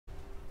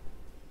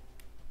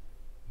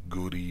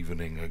Good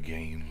evening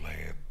again,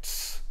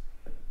 lads.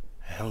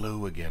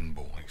 Hello again,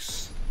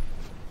 boys.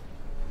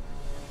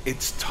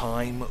 It's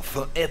time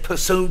for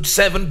episode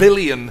 7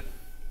 billion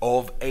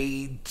of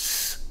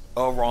AIDS,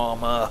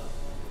 Arama,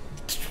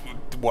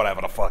 whatever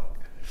the fuck.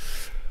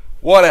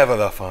 Whatever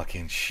the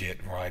fucking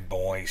shit, right,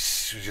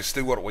 boys? We just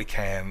do what we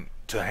can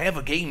to have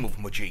a game of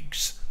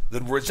Majiks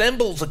that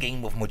resembles a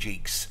game of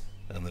Majiks,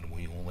 and that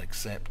we all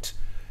accept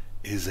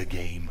is a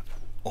game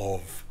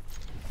of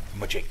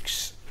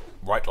Majiks.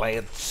 Right,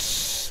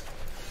 lads?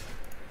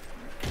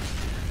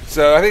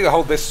 So I think I'll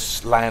hold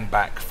this land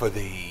back for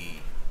the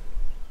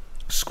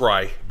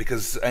scry,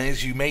 because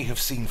as you may have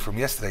seen from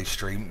yesterday's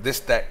stream, this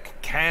deck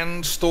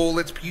can stall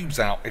its pubes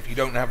out if you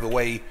don't have the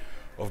way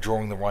of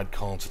drawing the right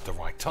cards at the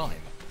right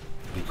time,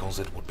 because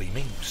it would be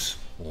memes,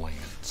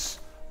 lads.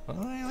 I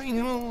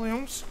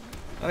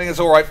think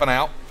it's alright for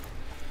now.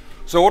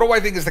 So what do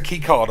I think is the key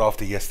card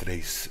after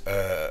yesterday's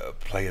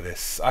play of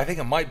this? I think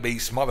it might be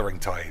Smothering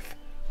Tithe.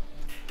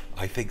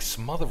 I think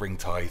Smothering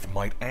Tithe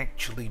might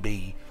actually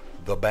be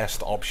the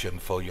best option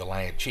for your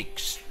lad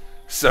cheeks.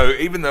 So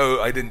even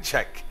though I didn't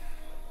check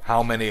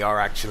how many are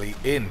actually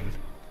in,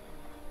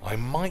 I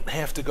might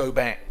have to go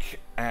back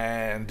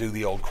and do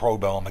the old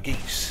Crowbar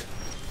McGee's.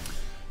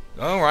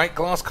 Alright,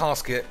 Glass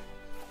Casket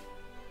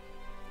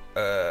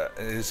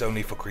is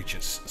only for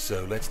creatures,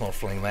 so let's not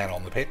fling that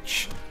on the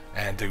pitch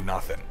and do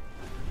nothing.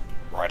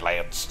 Right,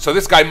 lads. So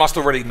this guy must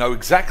already know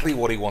exactly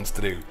what he wants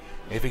to do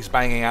if he's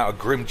banging out a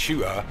Grim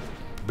Tutor.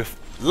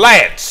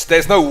 Lads,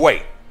 there's no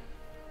way.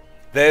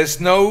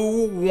 There's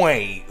no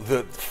way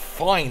that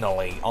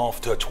finally,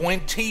 after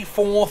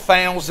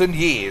 24,000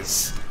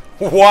 years,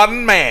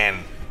 one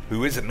man,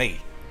 who isn't me,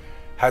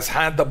 has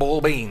had the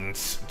ball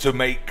beans to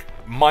make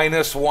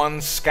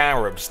 -1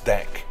 Scarabs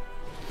deck.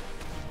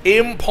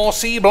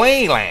 Impossible,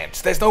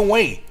 lads. There's no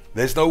way.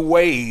 There's no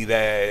way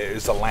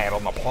there's a lad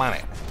on the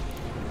planet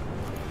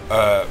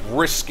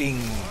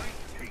risking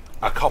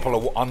a couple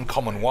of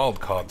uncommon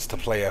wildcards to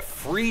play a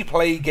free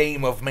play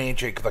game of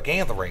Magic the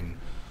Gathering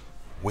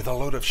with a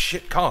load of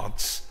shit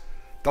cards.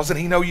 Doesn't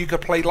he know you could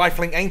play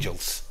Lifelink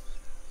Angels?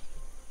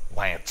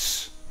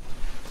 Lads,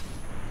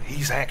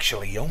 he's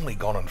actually only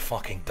gone and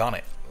fucking done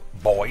it,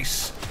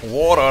 boys.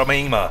 What a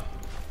memer.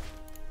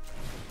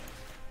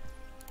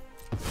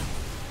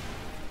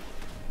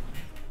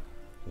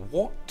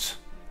 What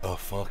a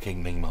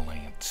fucking memer,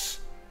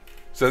 lads.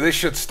 So this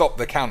should stop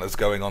the counters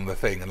going on the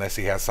thing unless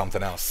he has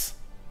something else.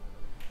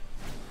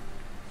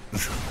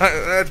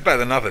 That's better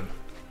than nothing.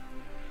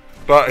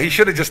 But he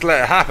should have just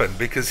let it happen,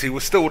 because he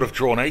still would have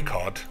drawn a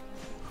card.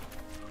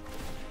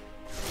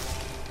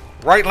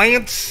 Right,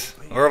 lads?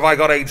 Or have I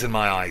got AIDS in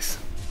my eyes?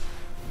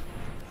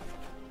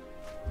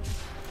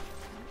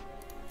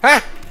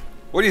 Huh?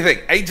 What do you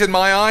think? AIDS in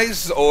my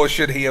eyes? Or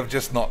should he have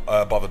just not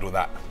bothered with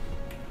that?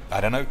 I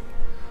don't know.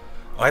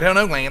 I don't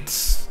know,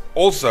 lads.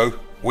 Also,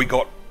 we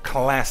got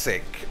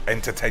classic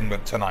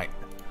entertainment tonight.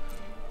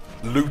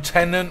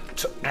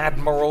 Lieutenant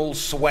Admiral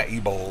Sweaty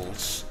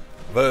Balls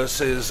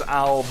versus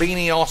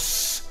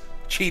Albinios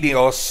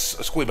Chidios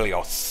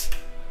Squiblios.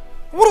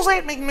 What does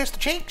that mean, Mr.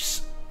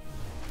 Cheeks?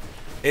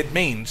 It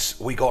means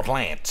we got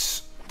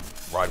lads.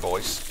 Right,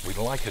 boys? We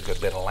like a good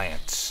bit of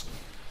lads.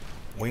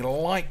 We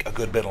like a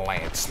good bit of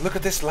lads. Look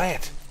at this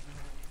lad.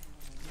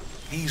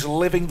 He's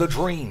living the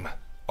dream.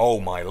 Oh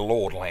my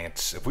lord,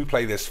 lads. If we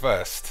play this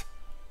first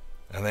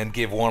and then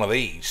give one of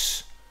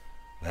these,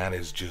 that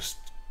is just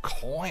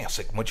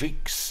classic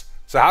Majiks.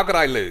 So how could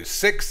I lose?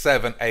 6,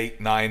 7, 8,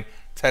 9,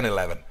 10,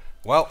 11.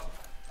 Well,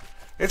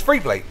 it's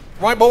free play.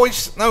 Right,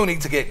 boys? No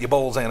need to get your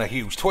balls in a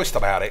huge twist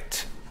about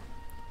it.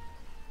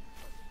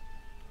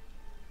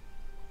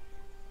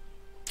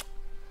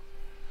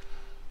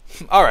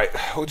 Alright,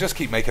 we'll just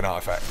keep making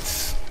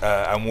artifacts.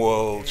 And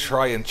we'll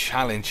try and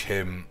challenge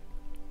him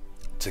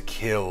to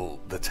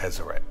kill the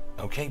Tezzeret.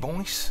 Okay,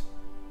 boys?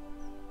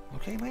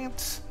 Okay,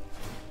 lads?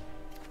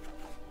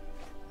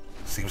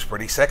 Seems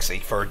pretty sexy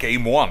for a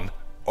game 1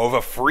 of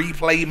a free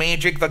play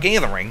Magic the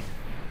Gathering.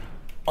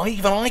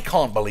 Even I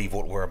can't believe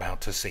what we're about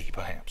to see,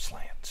 perhaps,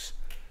 lads.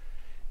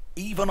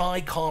 Even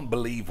I can't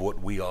believe what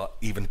we are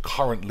even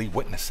currently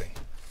witnessing.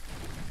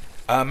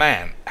 A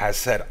man has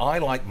said, I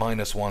like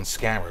 -1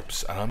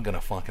 Scarabs, and I'm gonna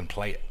fucking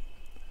play it.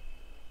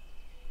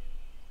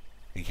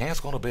 He has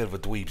got a bit of a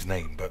dweeb's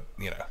name, but,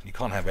 you know, you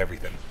can't have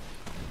everything.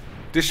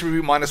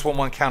 Distribute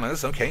 -1/1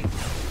 counters, okay.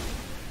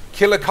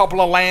 Kill a couple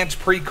of lands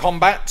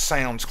pre-combat,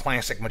 sounds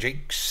classic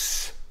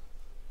Majiks.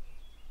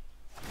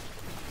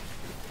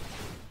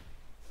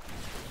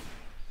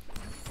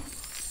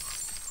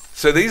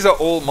 So these are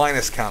all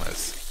minus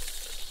counters.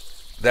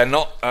 They're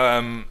not,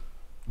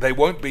 they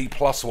won't be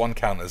 +1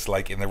 counters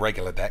like in the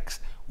regular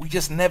decks. We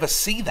just never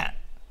see that,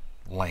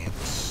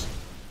 lands.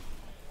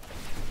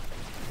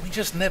 We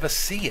just never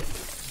see it.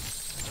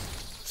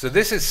 So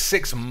this is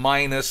 6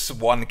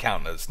 -1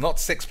 counters, not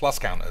 6+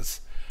 counters.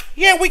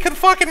 Yeah, we can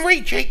fucking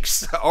read,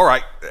 cheeks.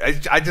 Alright,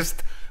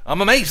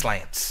 I'm amazed,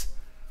 lads.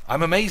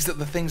 I'm amazed at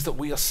the things that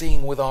we are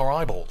seeing with our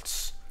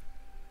eyeballs.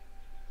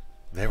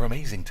 They're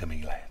amazing to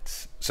me,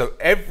 lads. So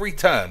every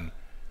turn,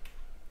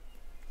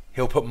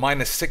 He'll put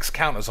 -6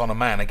 counters on a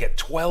man and get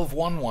 12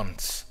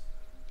 1/1s.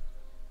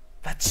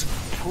 That's a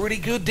pretty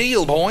good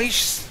deal,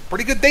 boys.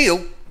 Pretty good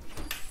deal.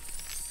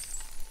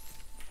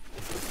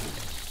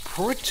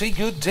 Pretty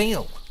good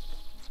deal.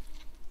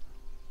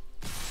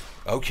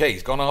 Okay,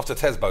 he's gone after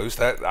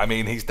Tesbos. I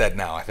mean, he's dead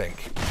now, I think.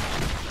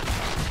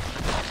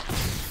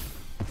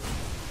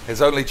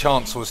 His only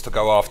chance was to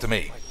go after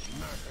me.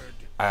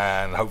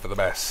 And hope for the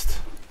best.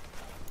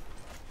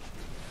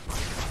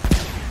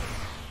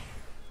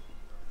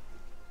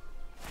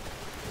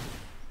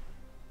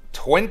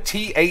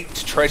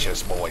 $28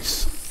 treasures,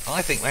 boys.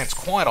 I think that's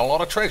quite a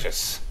lot of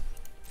treasures.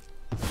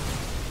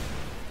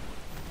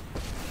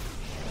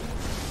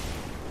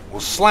 We'll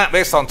slap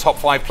this on top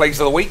 5 plays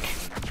of the week.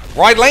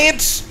 Right,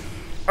 lads?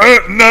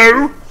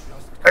 No.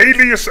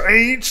 Alias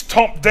AIDS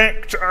top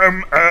decked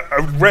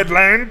Red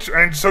Land,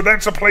 and so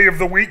that's a play of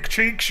the week,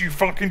 Cheeks, you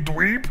fucking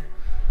dweeb.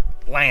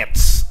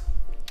 Lance.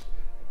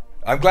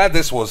 I'm glad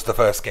this was the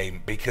first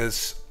game,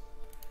 because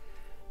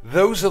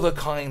those are the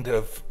kind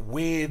of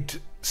weird,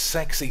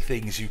 sexy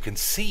things you can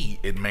see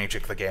in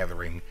Magic the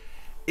Gathering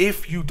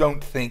if you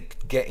don't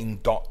think getting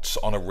dots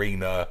on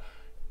arena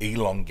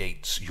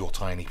elongates your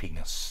tiny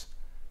penis.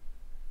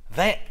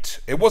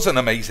 It wasn't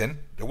amazing.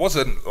 It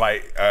wasn't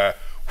like,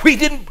 we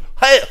didn't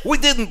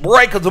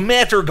break the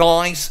matter,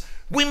 guys.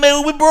 We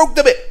broke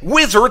the bit.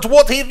 Wizards,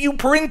 what have you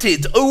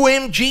printed?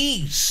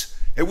 OMGs.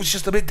 It was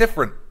just a bit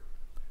different.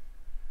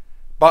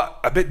 But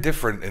a bit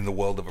different in the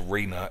world of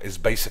arena is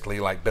basically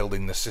like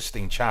building the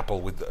Sistine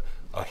Chapel with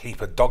a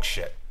heap of dog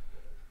shit.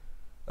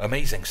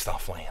 Amazing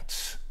stuff,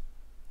 Lance.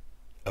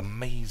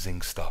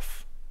 Amazing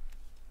stuff.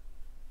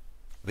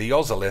 The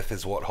Ozolith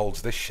is what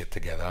holds this shit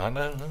together. I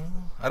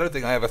don't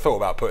think I ever thought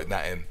about putting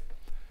that in.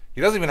 He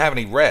doesn't even have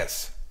any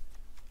res.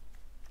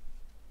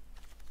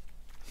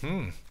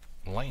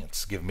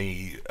 Lance, give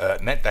me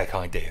net deck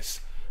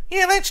ideas.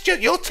 Yeah, that's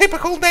just your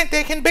typical net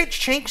decking bitch,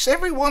 Cheeks.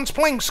 Everyone's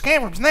playing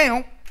Scarabs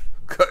now.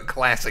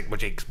 Classic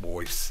Magic's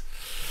boys.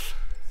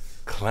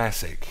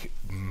 Classic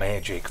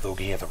Magic the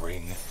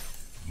Gathering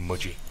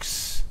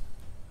Magic's.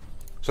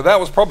 So that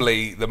was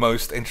probably the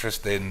most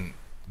interesting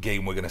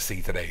game we're going to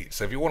see today.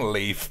 So if you want to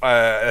leave,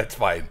 that's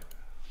fine.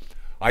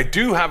 I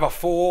do have a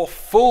 4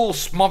 full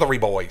smothery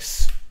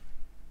boys.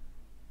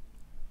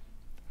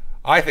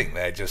 I think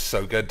they're just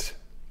so good.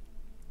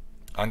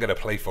 I'm going to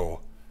play 4.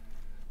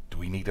 Do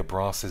we need a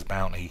Brass's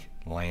bounty,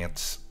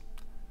 Lance?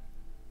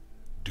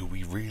 Do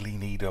we really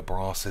need a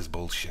Brass's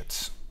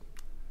bullshits?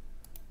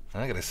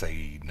 I'm going to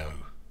say no.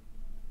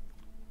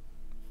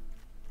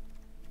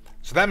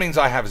 So that means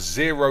I have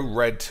 0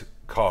 red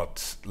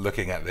cards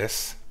looking at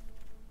this.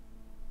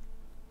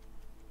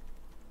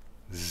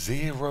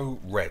 0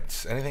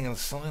 reds. Anything in the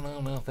side?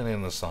 No, nothing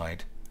in the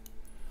side.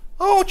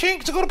 Oh,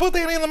 Jinx, I gotta put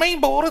that in the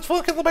main board. It's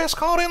fucking the best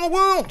card in the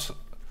world.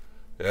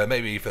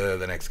 Maybe for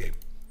the next game.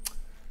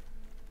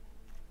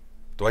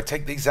 Do I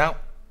take these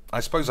out? I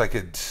suppose I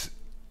could.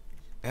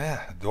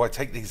 Yeah, do I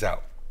take these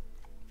out?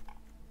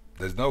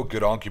 There's no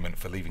good argument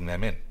for leaving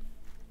them in.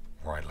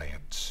 Right,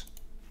 Lance.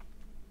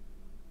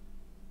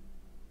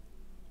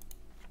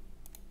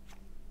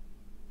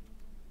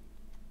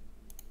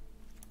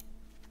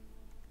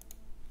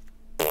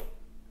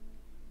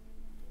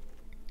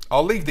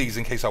 I'll leave these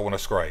in case I want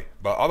to scry,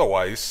 but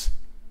otherwise,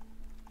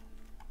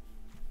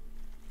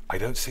 I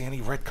don't see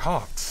any red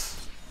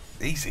cards.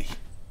 Easy.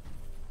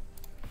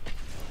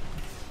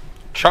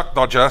 Chuck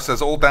Dodger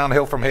says all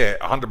downhill from here.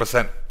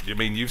 100%. You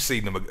mean you've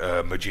seen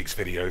the Magic's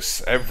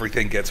videos?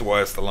 Everything gets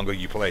worse the longer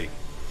you play.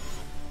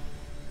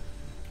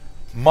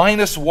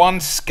 -1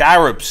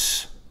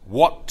 Scarabs.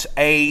 What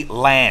a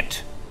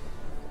land.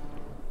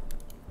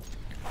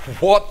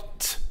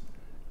 What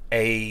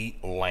a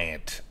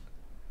land.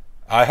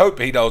 I hope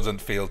he doesn't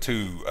feel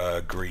too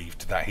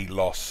grieved that he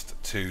lost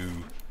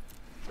to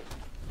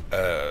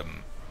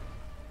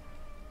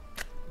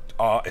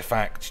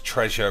Artifact,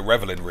 Treasure,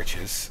 Revel in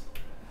Riches.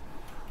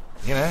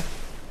 You know,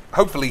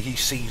 hopefully he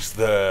sees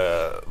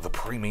the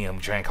premium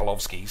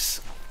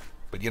Jankolovskis,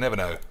 but you never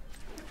know.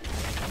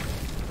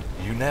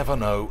 You never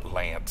know,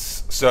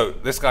 Lance. So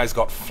this guy's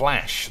got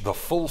Flash, the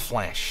full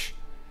Flash.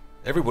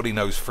 Everybody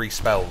knows free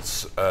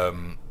spells.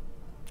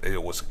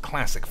 It was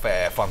classic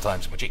fare, fun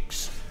times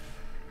Magic's.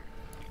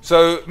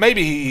 So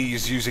maybe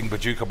he's using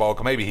Bajuka Bulk,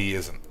 or maybe he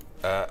isn't.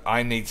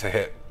 I need to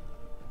hit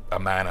a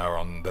mana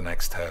on the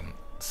next turn,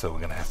 so we're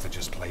going to have to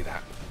just play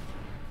that.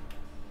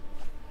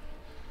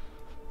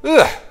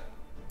 Ugh.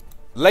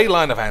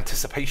 Leyline of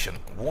Anticipation.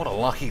 What a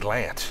lucky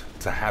lad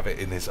to have it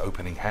in his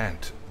opening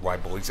hand.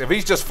 Right, boys. If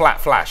he's just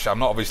flat flash,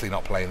 I'm obviously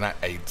not playing that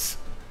AIDS.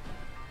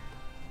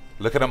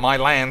 Looking at my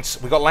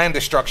lands. We got land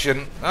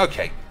destruction.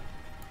 Okay.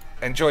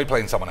 Enjoy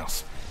playing someone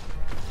else.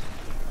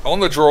 On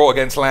the draw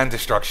against land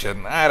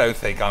destruction, I don't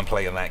think I'm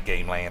playing that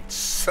game,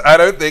 Lance. I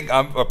don't think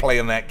I'm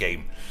playing that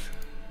game.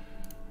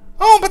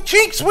 Oh, but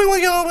Cheeks,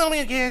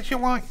 yes, you're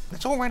right.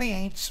 It's already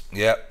 8.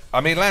 Yeah,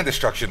 I mean, land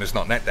destruction is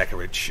not net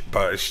deckerage,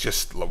 but it's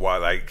just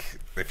like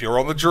if you're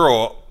on the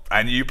draw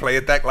and you play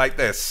a deck like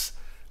this,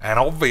 and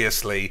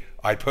obviously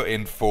I put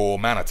in 4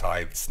 mana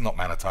tides, not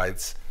mana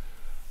tides,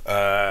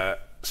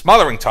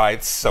 Smothering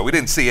Tides, so we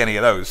didn't see any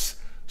of those.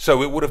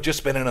 So it would have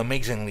just been an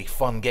amazingly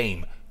fun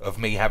game of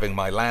me having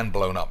my land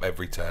blown up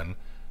every turn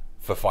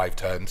for 5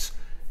 turns,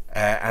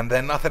 and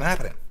then nothing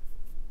happening.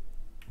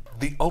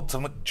 The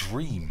ultimate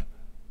dream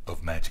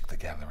of Magic the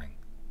Gathering.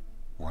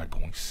 Right,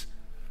 boys?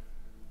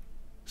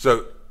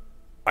 So,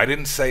 I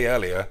didn't say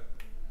earlier,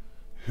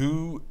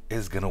 who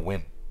is going to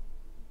win?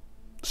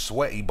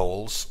 Sweaty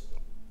Balls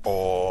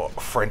or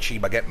Frenchy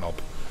Baguette Knob?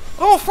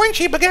 Oh,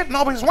 Frenchy Baguette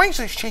Knob is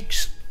racist,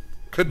 cheeks.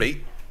 Could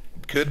be.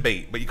 Could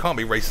be. But you can't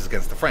be racist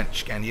against the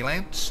French, can you,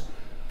 lads?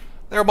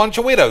 They're a bunch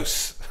of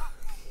widows.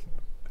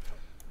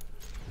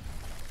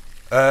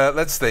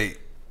 Let's see.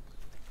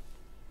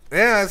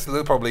 Yeah, that's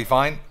probably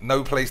fine.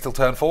 No plays till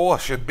turn 4.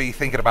 Should be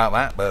thinking about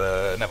that,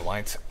 but never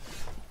mind.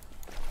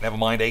 Never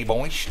mind,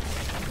 boys.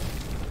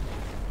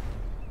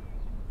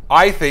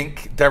 I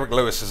think Derek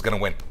Lewis is going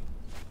to win.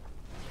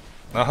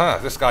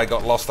 This guy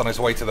got lost on his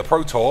way to the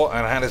Pro Tour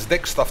and had his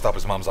dick stuffed up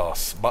his mum's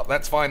ass. But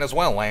that's fine as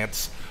well,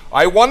 lads.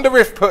 I wonder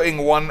if putting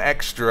 1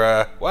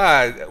 extra...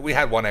 Well, we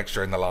had 1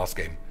 extra in the last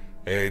game.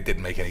 It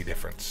didn't make any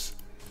difference.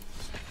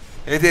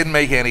 It didn't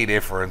make any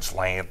difference,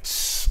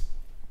 lads.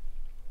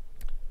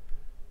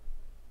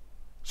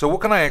 So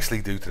what can I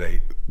actually do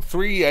today?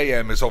 3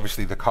 AM is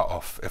obviously the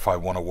cutoff if I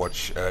want to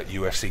watch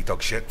UFC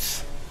dog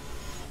shits.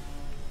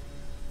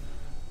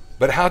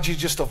 But how do you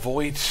just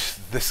avoid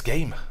this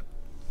game?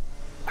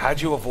 How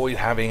do you avoid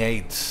having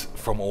AIDS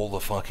from all the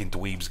fucking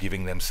dweebs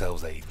giving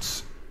themselves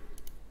AIDS?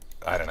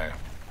 I don't know.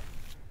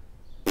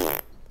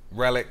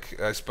 Relic,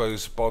 I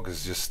suppose. Bog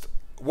is just...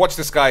 Watch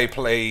this guy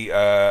play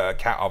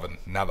Cat Oven,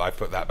 now that I've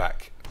put that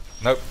back.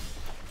 Nope.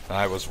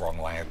 I was wrong,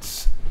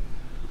 lads.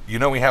 You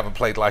know we haven't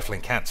played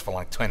Lifelink Cats for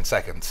like 10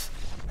 seconds.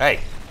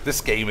 Hey,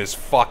 this game is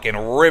fucking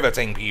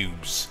riveting,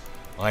 pubes.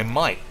 I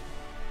might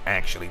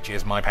actually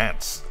jizz my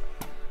pants.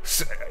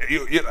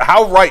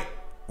 How right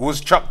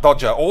was Chuck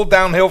Dodger? All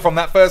downhill from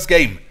that first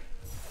game.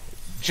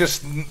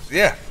 Just,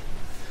 yeah.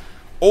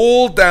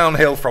 All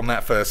downhill from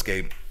that first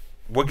game.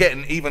 We're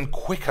getting even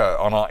quicker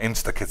on our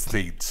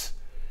insta-concedes.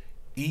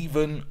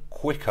 Even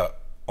quicker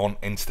on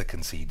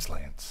insta-concedes,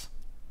 lads.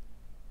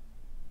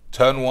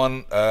 Turn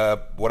 1,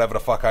 whatever the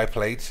fuck I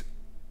played.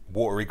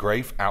 Watery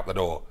Grave, out the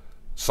door.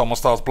 Someone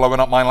starts blowing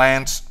up my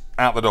lands,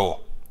 out the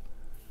door.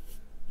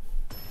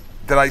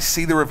 Did I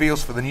see the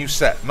reveals for the new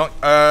set? Not.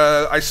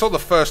 I saw the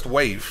first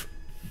wave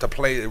to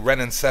play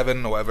Renin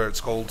 7 or whatever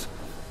it's called.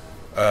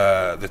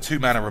 The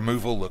 2-mana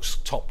removal looks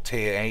top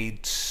tier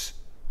aids.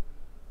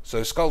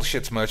 So Skull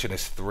Shit's Merchant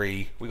is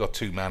 3. We got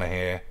 2 mana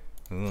here.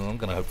 I'm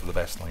gonna hope for the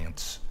best,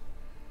 lads.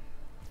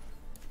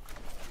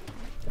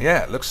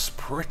 Yeah, it looks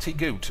pretty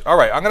good.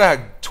 Alright, I'm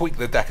gonna tweak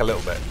the deck a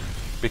little bit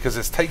because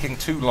it's taking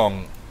too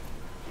long.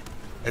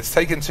 It's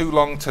taking too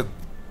long to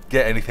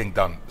get anything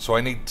done. So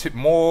I need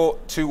more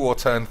 2 or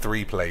turn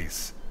 3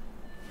 plays.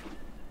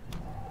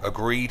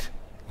 Agreed,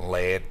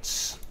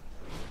 lads.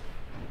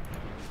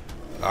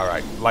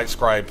 Alright, Light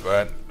Scribe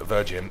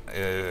Virgin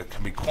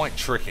can be quite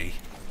tricky.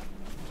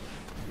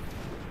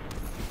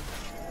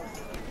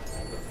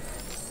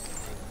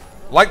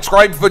 Light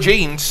Scribe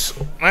Virgins,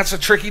 that's a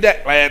tricky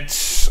deck,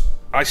 lads.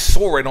 I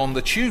saw it on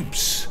the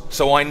tubes,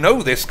 so I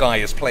know this guy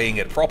is playing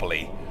it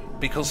properly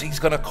because he's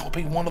going to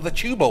copy one of the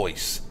Tube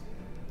Boys.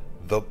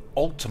 The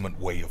ultimate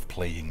way of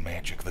playing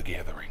Magic the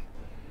Gathering.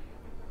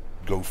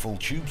 Go full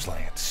tubes,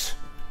 lads.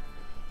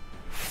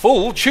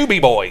 Full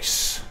tubey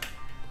boys.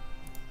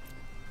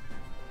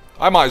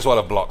 I might as well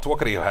have blocked. What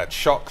could he have had?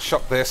 Shock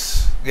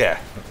this. Yeah,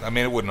 I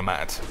mean, it wouldn't have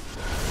mattered.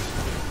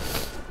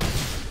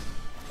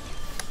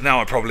 Now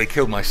I probably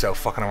killed myself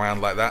fucking around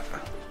like that.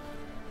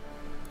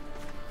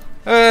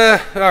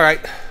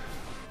 Alright.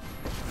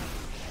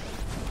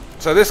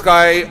 So this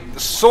guy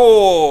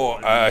saw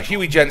a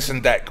Huey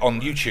Jensen deck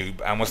on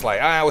YouTube and was like,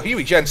 well,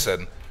 Huey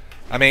Jensen,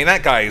 I mean,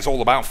 that guy is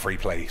all about free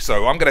play.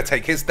 So I'm going to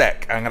take his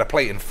deck and I'm going to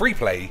play it in free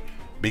play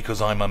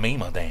because I'm a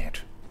memer, Dad.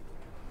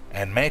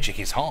 And Magic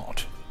is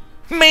hard.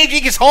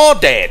 Magic is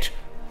hard, Dad!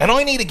 And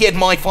I need to get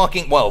my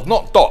fucking, well,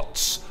 not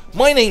dots.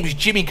 My name's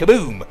Jimmy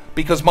Kaboom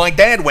because my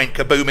dad went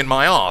kaboom in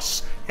my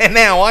ass. And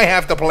now I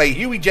have to play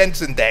Huey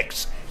Jensen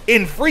decks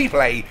in free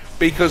play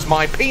because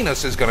my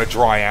penis is going to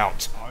dry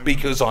out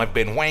because I've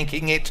been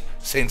wanking it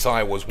since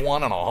I was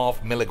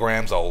 1.5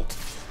 milligrams old.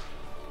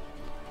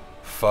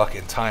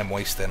 Fucking time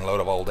wasting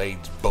load of old age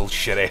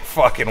bullshit, eh?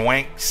 Fucking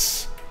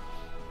wanks.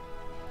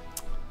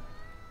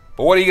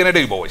 But what are you going to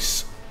do,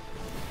 boys?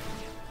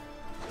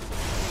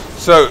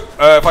 So,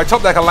 if I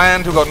top deck a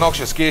land, we've got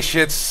Noxious Gear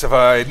Shits. If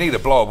I need to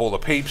blow up all the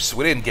peeps,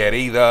 we didn't get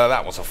either.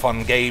 That was a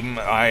fun game.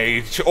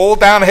 All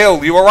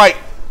downhill, you were right.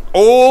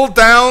 All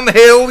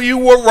downhill, you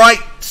were right.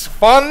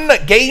 Fun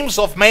games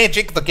of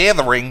Magic the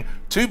Gathering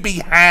to be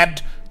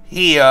had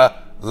here,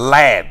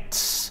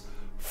 lads.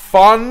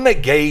 Fun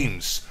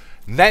games.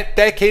 Net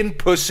decking,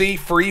 pussy,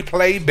 free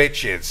play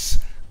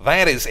bitches.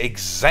 That is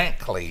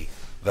exactly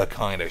the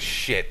kind of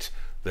shit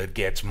that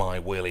gets my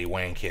willy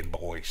wanking,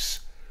 boys.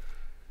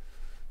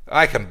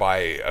 I can buy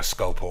a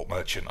Skullport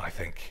Merchant, I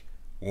think.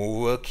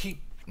 We'll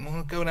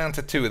go down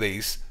to 2 of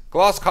these.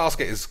 Glass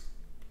Casket is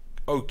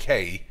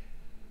okay.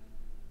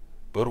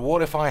 But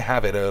what if I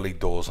have it early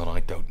doors and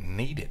I don't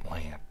need it,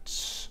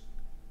 lads?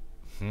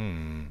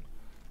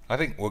 I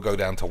think we'll go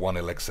down to 1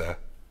 elixir.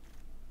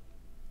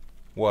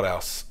 What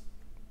else?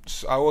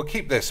 So I will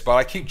keep this, but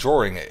I keep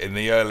drawing it in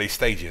the early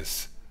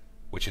stages,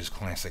 which is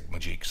classic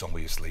Magiques,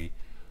 obviously.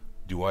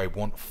 Do I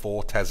want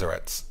 4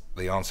 Tezzerets?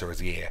 The answer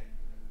is yeah.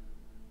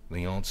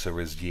 The answer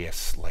is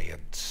yes,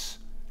 lads.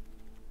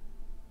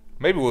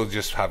 Maybe we'll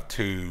just have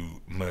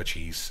 2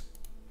 Murchies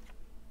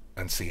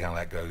and see how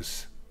that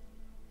goes.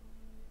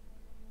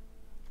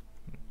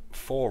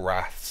 4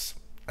 Wraths.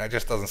 That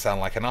just doesn't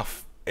sound like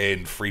enough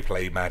in free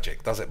play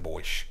Magic, does it,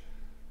 boys?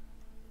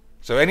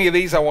 So any of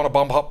these I want to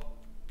bump up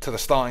to the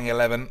starting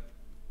 11.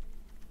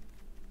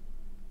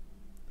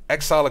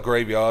 Exile a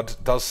Graveyard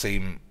does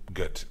seem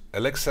good.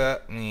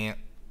 Elixir, yeah.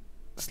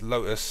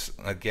 Lotus,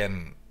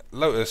 again,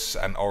 Lotus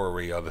and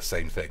Orrery are the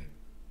same thing.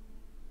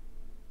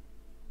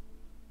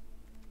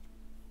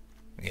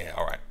 Yeah,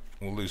 alright.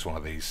 We'll lose one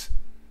of these.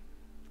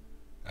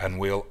 And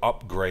we'll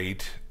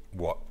upgrade,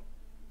 what?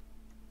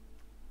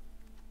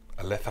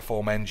 A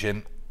Lithoform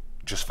engine,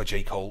 just for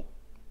J. Cole.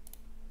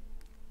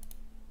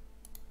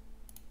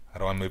 How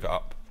do I move it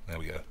up? There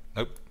we go.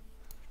 Nope.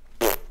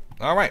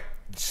 Alright.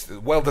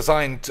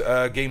 Well-designed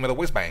game of the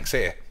whiz-bangs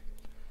here.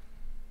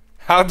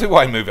 How do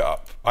I move it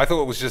up? I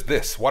thought it was just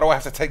this. Why do I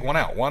have to take one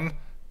out? 1,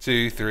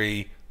 2,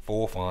 3,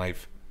 4,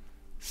 5,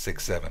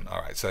 6, 7.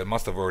 Alright, so it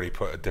must have already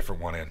put a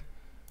different one in.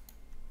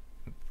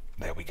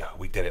 There we go.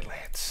 We did it,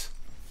 lads.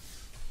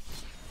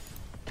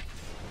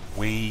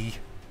 We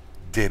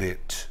did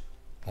it,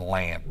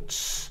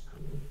 lads.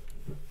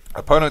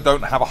 Opponent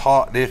don't have a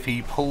heart if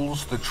he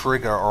pulls the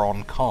trigger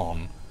on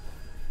Khan.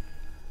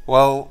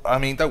 Well, I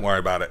mean, don't worry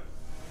about it.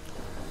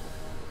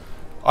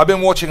 I've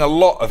been watching a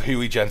lot of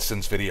Huey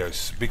Jensen's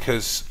videos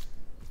because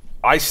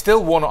I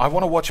still want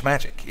to watch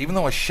Magic. Even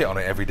though I shit on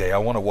it every day, I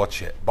want to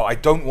watch it. But I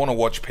don't want to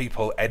watch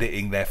people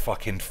editing their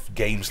fucking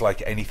games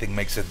like anything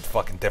makes a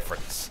fucking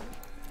difference.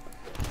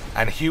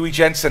 And Huey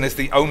Jensen is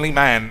the only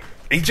man.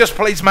 He just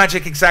plays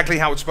Magic exactly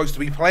how it's supposed to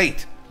be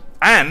played.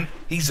 And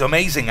he's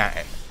amazing at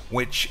it.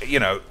 Which, you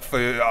know,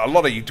 for a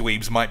lot of you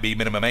dweebs might be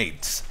minimum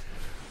 8s.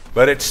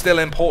 But it's still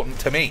important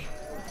to me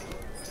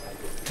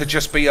to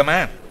just be a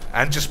man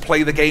and just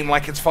play the game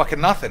like it's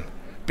fucking nothing.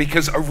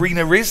 Because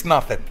Arena is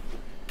nothing.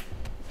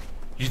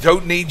 You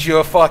don't need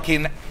your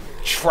fucking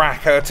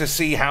tracker to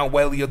see how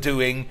well you're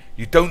doing.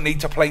 You don't need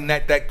to play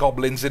net deck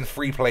goblins in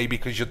free play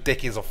because your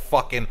dick is a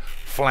fucking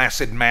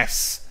flaccid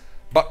mess.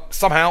 But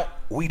somehow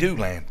we do,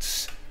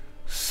 Lance.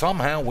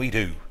 Somehow we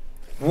do.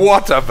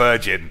 What a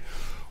virgin.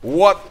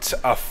 What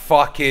a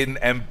fucking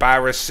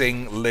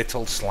embarrassing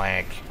little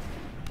slag.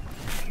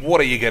 What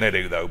are you gonna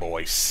do though,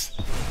 boys?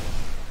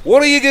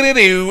 What are you gonna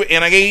do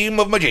in a game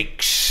of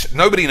Magics?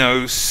 Nobody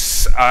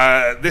knows.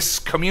 This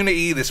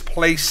community, this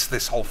place,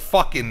 this whole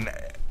fucking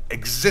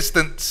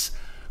existence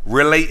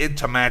related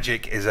to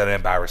Magic is an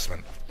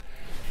embarrassment.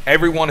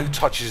 Everyone who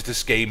touches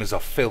this game is a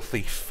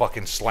filthy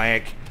fucking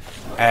slag.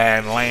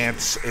 And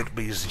Lance, it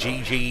is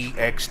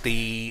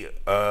GGXD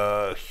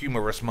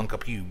humorous monk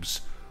of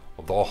pubes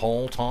the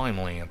whole time,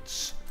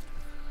 Lance.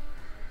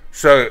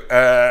 So,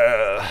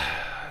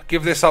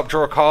 give this up,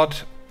 draw a card.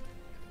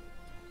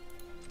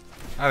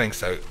 I think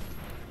so.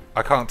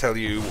 I can't tell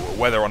you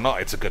whether or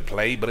not it's a good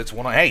play, but it's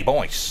one of... Hey,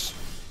 boys.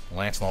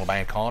 Well, that's not a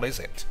bad card, is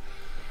it?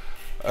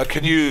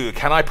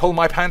 Can I pull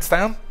my pants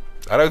down?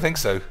 I don't think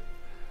so.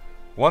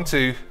 1,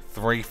 2,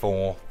 3,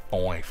 4,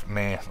 5.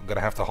 Nah, I'm going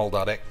to have to hold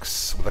out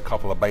X with a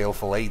couple of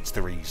baleful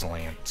 8s,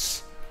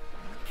 Lance.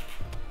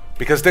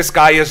 Because this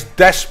guy is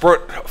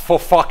desperate for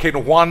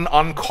fucking one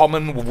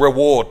uncommon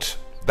reward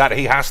that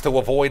he has to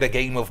avoid a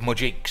game of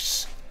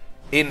Magics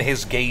in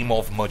his game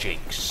of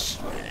Magics.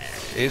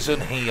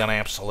 Isn't he an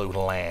absolute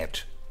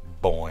lad,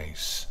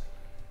 boys?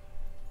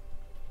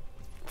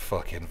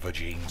 Fucking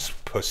Virgin's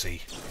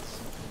pussy.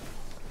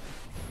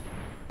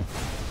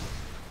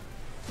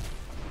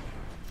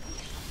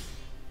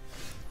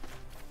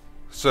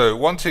 So,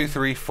 1, 2,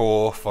 3,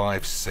 4,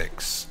 5,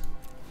 6.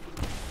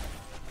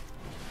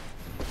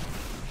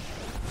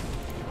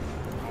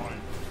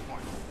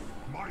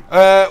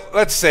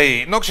 Let's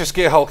see. Noxious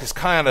Gearhulk is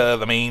kind of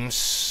the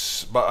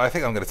memes, but I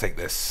think I'm going to take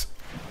this.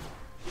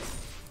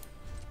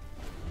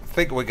 I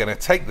think we're going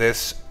to take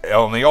this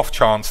on the off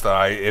chance that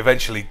I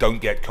eventually don't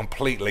get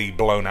completely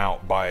blown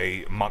out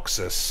by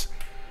Muxus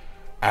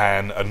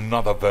and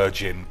another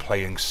virgin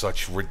playing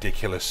such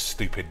ridiculous,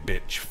 stupid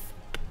bitch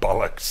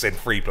bollocks in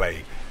free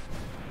play.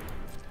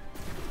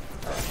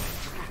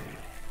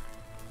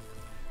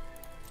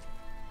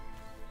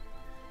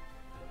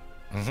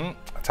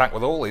 Attack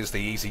with all is the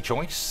easy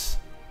choice.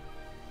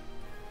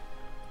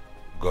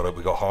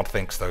 We got hard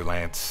thinks though,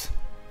 lads.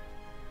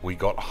 We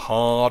got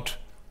hard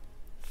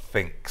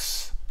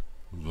thinks,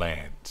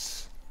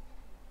 lads.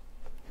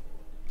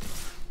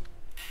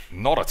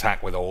 Not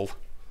attack with all.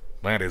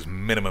 That is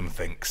minimum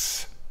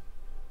thinks.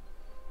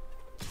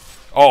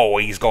 Oh,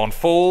 he's gone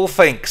full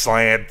thinks,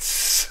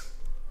 lads.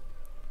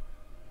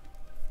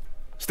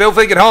 Still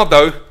thinking hard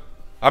though.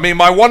 I mean,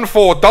 my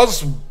 1/4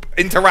 does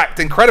interact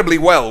incredibly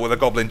well with a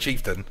Goblin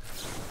Chieftain.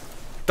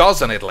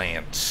 Doesn't it,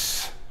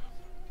 Lance?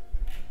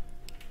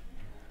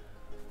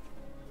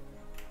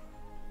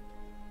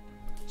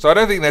 So I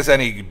don't think there's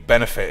any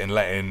benefit in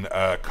letting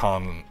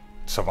Khan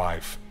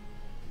survive.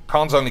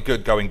 Khan's only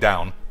good going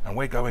down, and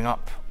we're going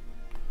up.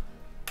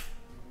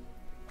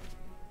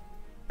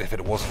 If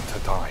it wasn't to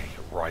die,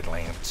 right,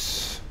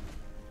 Lance?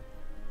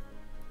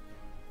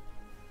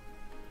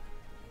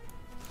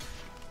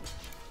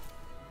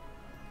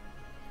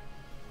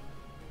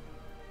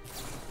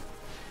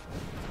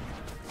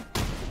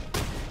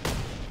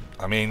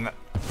 I mean,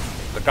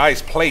 the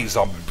guy's plays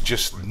are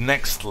just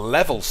next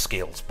level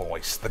skills,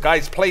 boys. The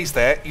guy's plays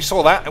there, you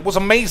saw that, it was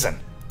amazing.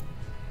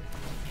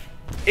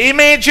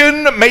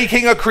 Imagine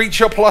making a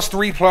creature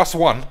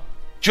 +3/+1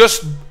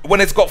 just when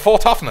it's got 4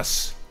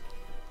 toughness.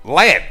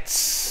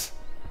 Lads.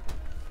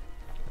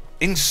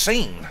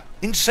 Insane.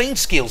 Insane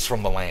skills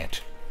from the lad.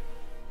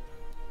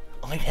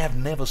 I have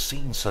never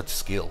seen such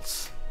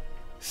skills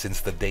since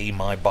the day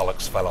my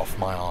bollocks fell off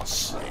my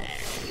ass.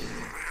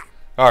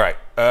 Alright,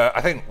 I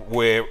think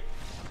we're...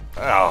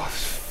 Oh,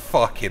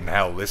 fucking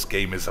hell, this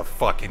game is a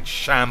fucking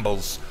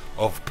shambles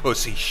of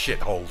pussy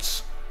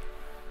shitholes.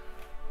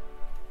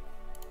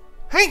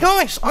 Hey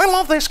guys, I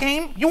love this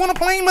game. You want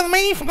to play with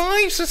me,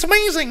 guys? It's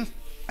amazing.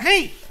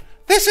 Hey,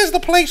 this is the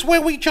place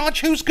where we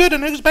judge who's good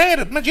and who's bad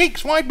at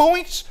Magics, right,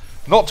 boys?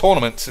 Not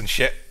tournaments and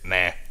shit,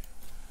 nah.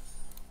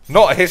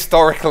 Not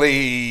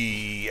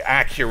historically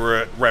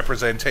accurate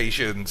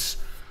representations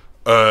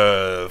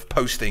of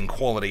posting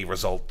quality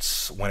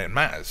results when it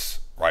matters,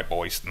 right,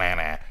 boys?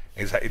 Nah.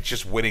 It's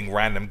just winning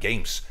random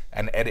games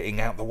and editing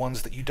out the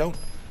ones that you don't,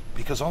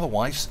 because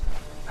otherwise,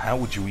 how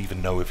would you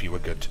even know if you were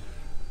good?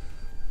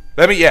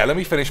 Let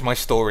me finish my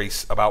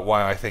stories about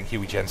why I think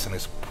Huey Jensen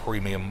is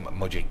premium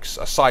Magics,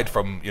 aside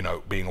from, you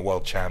know, being a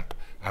world champ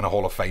and a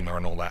Hall of Famer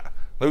and all that.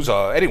 Those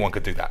are, anyone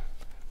could do that.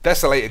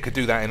 Desolated could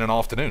do that in an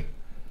afternoon.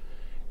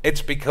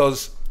 It's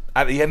because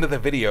at the end of the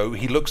video,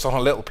 he looks on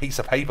a little piece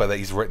of paper that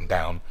he's written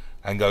down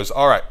and goes,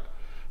 alright,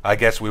 I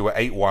guess we were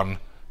 8-1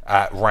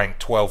 at rank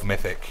 12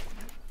 Mythic.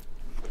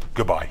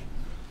 Goodbye.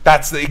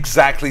 That's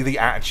exactly the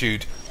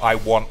attitude I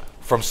want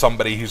from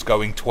somebody who's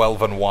going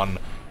 12-1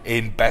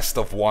 in best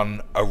of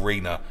 1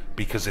 arena,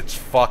 because it's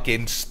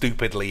fucking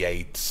stupidly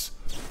AIDS.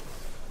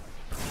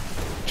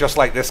 Just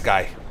like this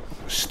guy.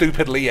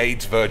 Stupidly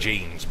AIDS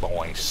Virgins,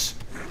 boys.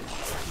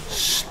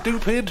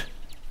 Stupid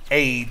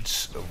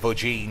AIDS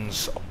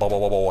Virgins,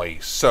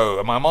 boys. So,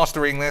 am I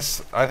mastering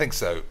this? I think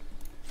so.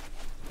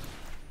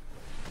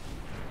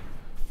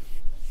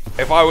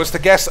 If I was to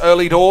guess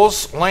early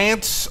doors,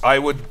 Lance, I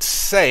would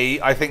say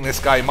I think this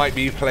guy might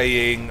be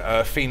playing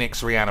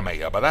Phoenix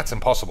Reanimator, but that's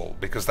impossible,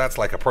 because that's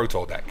like a Pro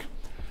Tour deck.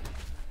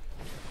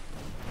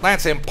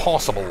 That's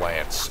impossible,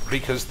 Lance,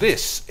 because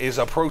this is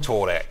a Pro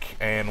Tour deck,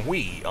 and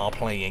we are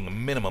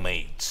playing minimum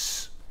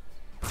 8s.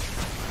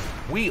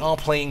 We are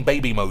playing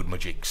baby mode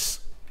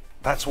Magics.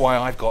 That's why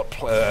I've got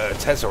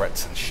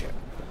Tezzerets and shit.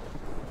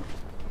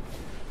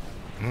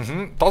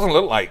 Doesn't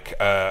look like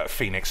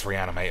Phoenix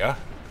Reanimator.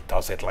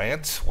 Does it,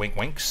 lads? Wink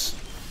winks.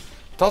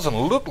 Doesn't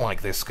look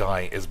like this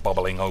guy is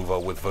bubbling over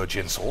with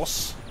virgin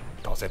sauce.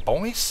 Does it,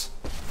 boys?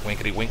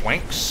 Winkety wink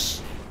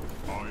winks.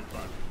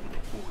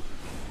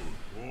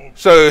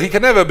 So he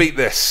can never beat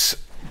this.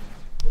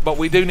 But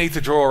we do need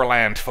to draw a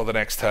land for the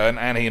next turn,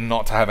 and he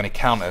not to have any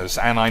counters,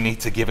 and I need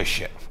to give a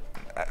shit.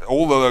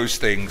 All of those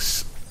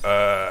things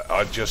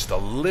are just a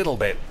little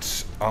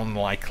bit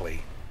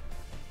unlikely.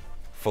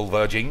 Full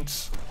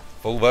virgins.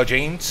 Full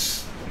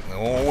virgins.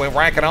 Oh, we're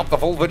racking up the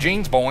full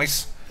Virgins,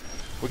 boys.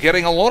 We're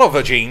getting a lot of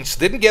Virgins.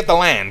 Didn't get the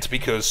land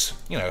because,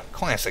 you know,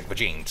 classic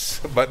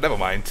Virgins. But never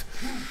mind.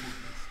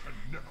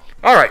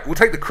 Alright, we'll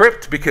take the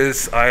Crypt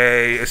because I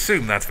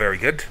assume that's very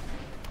good.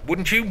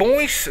 Wouldn't you,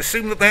 boys?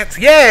 Assume that that's...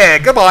 Yeah,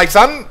 goodbye,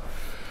 son.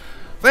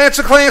 That's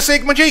a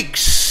classic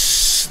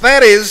Magics.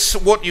 That is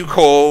what you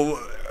call...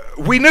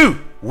 We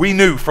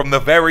knew from the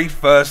very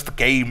first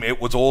game it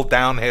was all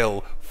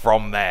downhill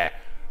from there.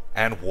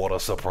 And what a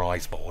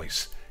surprise,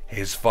 boys.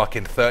 His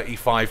fucking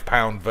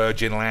 £35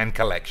 Virgin Land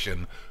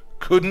collection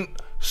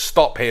couldn't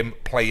stop him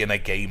playing a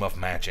game of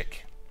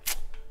Magic.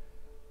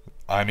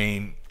 I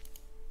mean,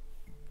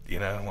 you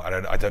know,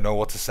 I don't know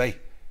what to say.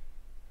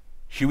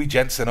 Huey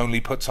Jensen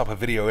only puts up a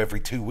video every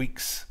 2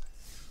 weeks.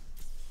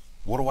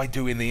 What do I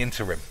do in the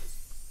interim?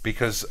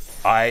 Because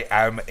I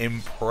am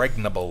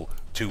impregnable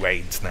to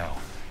AIDS now.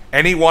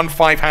 Any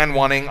 1-5-hand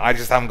winning, I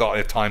just haven't got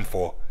the time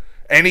for.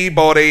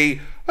 Anybody,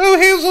 oh,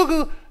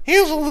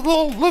 here's a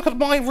little look at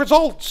my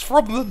results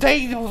from the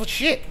day of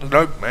shit.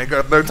 Nope, I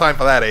got no time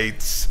for that,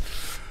 AIDS.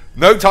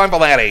 No time for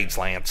that, AIDS,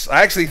 Lance.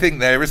 I actually think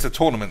there is a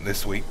tournament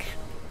this week.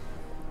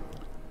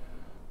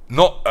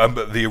 Not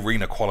the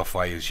arena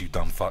qualifiers, you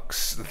dumb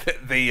fucks.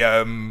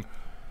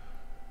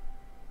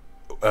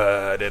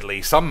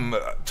 Some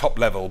top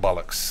level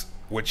bollocks,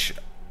 which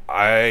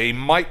I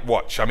might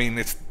watch. I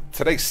mean,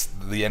 today's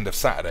the end of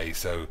Saturday,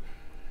 so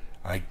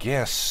I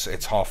guess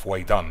it's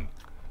halfway done.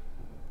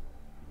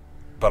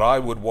 But I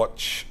would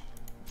watch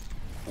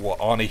what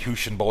Arnie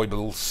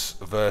Huschenbeubels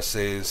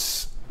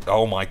versus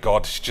Oh my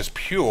god, it's just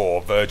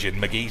pure Virgin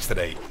McGee's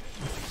today.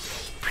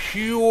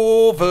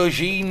 Pure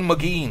Virgin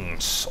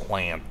McGee's,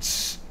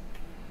 lads.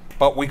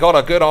 But we got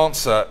a good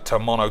answer to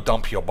Mono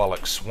Dump Your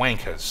Bollocks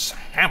Wankers,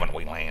 haven't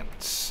we,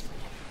 lads?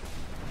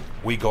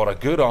 We got a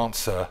good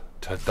answer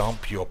to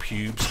Dump Your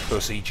Pubes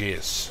Pussy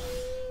Jizz.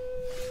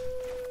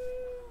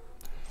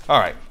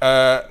 Alright,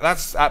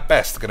 that's at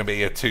best going to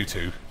be a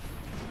 2-2.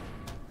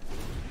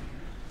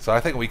 So I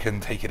think we can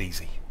take it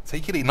easy.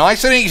 Take it easy.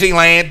 Nice and easy,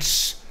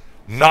 lads.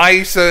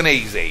 Nice and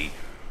easy.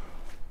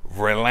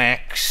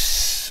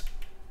 Relax.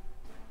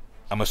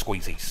 I'm a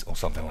squeezies or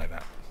something like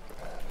that.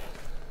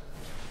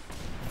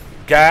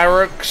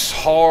 Garrick's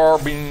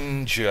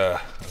Harbinger.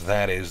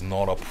 That is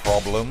not a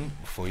problem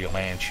for your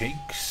man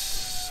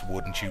cheeks,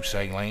 wouldn't you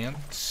say,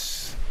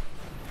 Lance?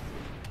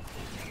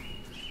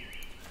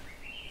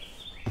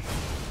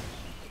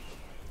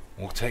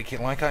 We'll take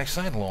it like I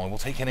said, Lloyd. We're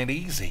taking it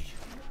easy.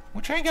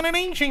 We're taking it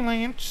easy,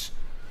 Lance.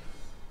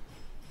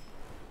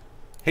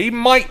 He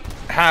might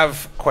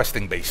have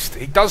Questing Beast.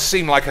 He does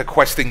seem like a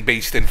Questing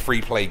Beast in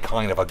free play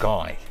kind of a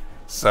guy.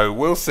 So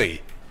we'll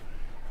see.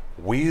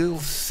 We'll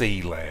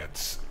see,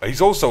 lads.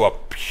 He's also a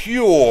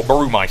pure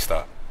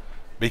Brewmeister,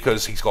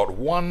 because he's got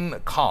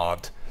one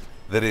card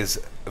that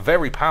is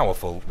very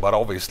powerful, but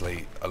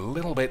obviously a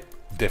little bit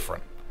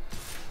different.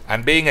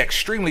 And being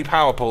extremely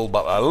powerful,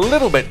 but a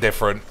little bit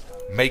different,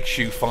 makes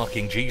you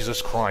fucking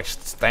Jesus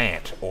Christ's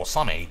dad, or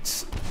some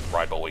aids,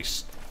 right,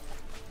 boys?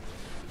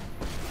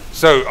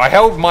 So, I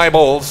held my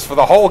balls for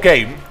the whole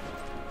game,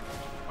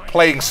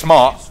 playing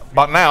smart,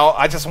 but now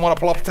I just want to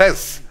plop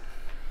Tez.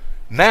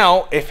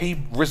 Now, if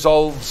he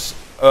resolves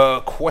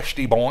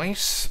Questy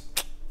Boys,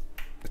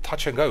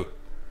 touch and go.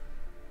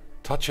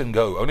 Touch and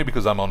go. Only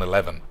because I'm on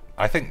 11.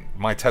 I think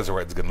my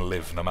Tezzeret's going to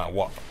live no matter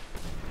what.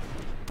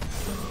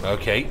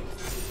 Okay.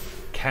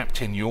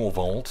 Captain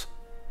Yorvold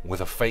with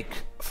a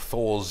fake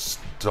Thor's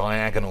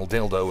diagonal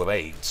dildo of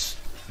AIDS.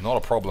 Not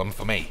a problem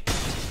for me.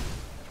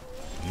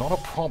 Not a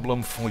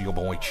problem for your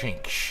boy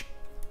Chink.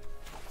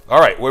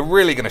 Alright, we're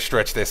really going to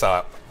stretch this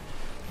out.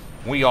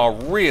 We are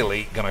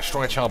really going to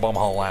stretch our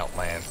bumhole out,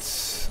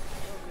 lads.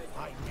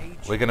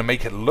 We're going to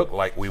make it look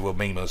like we were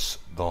memers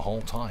the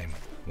whole time,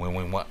 when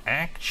we were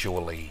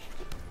actually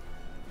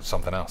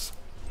something else.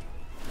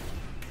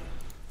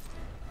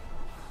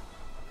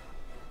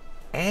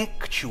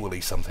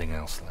 Actually something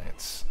else,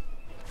 lads.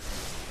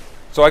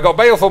 So I got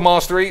Baleful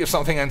Mastery if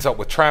something ends up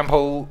with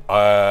Trample.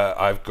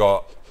 I've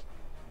got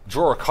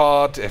Draw a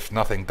Card if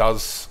nothing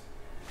does.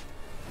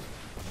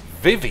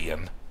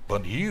 Vivian.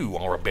 But you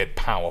are a bit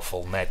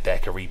powerful,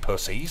 net-deckery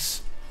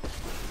pussies.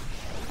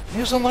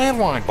 Here's a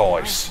landline,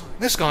 boys.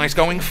 This guy's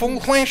going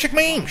full classic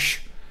memes.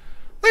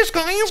 This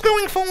guy is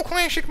going full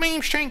classic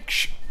memes,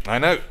 Chinks. I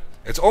know.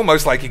 It's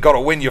almost like you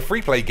gotta win your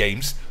free play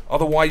games,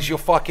 otherwise your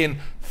fucking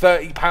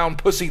 30-pound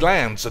pussy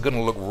lands are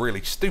gonna look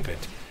really stupid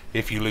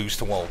if you lose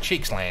to all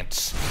Cheeks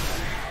lands.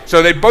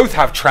 So they both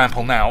have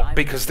Trample now,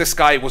 because this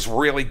guy was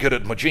really good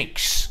at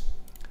Majinks.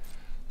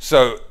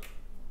 So,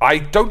 I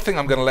don't think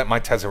I'm gonna let my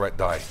Tezzeret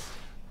die.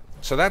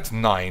 So that's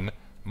 9,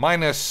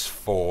 minus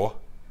 4,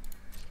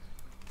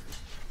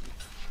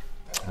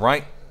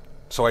 right?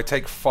 So I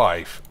take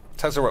 5.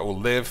 Tezzeret will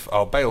live.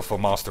 I'll Baleful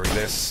Mastery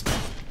this.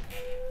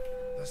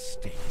 The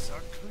stakes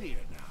are clear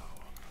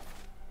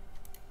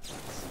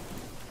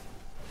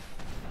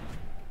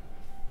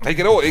now. He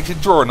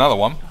could draw another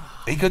one.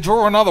 He could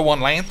draw another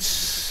one,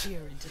 Lance.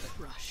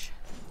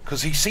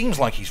 Because he seems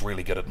like he's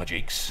really good at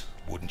Majinks.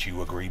 Wouldn't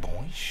you agree,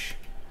 boys?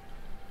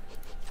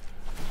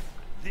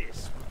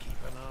 This will keep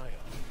an eye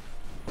on.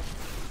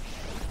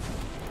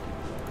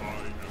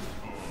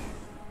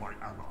 My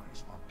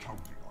allies are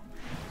counting on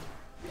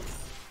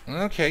me.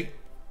 Okay.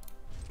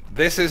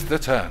 This is the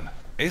turn.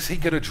 Is he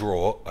going to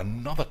draw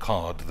another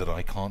card that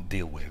I can't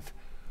deal with?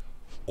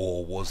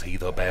 Or was he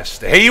the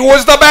best? He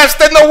was the best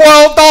in the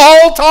world the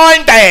whole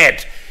time,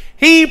 Dad!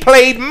 He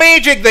played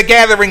Magic the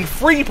Gathering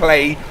free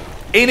play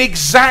in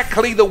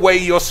exactly the way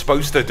you're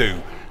supposed to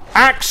do.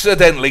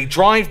 Accidentally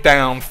drive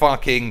down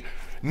fucking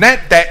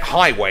Net Deck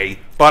Highway,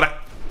 but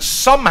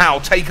somehow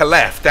take a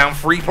left down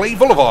Free Play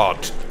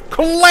Boulevard.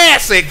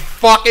 Classic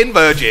fucking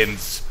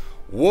Virgins.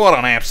 What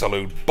an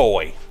absolute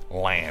boy,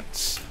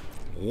 Lance.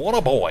 What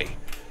a boy.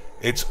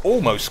 It's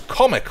almost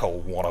comical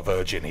what a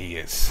virgin he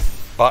is.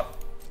 But,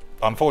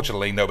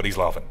 unfortunately, nobody's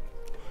laughing.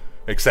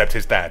 Except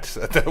his dad,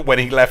 when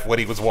he left when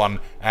he was 1,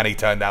 and he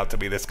turned out to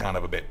be this kind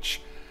of a bitch.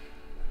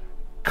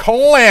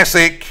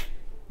 Classic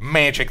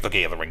Magic the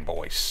Gathering,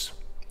 boys.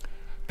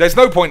 There's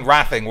no point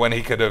wrathing when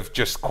he could have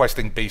just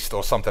Questing Beast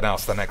or something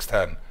else the next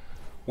turn.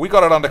 We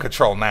got it under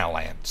control now,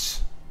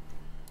 Lance.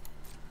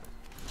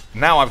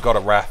 Now I've got a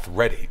Wrath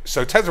ready.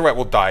 So Tezzeret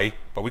will die,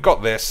 but we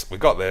got this,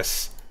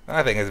 and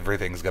I think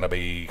everything's going to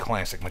be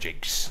classic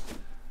Majinks.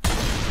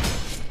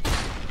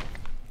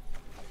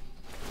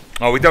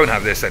 Oh, we don't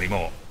have this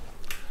anymore.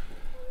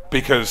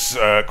 Because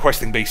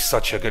Questing Beast's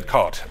such a good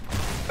card.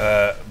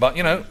 But,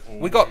 you know,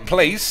 we got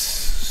plays,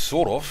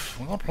 sort of.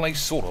 We got plays,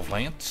 sort of,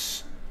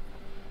 Lance.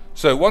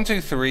 So 1,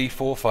 2, 3,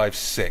 4, 5,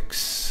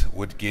 6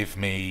 would give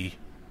me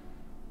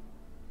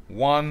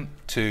 1,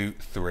 2,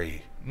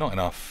 3. Not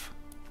enough.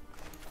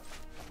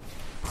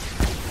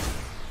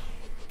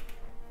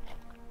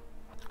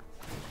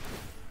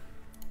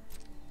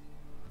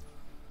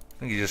 I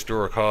think you just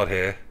draw a card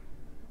here.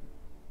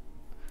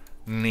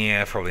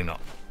 Yeah, probably not.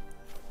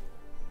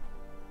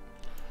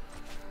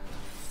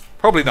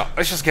 Probably not.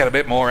 Let's just get a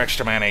bit more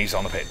extra mayonnaise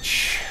on the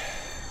pitch.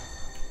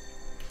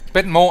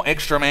 Bit more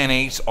extra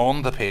mayonnaise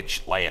on the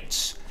pitch,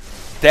 lads.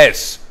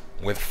 Des,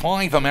 with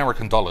 $5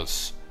 American.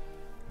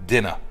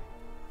 Dinner.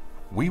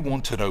 We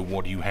want to know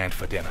what you had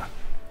for dinner.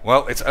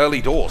 Well, it's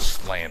early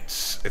doors,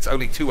 lads. It's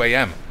only 2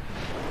 a.m.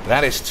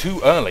 That is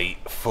too early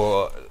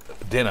for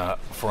dinner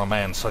for a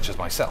man such as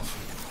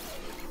myself.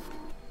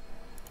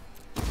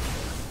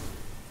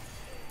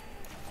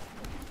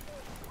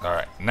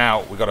 Alright,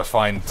 now we gotta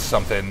find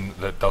something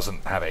that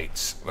doesn't have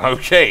 8s.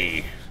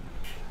 Okay.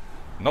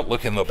 Not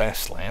looking the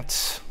best,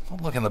 lads.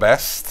 Not looking the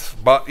best.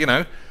 But, you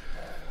know,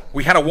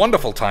 we had a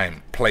wonderful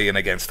time playing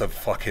against a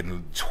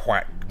fucking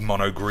twat,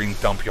 mono green,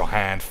 dump your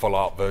hand, full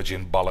art,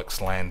 virgin, bollocks,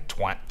 land,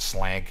 twat,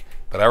 slag.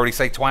 Did I already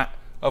say twat?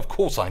 Of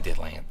course I did,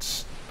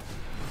 lads.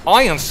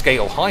 Iron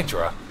Scale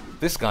Hydra.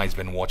 This guy's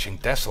been watching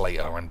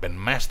Desolator and been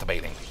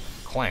masturbating.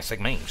 Classic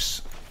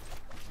memes.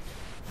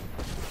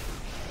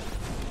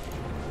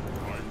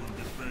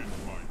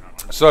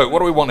 So, what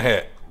do we want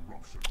here?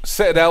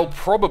 Citadel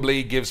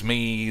probably gives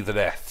me the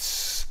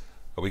deaths.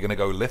 Are we going to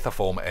go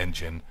Lithoform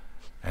Engine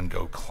and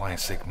go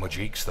classic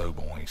Majiks though,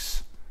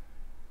 boys?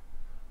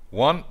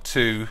 1,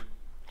 2,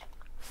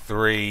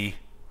 3,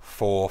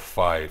 4,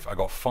 5. I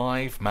got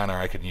 5 mana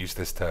I can use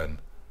this turn.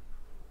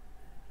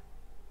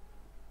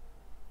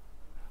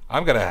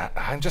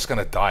 I'm just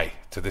gonna die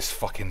to this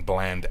fucking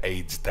bland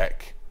AIDS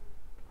deck.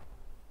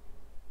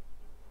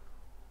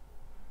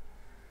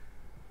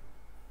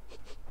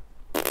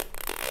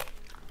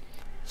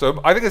 So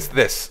I think it's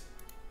this,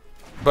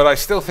 but I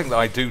still think that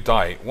I do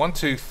die. 1,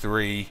 2,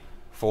 3,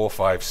 4,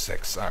 5,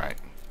 6. All right.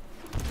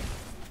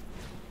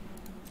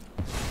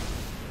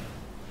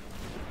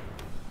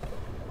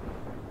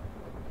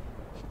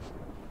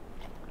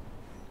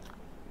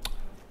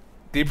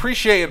 The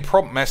appreciated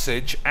prompt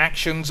message: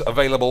 actions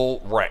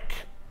available. Wreck.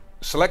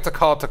 Select a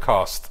card to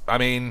cast. I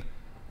mean,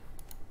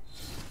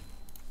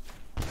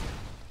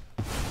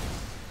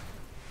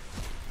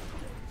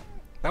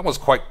 that was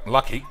quite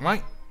lucky,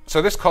 right?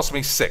 So this cost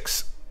me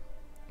 6.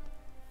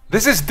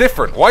 This is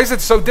different. Why is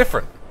it so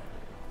different?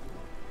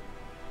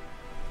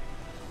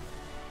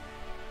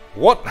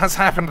 What has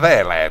happened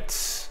there,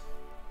 lads?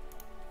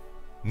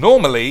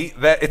 Normally,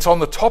 it's on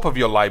the top of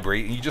your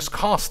library and you just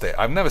cast it.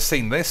 I've never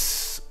seen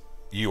this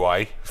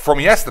UI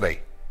from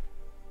yesterday.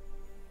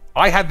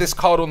 I had this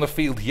card on the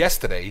field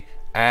yesterday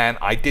and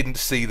I didn't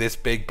see this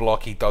big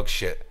blocky dog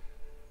shit.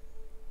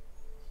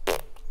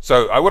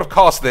 So I would have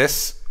cast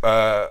this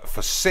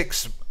for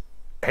 6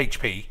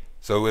 HP,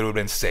 so it would have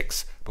been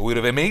 6, but we'd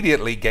have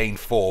immediately gained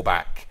 4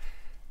 back.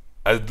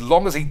 As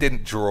long as he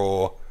didn't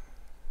draw,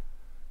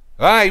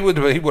 he would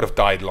have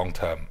died long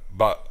term.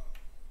 But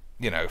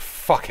you know,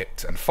 fuck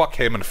it, and fuck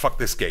him, and fuck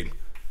this game.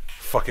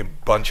 Fucking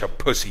bunch of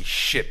pussy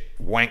shit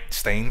wank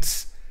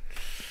stains.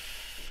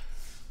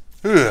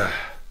 Ugh.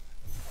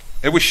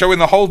 It was showing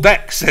the whole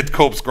deck, said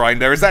Corpse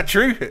Grinder. Is that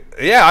true?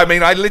 Yeah, I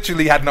mean, I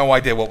literally had no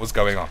idea what was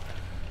going on.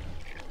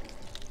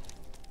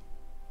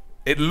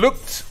 It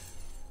looked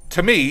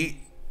to me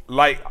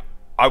like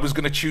I was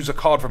going to choose a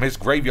card from his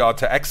graveyard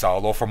to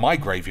exile, or from my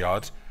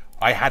graveyard.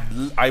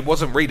 I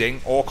wasn't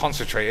reading or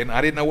concentrating.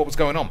 I didn't know what was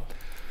going on.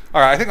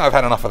 All right, I think I've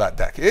had enough of that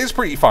deck. It is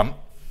pretty fun,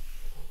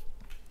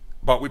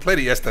 but we played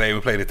it yesterday.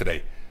 We played it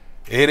today.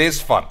 It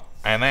is fun,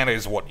 and that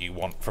is what you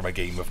want from a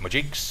game of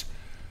Majiks.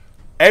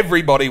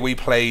 Everybody we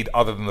played,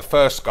 other than the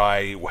first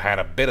guy, had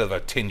a bit of a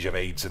tinge of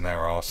AIDS in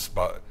their ass.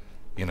 But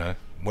you know,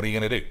 what are you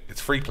going to do?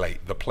 It's free play,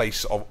 the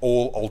place of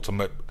all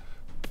ultimate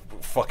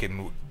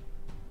fucking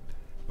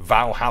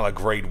Valhalla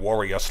grade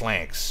warrior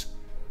slags.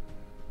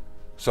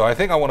 So I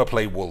think I want to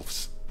play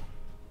Wolves.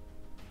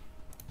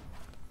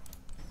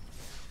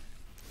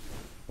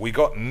 We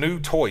got new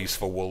toys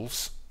for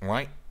Wolves,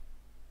 right?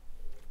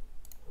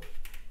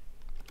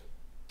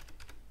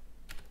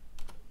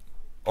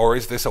 Or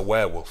is this a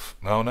werewolf?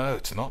 No, no,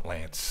 it's not,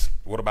 lads.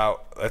 What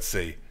about, let's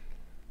see.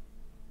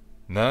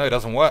 No, it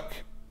doesn't work.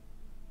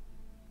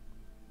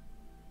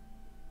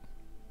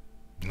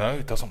 No,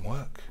 it doesn't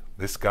work.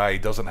 This guy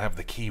doesn't have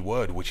the key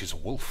word, which is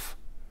wolf.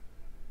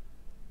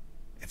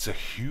 It's a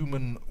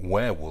human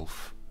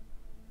werewolf.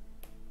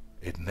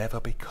 It never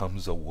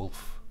becomes a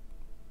wolf.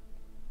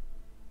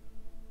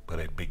 But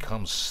it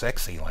becomes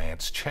sexy,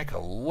 lads. Check a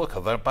look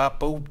at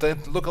that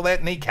look at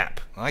that kneecap.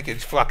 I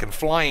could fucking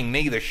flying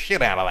knee the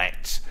shit out of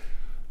that.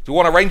 Do you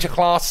want a ranger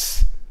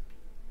class?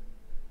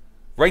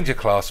 Ranger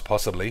class,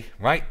 possibly,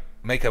 right?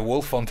 Make a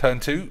wolf on turn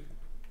 2.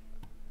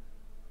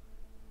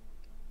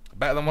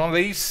 Better than one of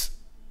these?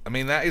 I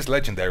mean, that is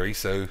legendary,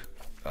 so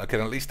I can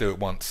at least do it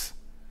once.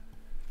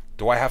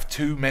 Do I have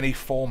too many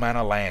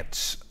 4-mana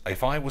lads?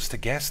 If I was to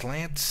guess,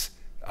 lads,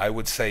 I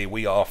would say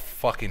we are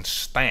fucking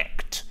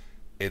stacked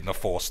in the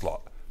 4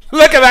 slot.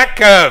 Look at that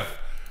curve!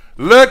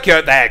 Look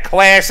at that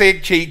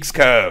classic cheeks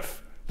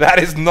curve. That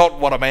is not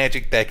what a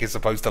Magic deck is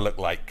supposed to look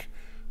like.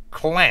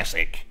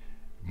 Classic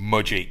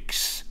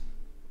Magics,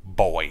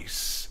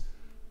 boys.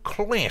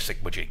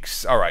 Classic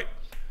Magics. Alright.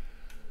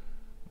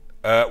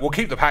 We'll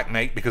keep the pack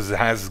mate because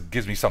it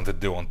gives me something to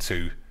do on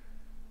 2.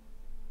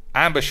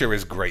 Ambusher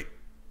is great.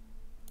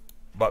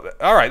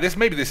 But alright,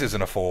 maybe this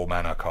isn't a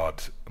 4-mana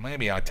card.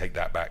 Maybe I take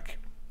that back.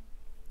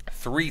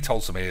 3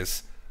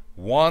 Tolsomirs,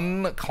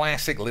 1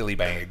 classic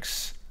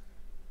Lilybags.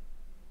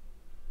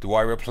 Do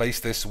I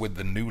replace this with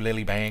the new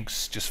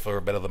Lilybags just for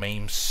a bit of the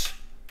memes?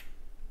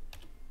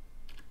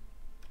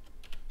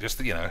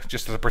 Just, you know,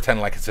 just to pretend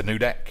like it's a new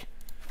deck.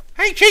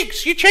 Hey,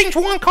 Cheeks, you changed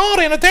 1 card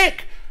in a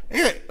deck.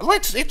 Yeah,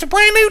 it's a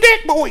brand new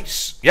deck,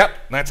 boys. Yep,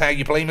 that's how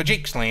you play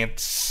Magics,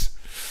 Lance.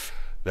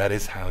 That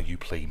is how you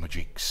play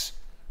Magics.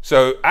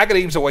 So,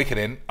 Agadeem's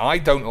Awakening, I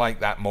don't like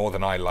that more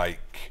than I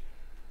like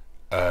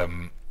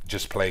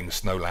just playing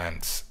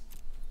Snowlands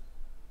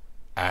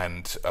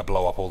and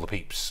blow up all the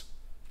peeps.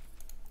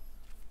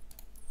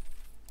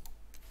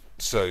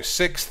 So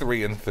 6,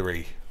 3, and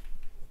 3.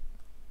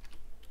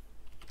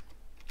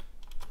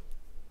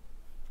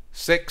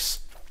 6,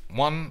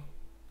 1,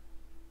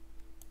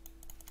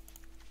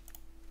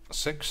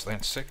 6.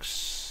 That's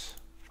 6.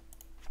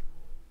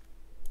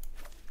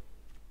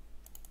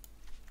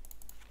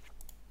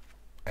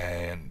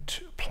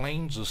 And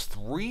planes is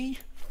 3.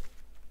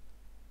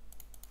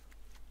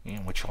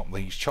 And we chop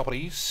these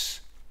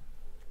choppities.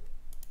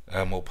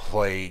 And we'll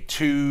play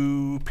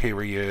 2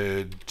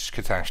 period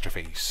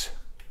catastrophes.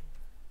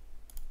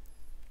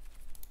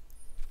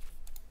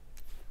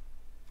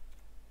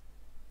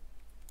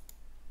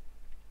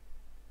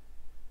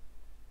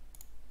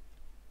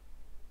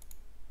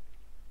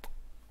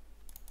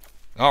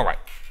 Alright.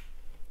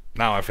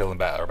 Now I'm feeling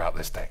better about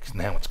this deck.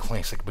 Now it's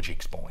classic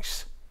Magics,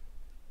 boys.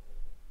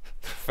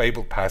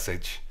 Fabled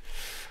Passage.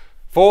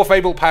 4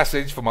 Fabled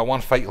Passage for my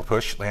 1 Fatal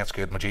Push. That's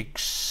good,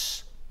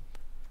 Magics.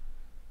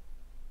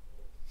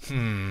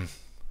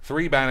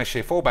 3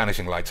 Banishing, 4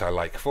 Banishing Lights I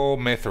like. 4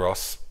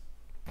 Mithros.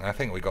 I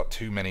think we got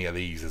too many of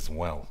these as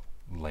well,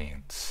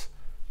 Lance.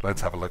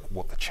 Let's have a look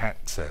what the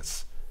chat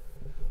says.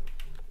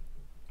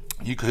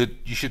 You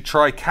should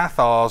try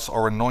Cathars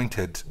or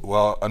Anointed.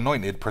 Well,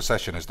 Anointed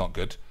Procession is not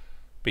good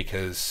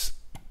because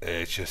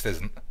it just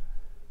isn't.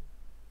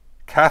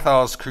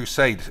 Cathar's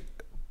Crusade,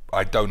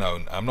 I don't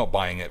own. I'm not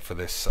buying it for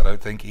this. I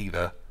don't think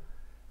either.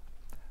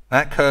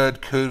 That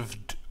card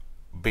could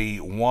be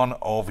one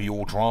of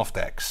your draft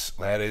decks.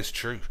 That is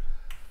true.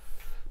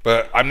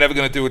 But I'm never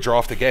going to do a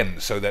draft again,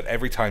 so that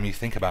every time you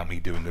think about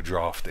me doing a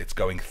draft, it's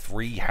going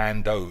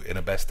 3-hando in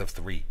a best of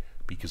 3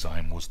 because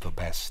I was the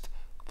best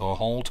the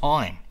whole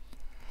time.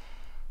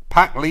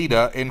 Pack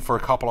leader in for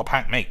a couple of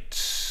pack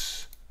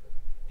mates.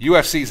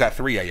 UFC's at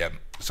 3 AM,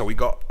 so we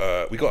got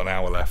an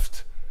hour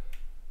left.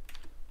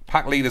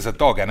 Pack leader's a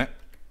dog, innit?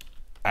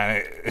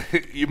 And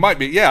you might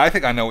be, yeah, I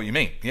think I know what you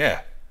mean.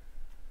 Yeah.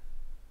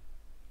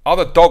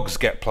 Other dogs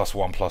get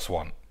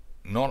 +1/+1,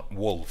 not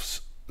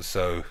wolves.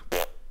 So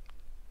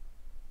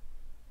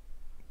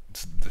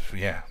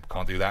yeah,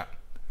 can't do that.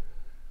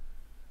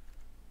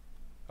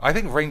 I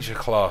think Ranger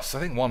class. I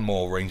think 1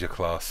 more Ranger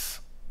class.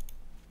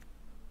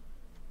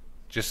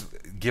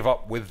 Just give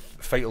up with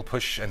Fatal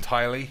Push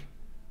entirely.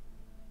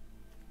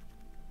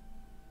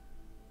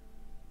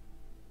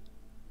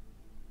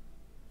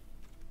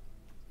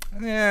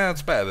 Yeah,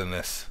 it's better than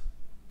this.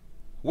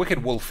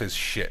 Wicked Wolf is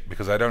shit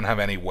because I don't have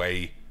any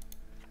way.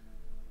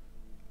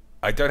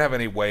 I don't have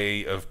any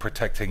way of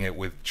protecting it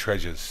with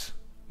treasures.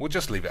 We'll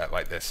just leave it at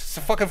like this. It's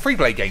a fucking free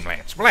play game,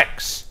 Lance.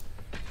 Relax.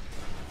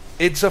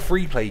 It's a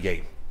free play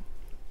game.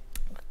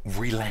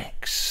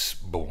 Relax,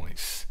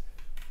 boys.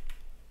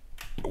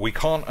 We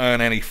can't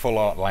earn any full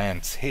art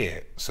lands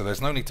here, so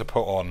there's no need to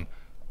put on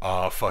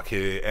our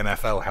fucking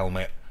NFL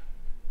helmet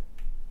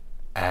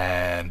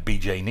and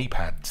BJ knee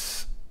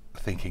pads,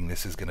 thinking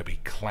this is going to be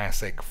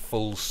classic,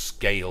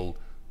 full-scale,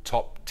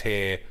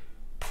 top-tier,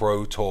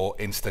 Pro Tour,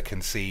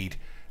 insta-concede,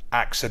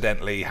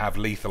 accidentally have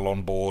lethal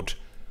on board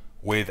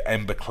with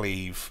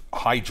Embercleave,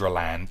 Hydra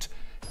land,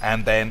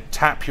 and then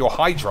tap your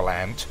Hydra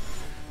land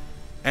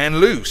and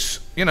lose.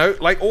 You know,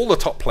 like all the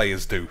top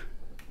players do.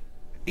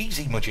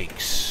 Easy,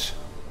 Magics.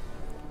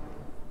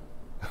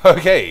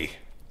 Okay.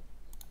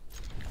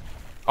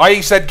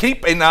 I said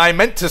keep, and I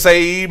meant to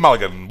say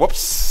mulligan.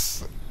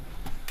 Whoops.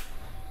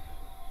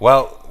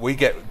 Well, we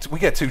get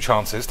 2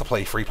 chances to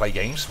play free play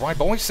games, right,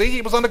 boys? See,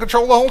 it was under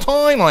control the whole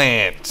time,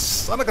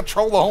 lads. Under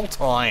control the whole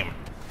time.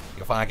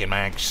 You fucking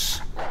mags.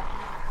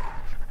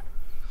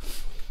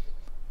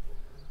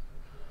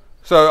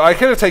 So I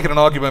could have taken an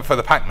argument for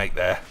the packmate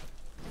there.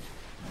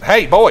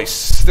 Hey,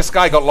 boys, this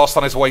guy got lost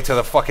on his way to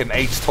the fucking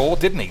AIDS tour,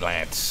 didn't he,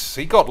 lads?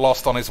 He got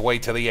lost on his way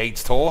to the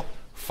AIDS tour.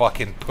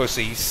 Fucking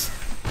pussies.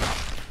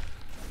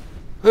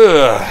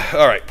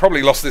 Alright,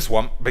 probably lost this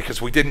one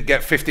because we didn't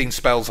get 15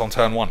 spells on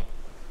turn 1.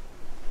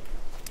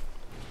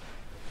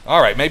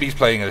 Alright, maybe he's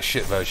playing a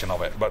shit version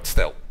of it, but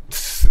still.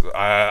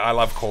 I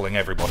love calling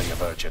everybody a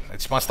virgin.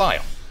 It's my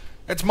style.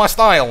 It's my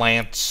style,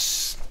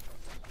 Lance.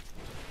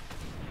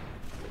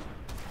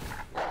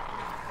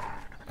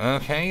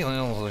 Okay.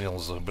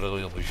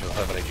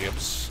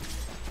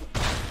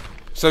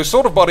 So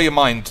Sword of Body and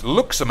Mind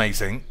looks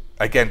amazing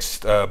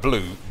against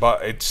blue,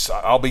 but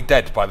I'll be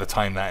dead by the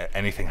time that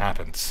anything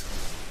happens.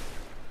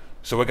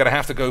 So we're going to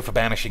have to go for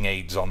Banishing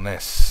Aids on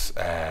this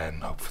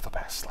and hope for the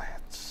best,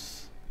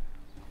 lads.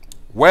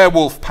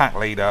 Werewolf Pack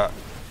Leader.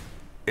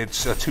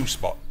 It's a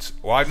 2-spot.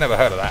 Well, I've never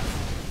heard of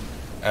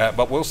that.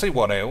 But we'll see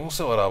what else.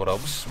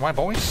 Right,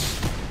 boys?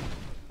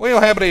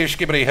 Well, hebry,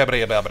 skibbity,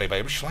 hebry, babity,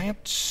 baby,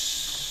 slants.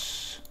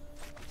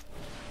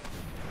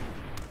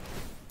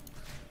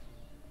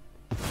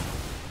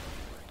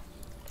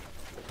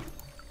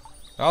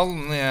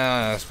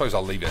 I suppose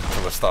I'll leave it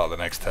until the start of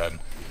the next turn.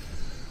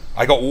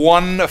 I got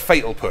one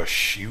fatal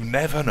push. You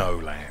never know,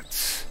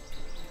 lads.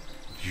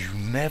 You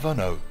never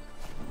know.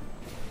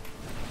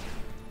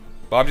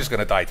 But I'm just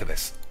going to die to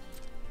this.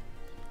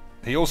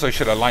 He also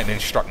should have lightning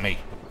struck me.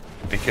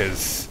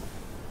 Because...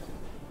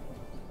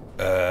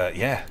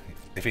 yeah.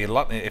 If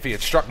he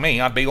had struck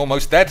me, I'd be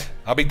almost dead.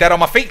 I'd be dead on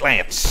my feet,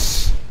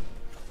 lads.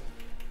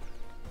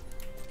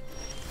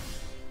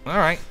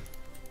 Alright.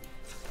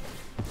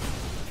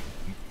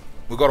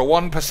 We've got a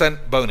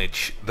 1%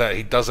 bonage that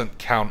he doesn't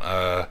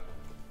counter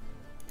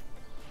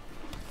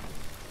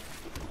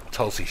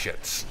Tulsi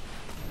shits.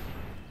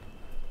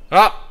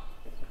 Ah!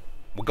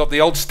 We got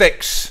the old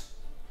sticks.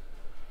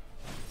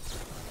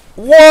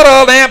 What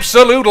an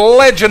absolute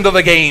legend of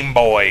the game,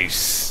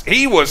 boys.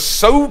 He was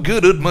so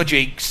good at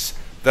Majiks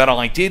that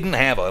I didn't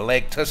have a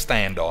leg to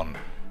stand on.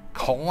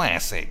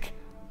 Classic.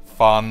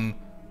 Fun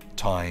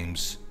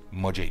times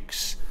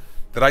Majiks.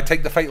 Did I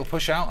take the fatal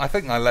push out? I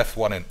think I left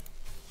one in.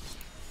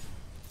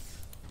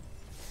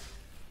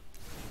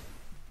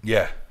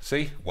 Yeah,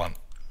 see? One.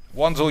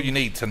 One's all you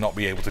need to not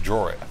be able to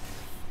draw it.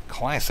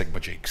 Classic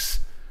Majiks.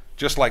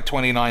 Just like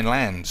 29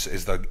 lands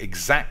is the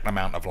exact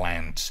amount of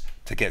lands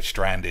to get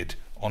stranded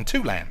on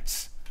 2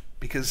 lands.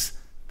 Because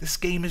this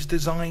game is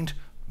designed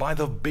by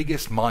the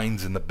biggest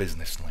minds in the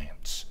business,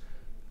 lands.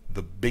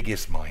 The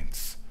biggest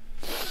minds.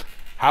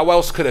 How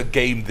else could a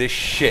game this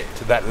shit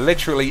that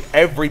literally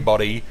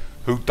everybody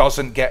who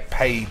doesn't get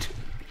paid...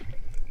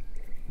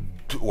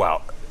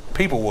 Well...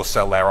 People will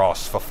sell their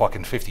ass for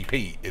fucking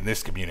 50p in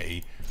this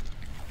community.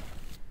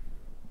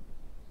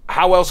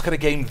 How else could a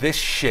game this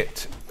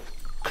shit,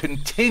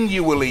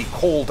 continually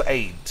called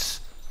AIDS,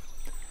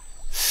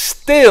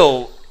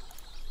 still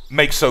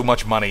make so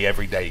much money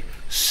every day?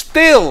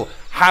 Still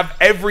have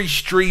every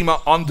streamer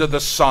under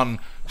the sun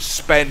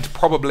spend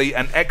probably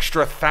an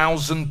extra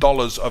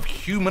 $1,000 of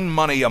human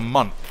money a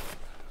month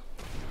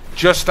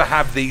just to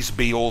have these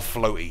be all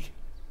floaty?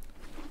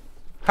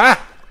 Huh?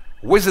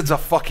 Wizards are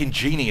fucking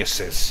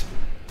geniuses.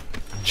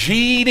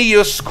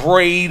 Genius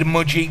grade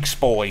Majiks,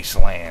 boys,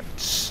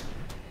 lands.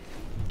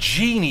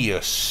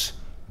 Genius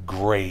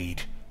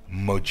grade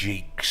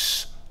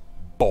Majiks,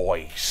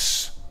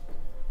 boys.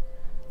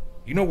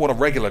 You know what a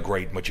regular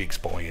grade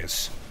Majiks boy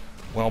is?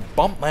 Well,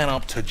 bump that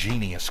up to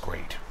genius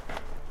grade.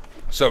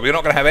 So we're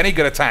not going to have any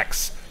good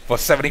attacks for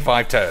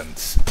 75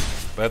 turns.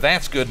 But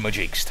that's good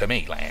Majiks to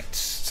me, lads.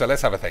 So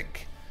let's have a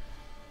think.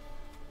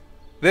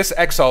 This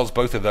exiles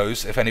both of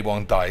those if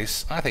anyone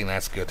dies. I think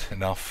that's good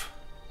enough.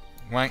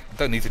 Right,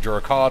 don't need to draw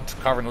a card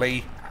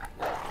currently.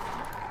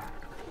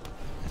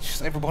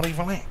 Just everybody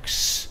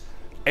relax.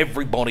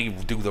 Everybody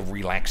do the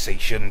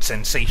relaxation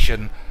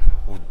sensation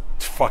or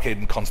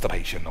fucking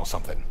constipation or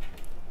something.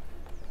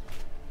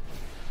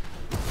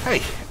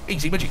 Hey,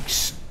 easy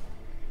Majiks.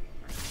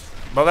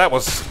 Well, that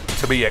was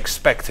to be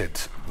expected,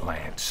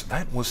 lads.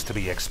 That was to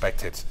be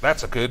expected.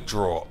 That's a good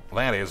draw.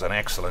 That is an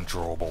excellent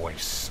draw,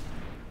 boys.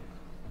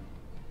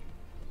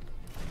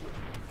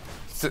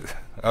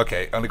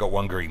 Okay, only got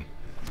 1 green.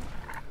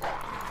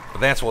 But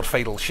that's what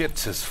Fatal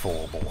Shits is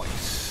for,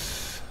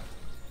 boys.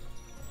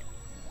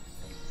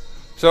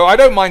 So I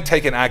don't mind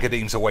taking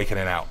Agadeem's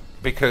Awakening out,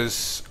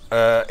 because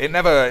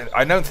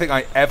I don't think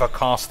I ever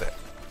cast it.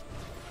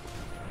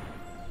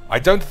 I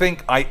don't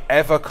think I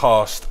ever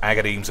cast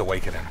Agadeem's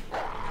Awakening.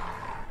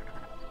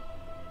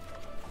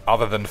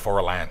 Other than for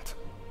a land.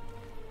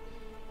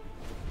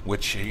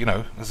 Which, you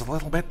know, is a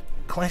little bit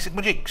classic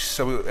Majiks.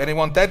 So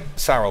anyone dead?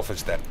 Sarulf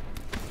is dead.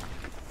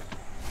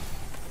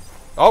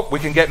 Oh, we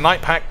can get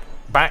Night Pack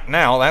back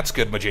now. That's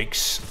good,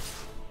 Majiks.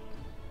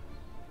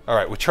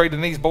 Alright, we're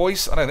trading these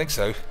boys? I don't think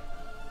so.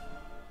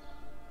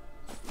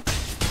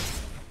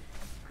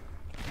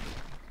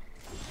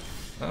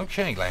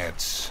 Okay,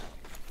 lads.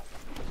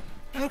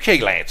 Okay,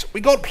 lads. We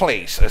got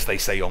place, as they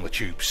say on the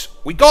tubes.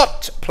 We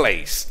got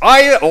place.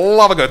 I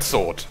love a good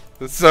sword.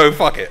 So,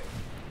 fuck it.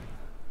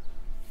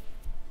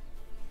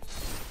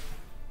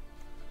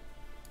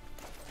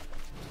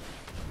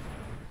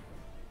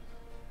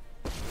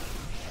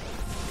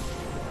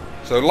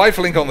 So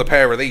lifelink on the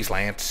pair of these,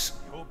 lads.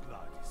 Your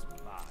blood is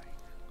mine.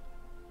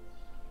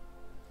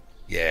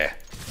 Yeah,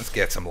 let's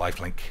get some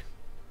lifelink.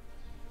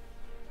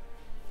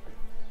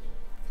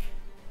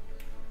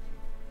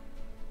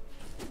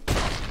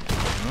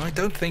 I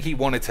don't think he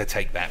wanted to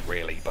take that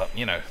really, but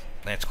you know,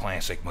 that's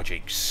classic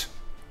Majiks.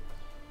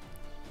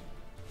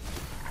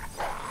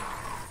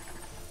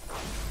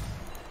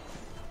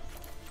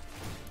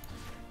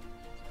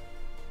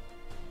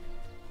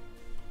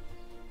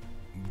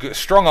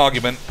 strong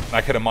argument.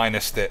 I could have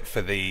minused it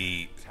for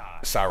the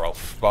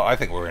Sarolf, but I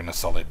think we're in a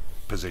solid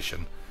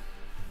position.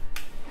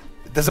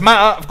 Does it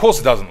matter? Of course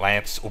it doesn't,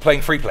 Lance. We're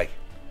playing free play.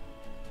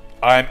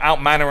 I'm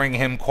outmannering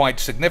him quite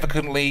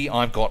significantly.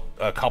 I've got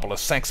a couple of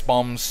sex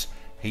bombs.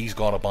 He's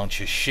got a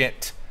bunch of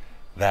shit.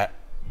 That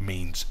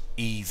means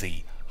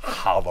easy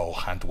hello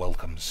and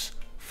welcomes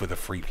for the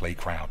free play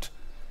crowd.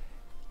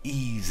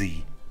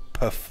 Easy.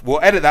 We'll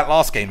edit that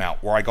last game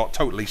out where I got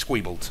totally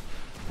squeebled.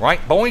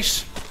 Right,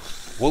 boys?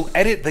 We'll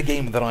edit the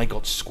game that I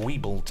got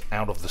squeebled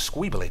out of the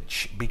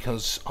squeeblage,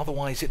 because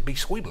otherwise it'd be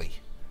squeebly.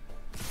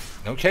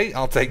 Okay,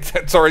 I'll take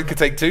that. Sorry, could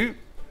take two.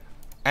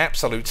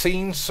 Absolute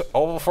scenes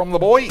all from the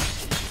boy.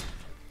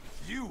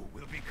 You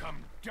will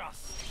become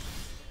dust.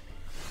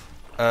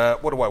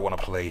 What do I want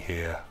to play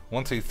here?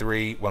 1, 2,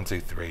 3, 1, 2,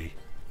 3.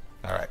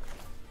 Alright.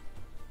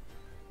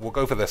 We'll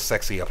go for the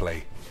sexier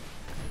play.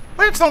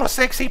 That's not a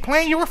sexy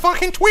play, you're a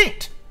fucking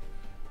twit!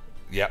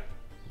 Yep,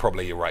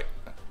 probably you're right.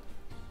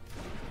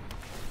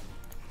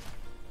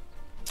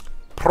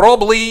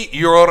 Probably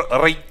you're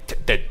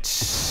right,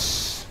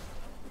 dudes.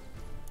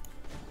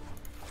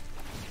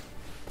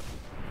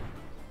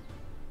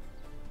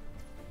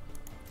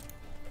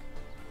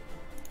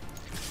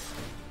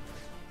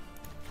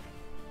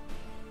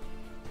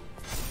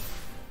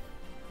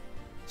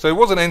 So he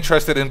wasn't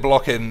interested in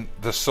blocking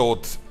the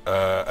sword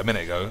a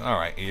minute ago.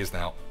 Alright, he is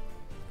now.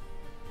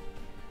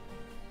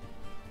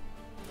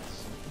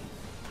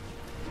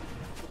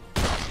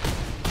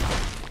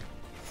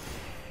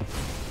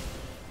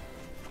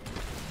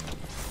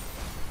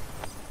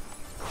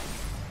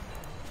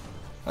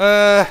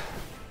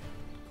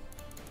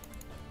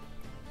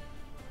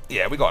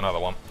 Yeah, we got another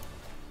one.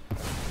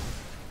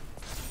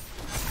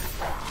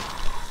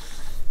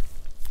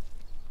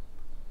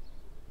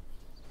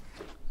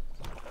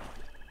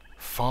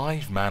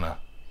 Five mana.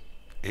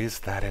 Is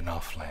that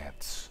enough,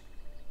 lads?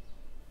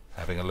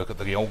 Having a look at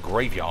the old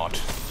graveyard.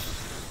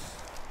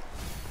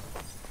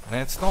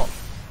 Now, it's not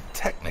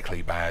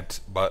technically bad,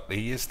 but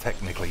he is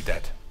technically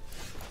dead.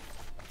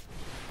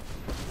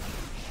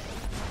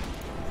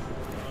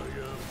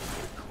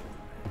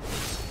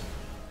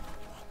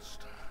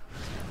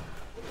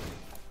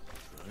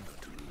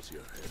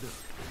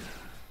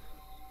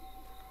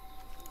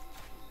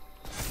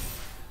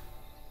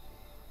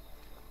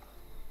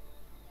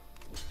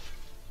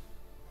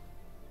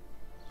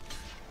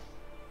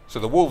 So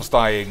the wolves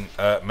dying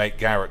make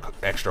Garrett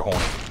extra horny.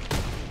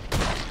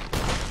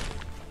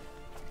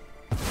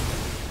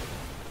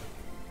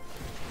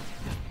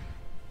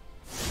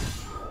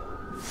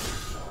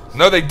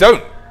 No, they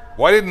don't.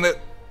 Why didn't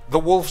the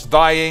wolves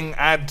dying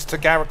add to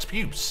Garrett's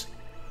views?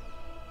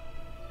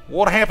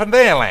 What happened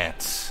there,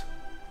 Lance?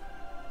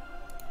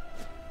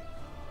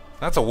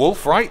 That's a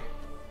wolf, right?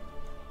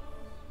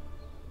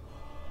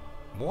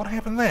 What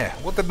happened there?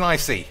 What didn't I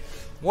see?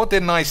 What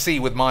didn't I see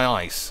with my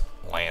eyes,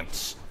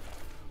 Lance?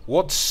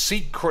 What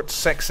secret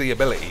sexy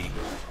ability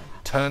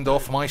turned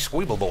off my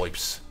squeeble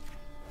boybs?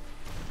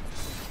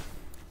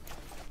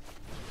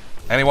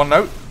 Anyone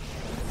know?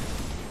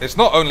 It's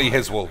not only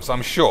his wolves,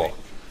 I'm sure.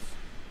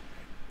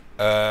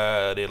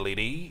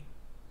 Diddly-dee.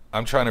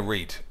 I'm trying to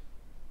read.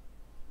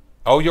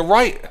 Oh, you're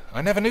right.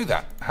 I never knew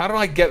that. How did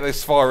I get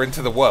this far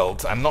into the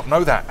world and not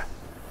know that?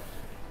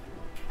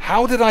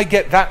 How did I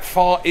get that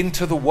far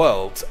into the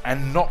world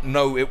and not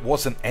know it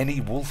wasn't any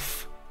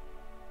wolf?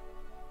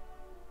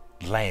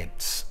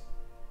 Lads.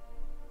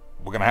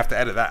 We're going to have to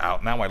edit that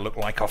out. Now I look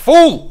like a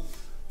fool.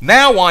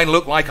 Now I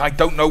look like I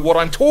don't know what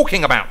I'm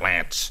talking about,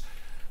 lads.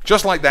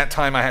 Just like that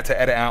time I had to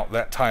edit out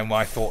that time where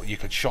I thought you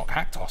could shock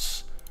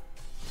Haktos.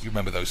 You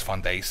remember those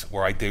fun days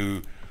where I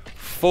do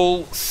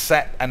full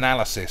set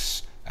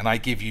analysis and I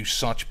give you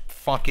such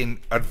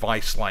fucking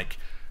advice like,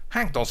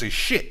 Haktos is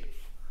shit.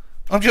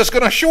 I'm just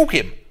going to shock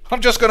him.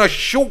 I'm just going to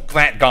shock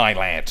that guy,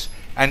 lads.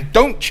 And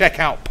don't check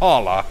out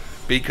Parler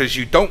because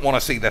you don't want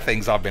to see the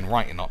things I've been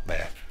writing up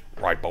there.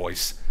 Right,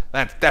 boys?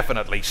 That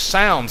definitely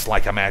sounds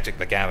like a Magic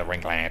the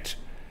Gathering, lad.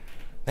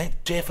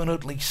 That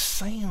definitely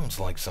sounds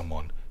like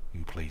someone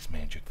who plays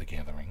Magic the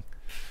Gathering.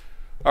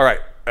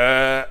 Alright,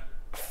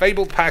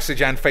 Fabled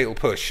Passage and Fatal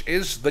Push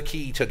is the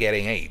key to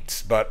getting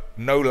 8, but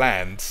no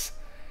lands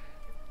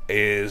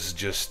is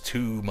just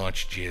too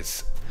much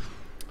jizz.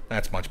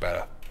 That's much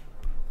better.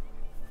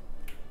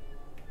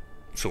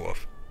 Sort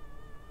of.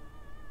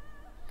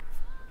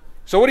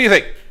 So what do you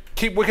think?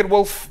 Keep Wicked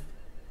Wolf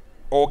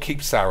or keep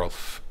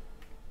Sarolf?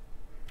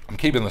 I'm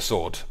keeping the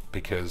sword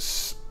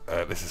because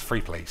this is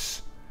free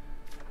place.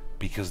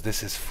 Because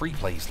this is free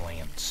place,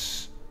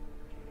 Lance.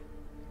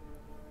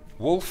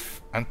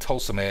 Wolf and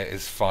Tulsamere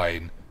is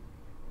fine.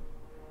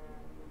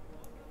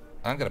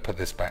 I'm going to put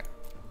this back.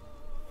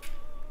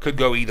 Could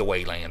go either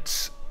way,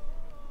 Lance.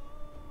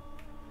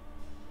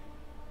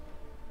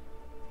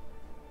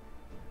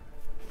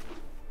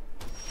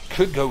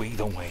 Could go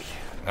either way.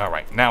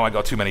 Alright, now I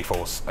got too many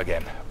 4s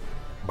again.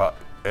 But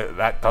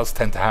that does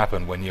tend to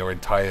happen when your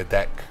entire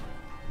deck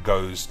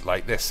goes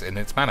like this in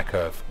its mana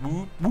curve.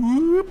 Whoop,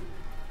 whoop.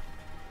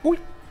 Whoop.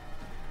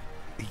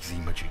 Easy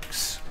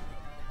magics.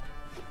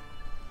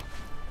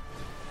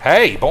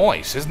 Hey,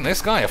 boys, isn't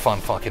this guy a fun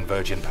fucking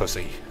virgin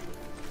pussy?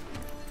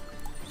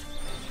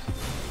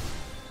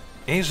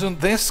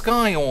 Isn't this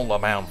guy all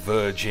about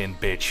virgin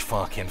bitch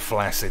fucking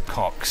flaccid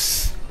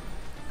cocks?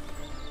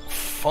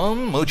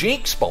 Fun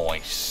Cheeks,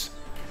 boys.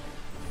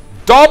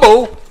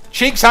 Double!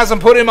 Cheeks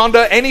hasn't put him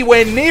under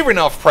anywhere near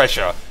enough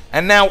pressure,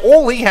 and now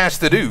all he has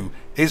to do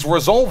is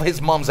resolve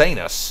his mum's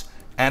anus,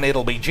 and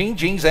it'll be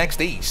GG's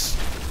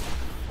XDs.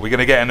 We're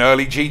gonna get an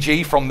early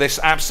GG from this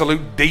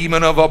absolute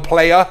demon of a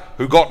player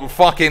who got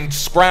fucking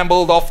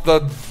scrambled off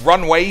the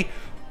runway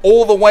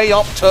all the way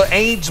up to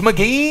AIDS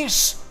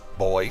McGee's,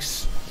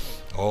 boys.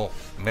 Oh,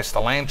 missed the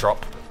land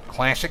drop.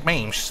 Classic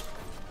memes.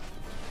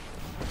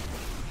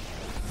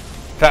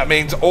 That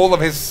means all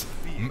of his...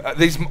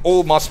 These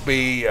all must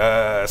be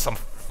some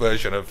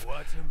version of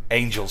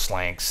angel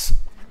slangs.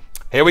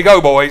 Here we go,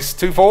 boys.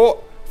 2-4,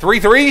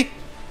 3-3,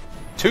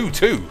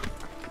 2-2.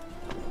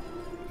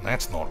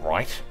 That's not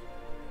right.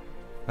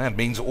 That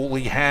means all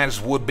he has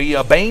would be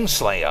a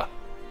Baneslayer.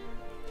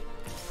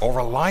 Or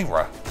a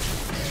Lyra.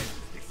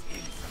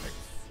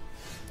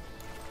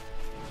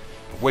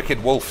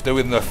 Wicked Wolf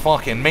doing the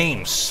fucking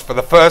memes for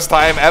the first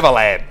time ever,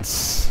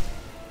 lads.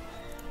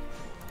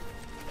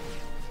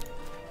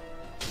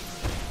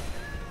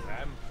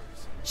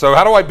 So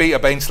how do I beat a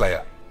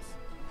Baneslayer?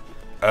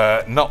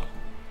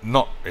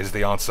 Not is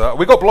the answer.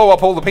 We got blow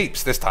up all the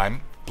peeps this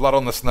time. Blood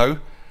on the snow.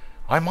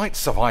 I might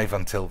survive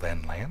until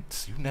then,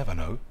 Lance. You never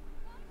know.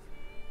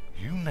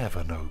 You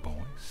never know,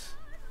 boys.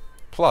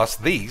 Plus,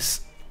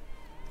 these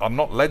are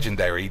not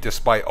legendary,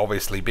 despite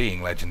obviously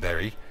being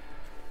legendary.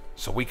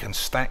 So we can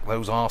stack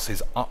those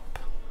asses up.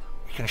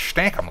 We can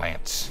stack them,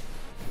 Lance.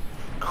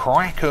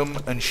 Crack them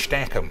and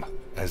stack them,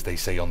 as they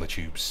say on the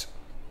tubes.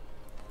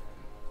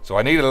 So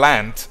I need a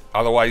land,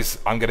 otherwise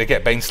I'm going to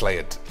get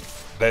Baneslayed.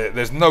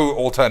 There's no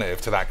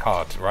alternative to that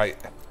card, right?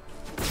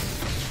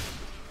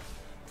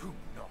 Do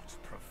not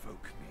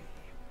provoke me.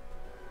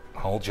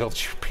 Hold your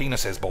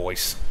penises,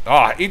 boys.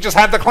 Ah, he just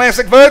had the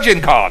classic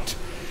Virgin card.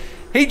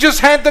 He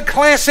just had the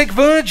classic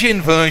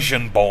Virgin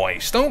version,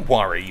 boys. Don't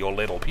worry your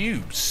little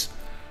pubes.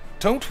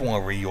 Don't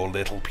worry your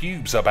little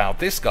pubes about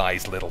this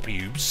guy's little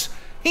pubes.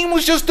 He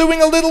was just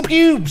doing a little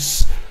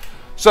pubes.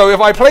 So if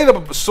I play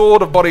the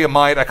Sword of Body and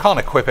Might, I can't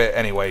equip it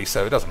anyway,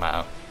 so it doesn't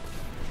matter.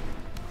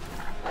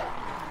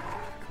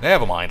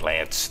 Never mind,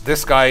 lads.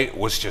 This guy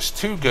was just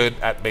too good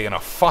at being a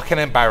fucking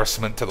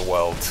embarrassment to the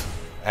world.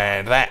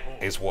 And that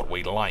is what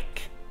we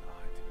like.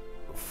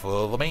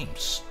 For the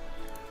memes.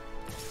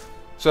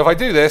 So if I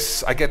do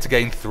this, I get to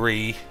gain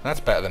 3. That's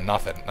better than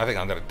nothing. I think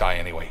I'm going to die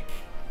anyway.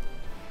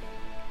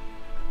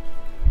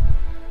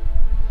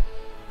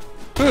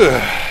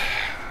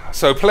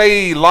 So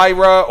play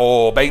Lyra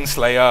or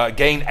Baneslayer,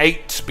 gain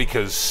 8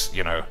 because,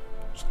 you know,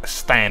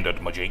 standard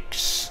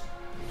Majiks.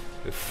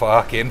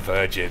 Fucking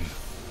virgin.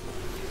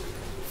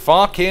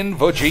 Fucking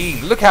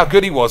virgin. Look how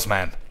good he was,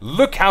 man.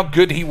 Look how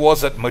good he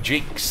was at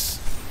Majiks.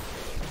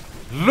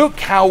 Look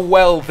how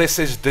well this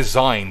is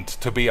designed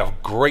to be a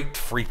great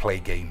free play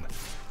game.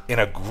 In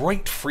a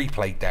great free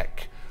play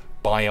deck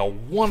by a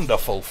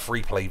wonderful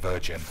free play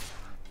virgin.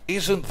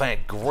 Isn't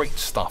that great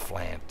stuff,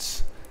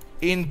 lads?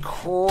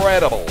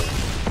 Incredible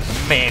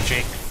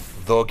Magic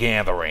the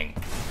Gathering.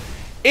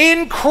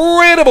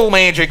 Incredible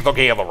Magic the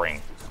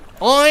Gathering.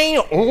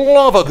 I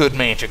love a good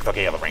Magic the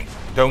Gathering.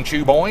 Don't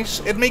you,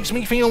 boys? It makes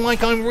me feel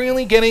like I'm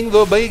really getting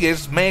the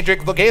biggest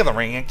Magic the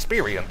Gathering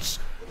experience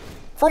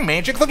from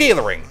Magic the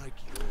Gathering.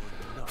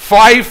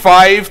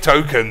 5/5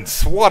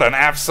 tokens. What an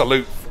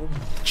absolute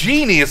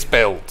genius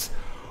build.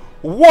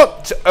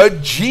 What a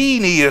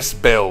genius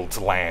build,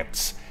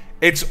 lads.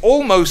 It's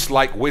almost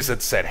like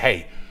Wizard said,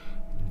 hey,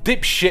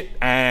 dipshit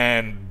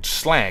and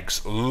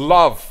slags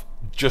love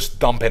just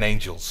dumping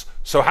angels.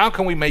 So how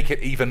can we make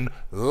it even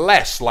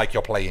less like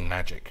you're playing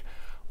Magic?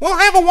 We'll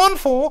have a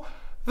 1/4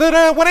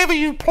 that whenever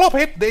you plop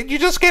it, you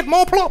just get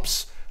more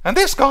plops. And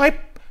this guy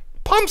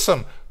pumps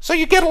them. So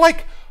you get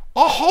like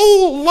a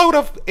whole load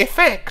of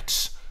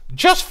effects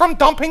just from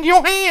dumping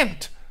your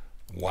hand.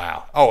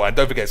 Wow. Oh, and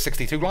don't forget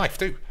 62 life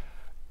too.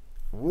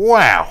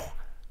 Wow.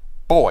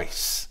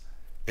 Boys,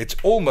 it's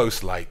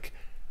almost like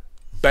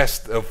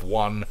best of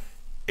one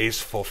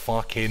is for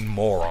fucking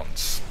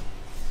morons.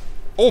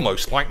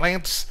 Almost like,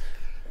 Lance.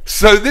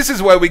 So this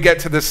is where we get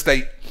to the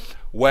state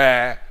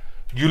where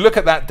you look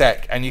at that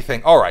deck and you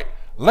think, alright,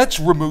 let's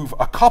remove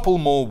a couple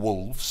more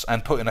wolves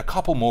and put in a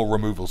couple more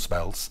removal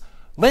spells.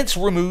 Let's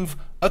remove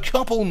a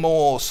couple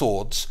more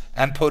swords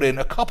and put in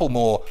a couple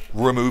more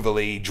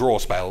removal-y draw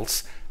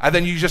spells. And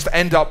then you just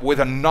end up with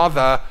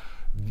another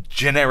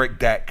generic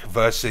deck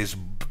versus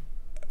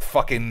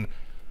fucking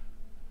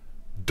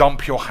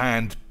dump your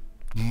hand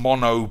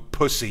mono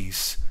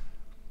pussies,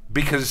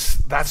 because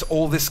that's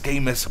all this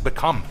game has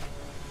become.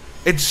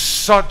 It's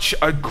such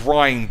a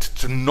grind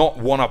to not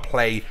want to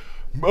play,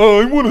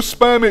 I want to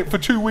spam it for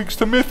 2 weeks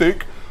to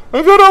Mythic,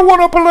 and then I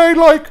want to play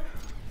like,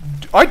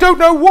 I don't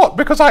know what,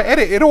 because I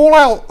edit it all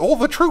out, all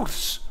the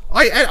truths.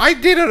 I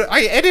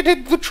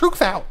edited the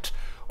truth out.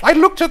 I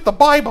looked at the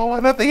Bible,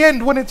 and at the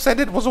end, when it said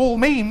it was all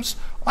memes,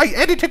 I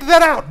edited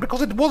that out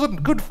because it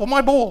wasn't good for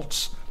my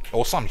balls.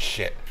 Or some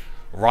shit.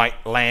 Right,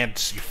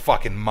 lads, you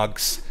fucking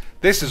mugs.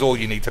 This is all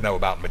you need to know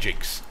about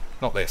Magics.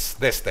 Not this.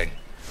 This thing.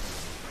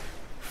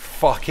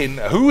 Fucking...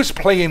 Who's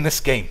playing this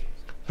game?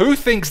 Who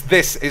thinks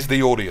this is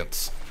the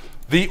audience?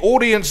 The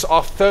audience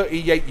are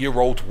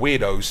 38-year-old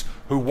weirdos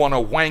who want to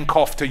wank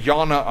off to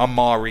Yana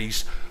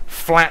Amari's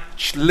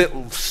flat,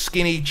 little,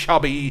 skinny,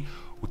 chubby,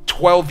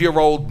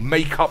 12-year-old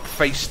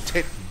makeup-faced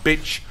tit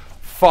bitch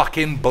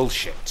fucking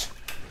bullshit.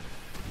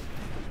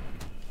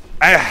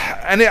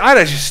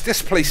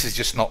 This place is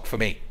just not for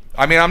me.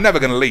 I mean, I'm never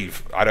going to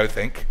leave, I don't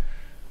think.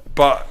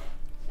 But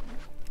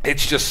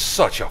it's just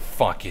such a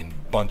fucking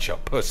bunch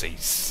of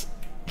pussies.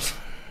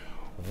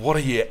 What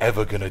are you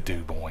ever going to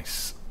do,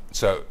 boys?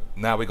 So,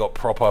 now we got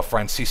proper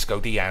Francisco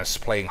Diaz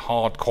playing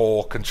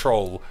hardcore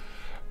Control.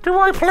 Do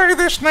I play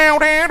this now,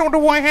 Dad, or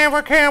do I have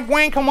a cab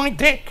wank on my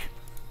dick?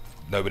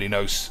 Nobody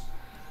knows.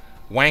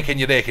 Wanking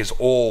your dick is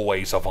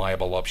always a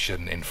viable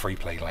option in free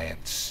play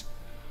lands.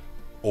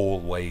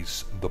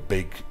 Always the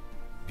big...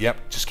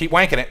 Yep, just keep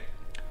wanking it.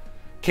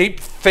 Keep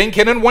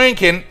thinking and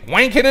wanking.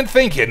 Wanking and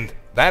thinking.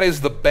 That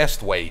is the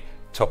best way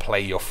to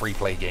play your free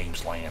play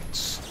games,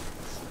 lands.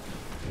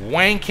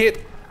 Wank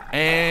it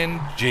and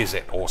jizz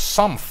it. Or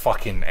some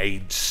fucking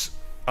AIDS.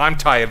 I'm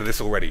tired of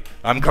this already.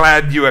 I'm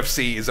glad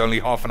UFC is only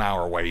half an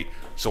hour away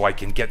so I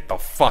can get the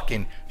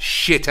fucking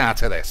shit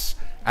out of this.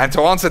 And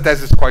to answer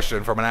Dez's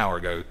question from an hour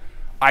ago,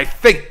 I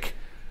think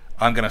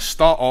I'm going to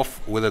start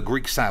off with a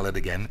Greek salad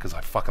again, because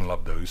I fucking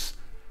love those.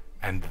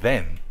 And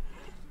then,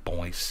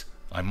 boys,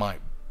 I might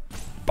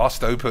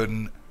bust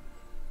open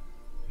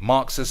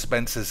Marks &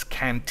 Spencer's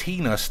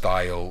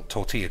Cantina-style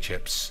tortilla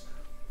chips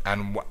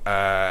and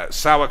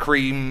sour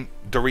cream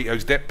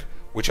Doritos dip,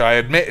 which I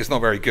admit is not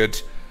very good.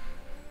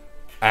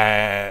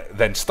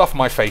 Then stuff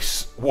my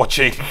face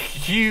watching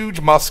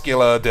huge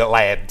muscular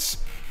lads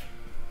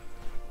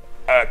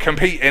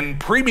compete in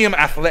premium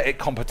athletic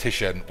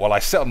competition while I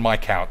sit on my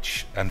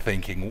couch and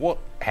thinking, what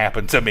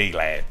happened to me,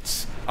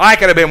 lads? I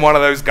could have been one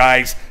of those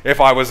guys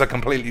if I was a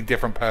completely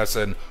different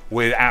person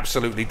with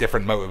absolutely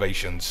different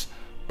motivations.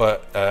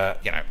 But,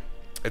 you know,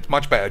 it's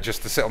much better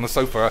just to sit on the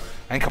sofa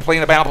and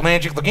complain about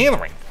Magic the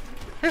Gathering.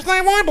 Here's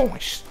that why,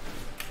 boys.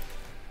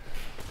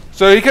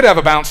 So he could have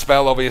a bounce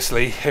spell,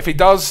 obviously. If he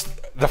does,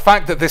 the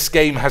fact that this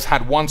game has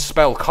had one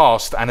spell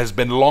cast and has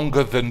been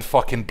longer than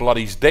fucking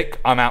Bloody's dick,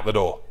 I'm out the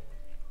door.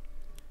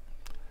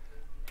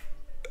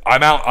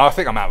 I'm out. I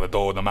think I'm out the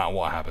door no matter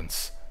what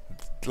happens.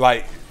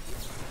 Like,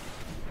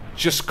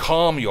 just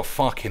calm your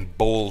fucking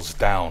balls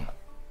down.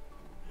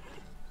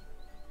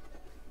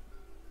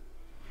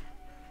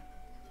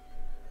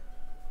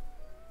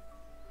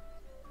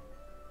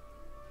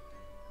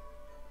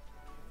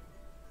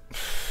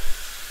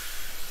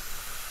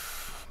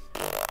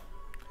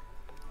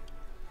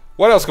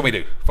 What else can we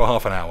do for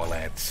half an hour,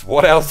 lads?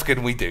 What else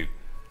can we do?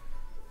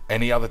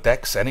 Any other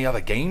decks? Any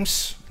other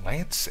games?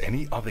 Lads,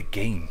 any other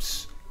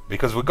games?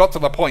 Because we've got to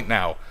the point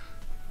now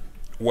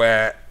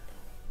where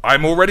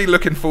I'm already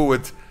looking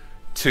forward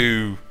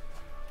to...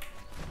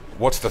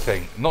 What's the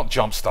thing? Not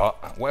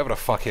Jumpstart. Whatever the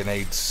fucking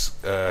AIDS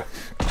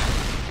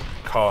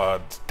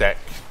card deck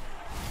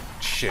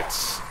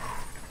shits.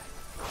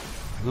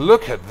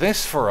 Look at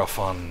this for a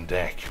fun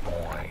deck,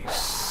 boys.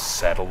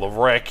 Settle the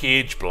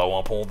wreckage, blow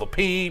up all the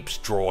peeps,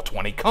 draw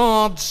 20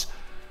 cards,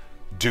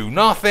 do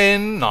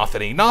nothing,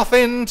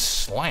 nothing,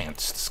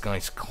 slants. This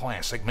guy's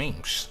classic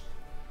memes.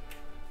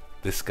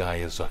 This guy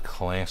is a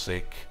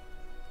classic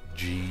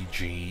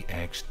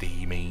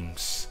GGXD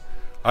memes.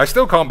 I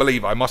still can't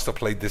believe I must have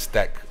played this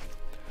deck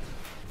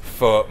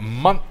for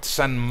months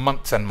and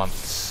months and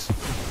months.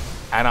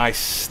 And I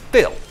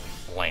still,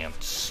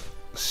 Lance,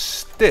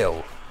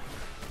 still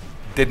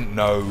didn't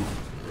know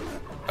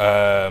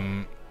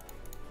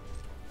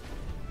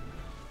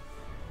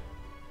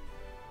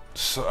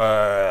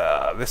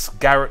this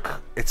Garrick,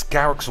 it's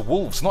Garrick's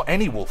Wolves, not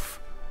any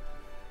wolf.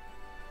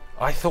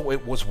 I thought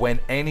it was when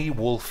any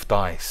wolf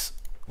dies.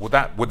 Would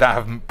that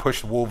have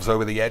pushed wolves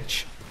over the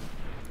edge?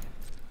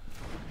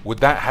 Would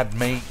that have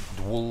made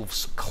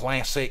wolves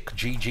classic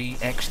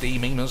GGXD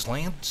memers,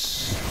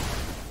 lads?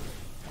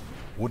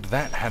 Would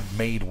that have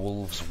made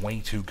wolves way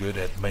too good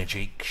at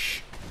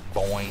magic,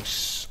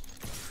 boys?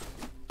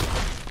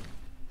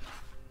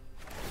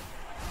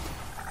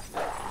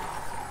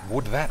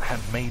 Would that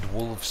have made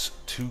wolves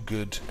too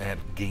good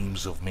at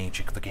games of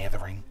Magic the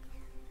Gathering,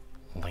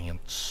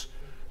 Lance?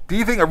 Do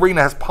you think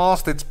Arena has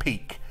passed its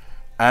peak,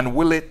 and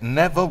will it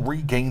never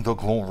regain the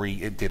glory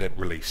it did at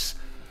release?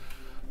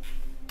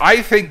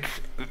 I think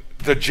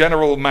the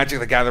general Magic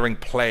the Gathering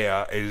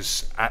player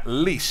is at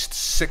least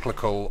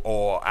cyclical,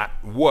 or at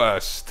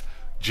worst,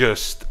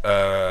 just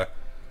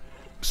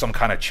some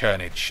kind of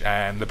churnage.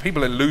 And the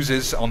people it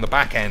loses on the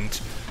back end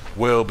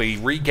will be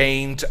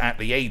regained at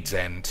the AIDS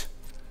end.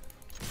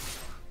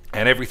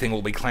 And everything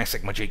will be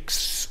classic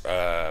Magics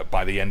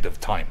by the end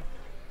of time.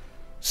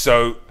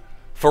 So,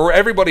 for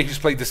everybody who's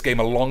played this game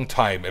a long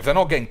time, if they're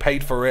not getting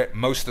paid for it,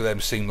 most of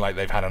them seem like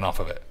they've had enough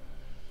of it.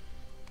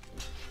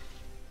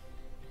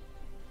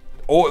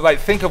 Or like,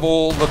 think of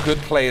all the good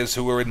players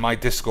who were in my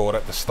Discord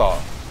at the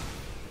start.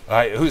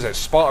 Who's that?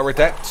 Sparta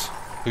Adept,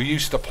 who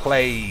used to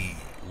play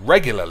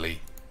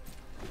regularly.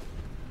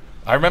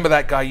 I remember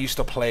that guy used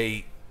to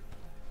play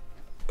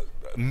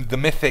the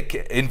Mythic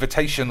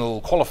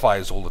Invitational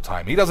qualifiers all the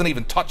time. He doesn't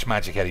even touch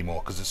Magic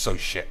anymore because it's so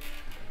shit.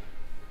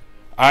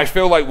 I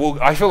feel like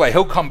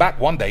he'll come back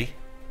one day,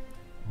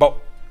 but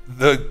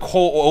the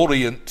core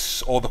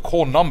audience or the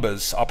core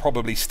numbers are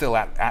probably still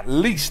at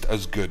least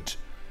as good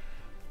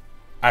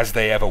as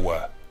they ever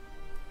were.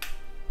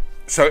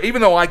 So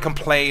even though I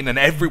complain and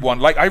everyone,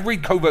 like, I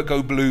read Covert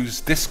Go Blue's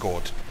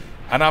Discord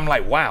and I'm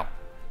like, wow,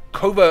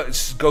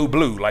 Covert Go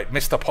Blue, like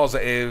Mr.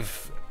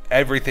 Positive,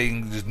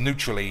 everything's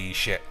neutrally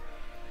shit.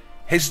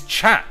 His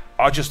chat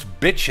are just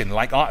bitching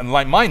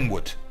like mine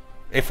would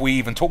if we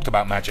even talked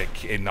about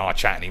Magic in our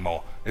chat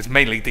anymore. It's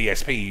mainly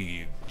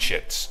DSP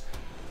shits.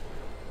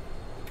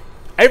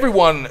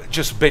 Everyone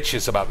just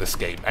bitches about this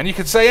game. And you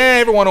could say,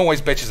 everyone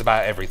always bitches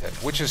about everything,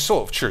 which is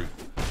sort of true.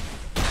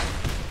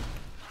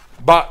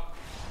 But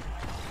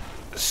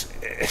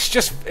it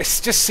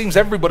just seems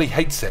everybody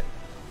hates it.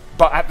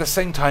 But at the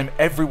same time,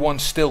 everyone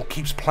still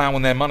keeps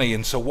plowing their money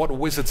in, so what do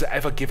Wizards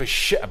ever give a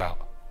shit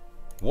about?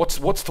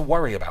 What's to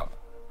worry about?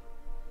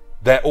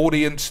 Their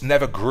audience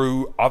never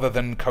grew other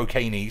than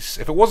Cocainies.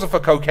 If it wasn't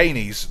for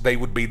Cocainies, they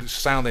would be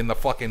sounding the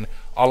fucking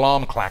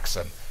alarm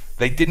klaxon.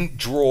 They didn't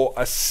draw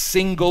a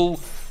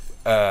single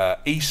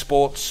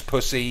esports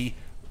pussy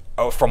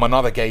from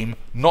another game.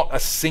 Not a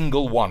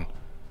single one.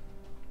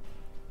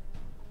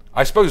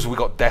 I suppose we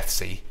got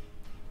Deathsea,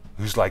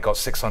 who's like got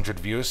 600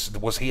 viewers.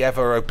 Was he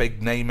ever a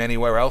big name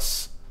anywhere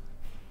else?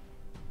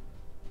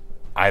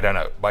 I don't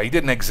know. But he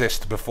didn't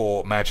exist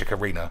before Magic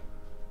Arena,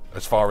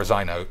 as far as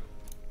I know.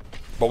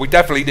 But we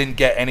definitely didn't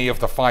get any of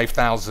the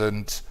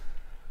 5,000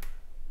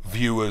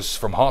 viewers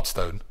from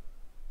Hearthstone.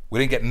 We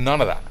didn't get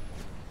none of that.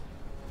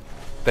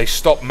 They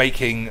stopped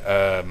making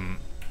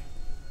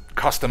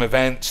custom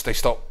events. They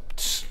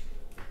stopped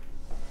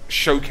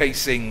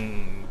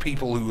showcasing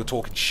people who were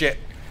talking shit.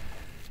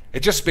 It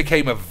just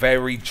became a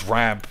very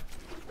drab...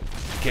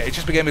 It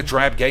just became a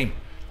drab game.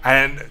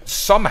 And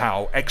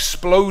somehow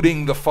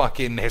exploding the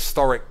fucking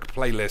historic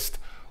playlist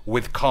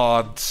with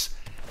cards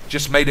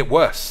just made it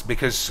worse,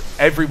 because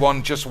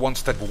everyone just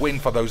wants to win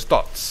for those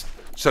dots.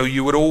 So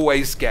you would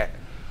always get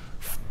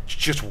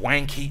just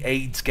wanky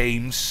AIDS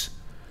games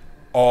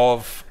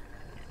of,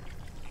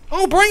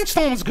 oh,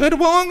 Brainstorm's good,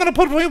 well, I'm going to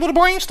put it with a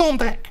Brainstorm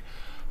deck.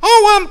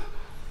 Oh,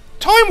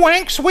 Time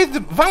Wanks with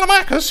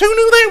Valamachus, who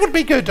knew that would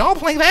be good? I'll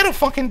play that a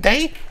fucking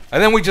day.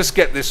 And then we just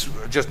get this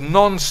just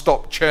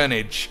non-stop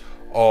churnage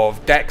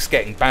of decks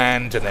getting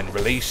banned and then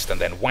released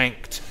and then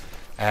wanked,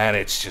 and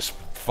it's just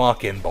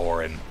fucking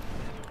boring.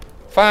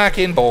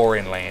 Fucking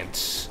boring,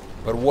 Lance.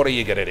 But what are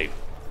you gonna do?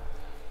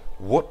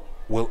 What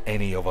will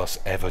any of us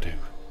ever do?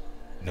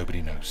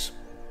 Nobody knows.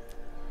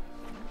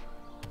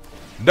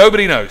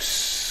 Nobody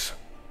knows.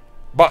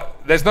 But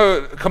there's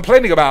no...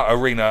 Complaining about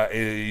Arena,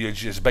 you're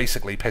just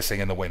basically pissing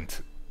in the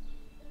wind.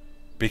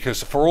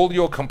 Because for all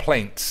your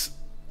complaints,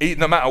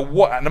 no matter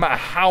what, no matter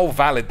how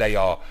valid they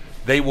are,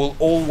 they will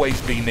always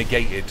be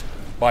negated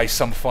by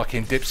some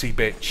fucking dipsy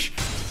bitch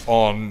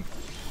on...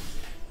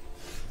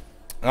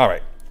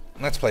 Alright.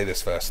 Let's play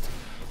this first.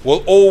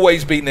 Will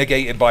always be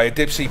negated by a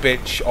dipsy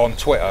bitch on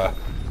Twitter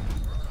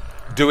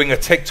doing a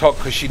TikTok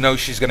because she knows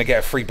she's going to get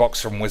a free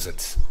box from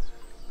Wizards.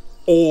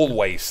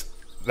 Always.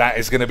 That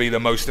is going to be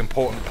the most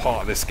important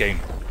part of this game.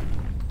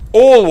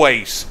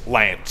 Always,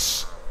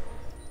 Lance.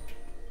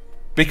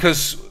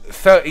 Because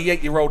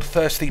 38-year-old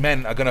thirsty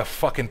men are going to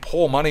fucking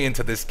pour money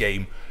into this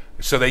game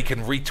so they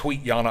can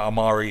retweet Yana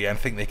Amari and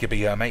think they could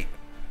be her mate.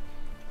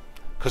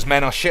 Because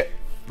men are shit.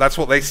 That's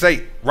what they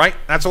say, right?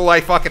 That's all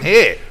I fucking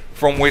hear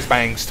from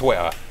Whizbang's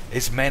Twitter,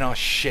 is men are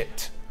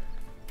shit.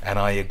 And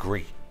I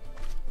agree.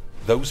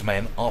 Those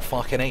men are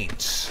fucking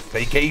AIDS.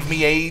 They gave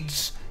me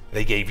AIDS.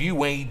 They gave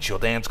you AIDS. Your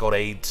dad's got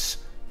AIDS.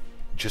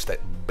 Just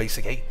that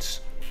basic AIDS.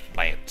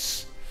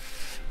 Lance.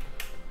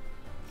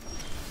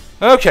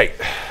 Okay.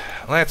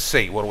 Let's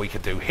see what we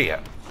could do here.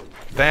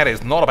 That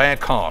is not a bad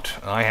card.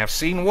 I have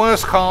seen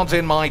worse cards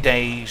in my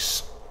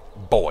days.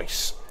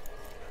 Boys.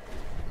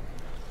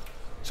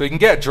 So you can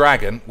get a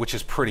dragon, which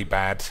is pretty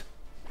bad.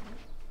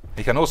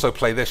 You can also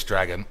play this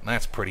dragon.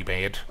 That's pretty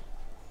bad.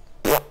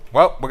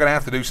 Well, we're going to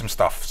have to do some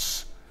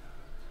stuffs.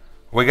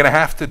 We're going to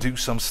have to do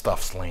some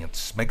stuffs,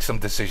 Lance. Make some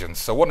decisions.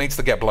 So what needs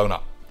to get blown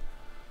up?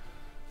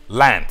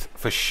 Land,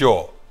 for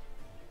sure.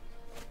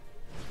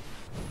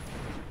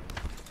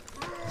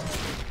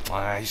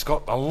 He's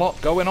got a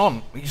lot going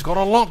on. He's got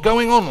a lot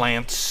going on,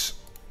 Lance.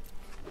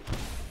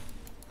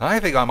 I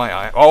think I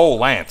might... Oh,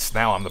 Lance.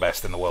 Now I'm the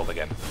best in the world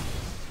again.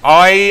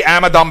 I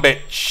am a dumb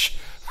bitch.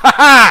 Ha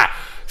ha!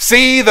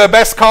 See the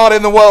best card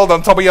in the world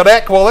on top of your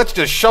deck? Well, let's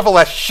just shovel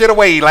that shit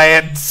away,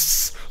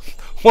 lads.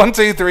 1,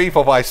 2, 3,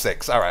 4, 5,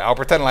 6. Alright, I'll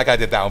pretend like I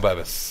did that on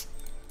purpose.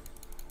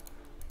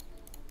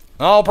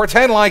 I'll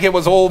pretend like it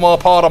was all more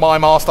part of my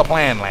master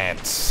plan,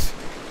 lads.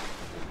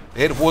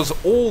 It was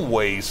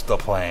always the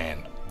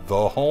plan.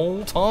 The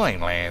whole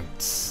time,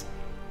 lads.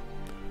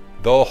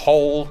 the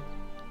whole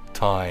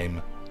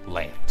time,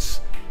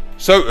 Lance.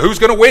 So, who's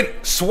going to win?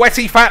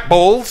 Sweaty Fat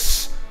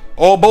Balls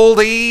or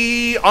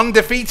Baldy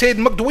undefeated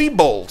McDwee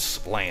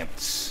Balls,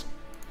 Lance?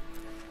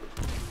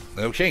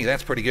 Okay,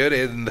 that's pretty good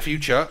in the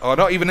future. Or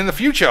not even in the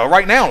future,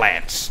 right now,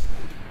 Lance.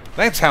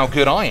 That's how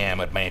good I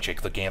am at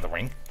Magic the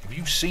Gathering. Have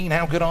you seen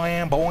how good I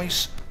am,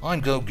 boys?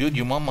 I'm so good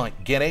your mum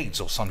might get AIDS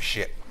or some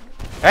shit.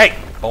 Hey,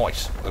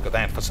 boys, look at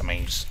that for some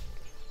memes.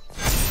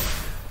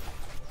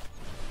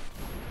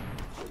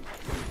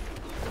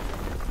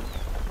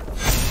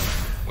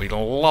 We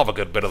love a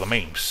good bit of the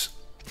memes.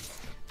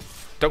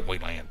 Don't we,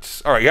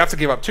 Lance? Alright, you have to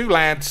give up 2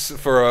 lads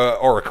for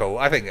Oracle.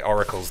 I think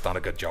Oracle's done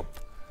a good job.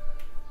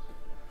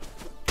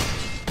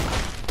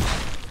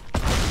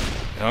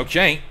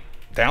 Okay,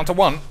 down to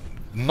 1.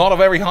 Not a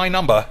very high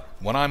number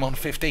when I'm on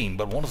 15,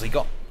 but what has he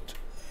got?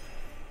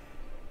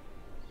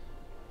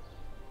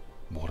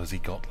 What has he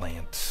got,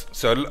 Lance?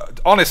 So,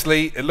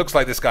 honestly, it looks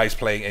like this guy's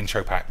playing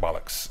Intro Pack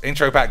bollocks.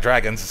 Intro Pack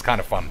Dragons is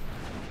kind of fun.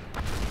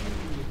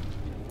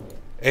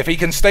 If he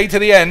can stay to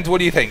the end, what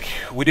do you think?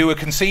 We do a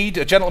concede,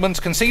 a gentleman's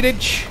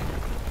concedage?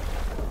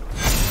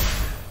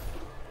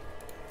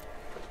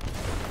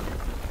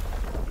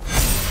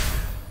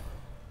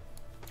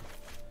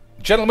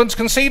 Gentleman's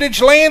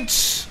concedage,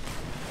 Lance?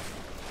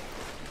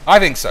 I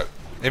think so.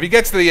 If he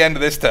gets to the end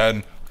of this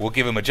turn, we'll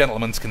give him a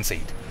gentleman's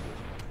concede.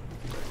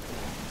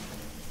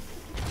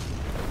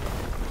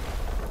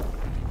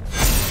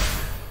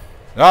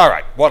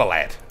 Alright, what a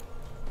lad.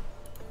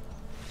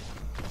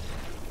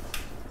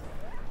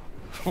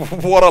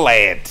 What a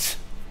lad.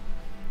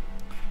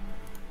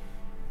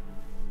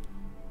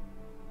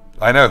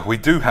 I know, we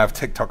do have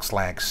TikTok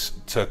slags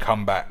to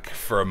come back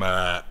from,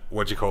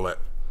 what do you call it?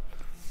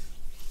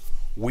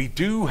 We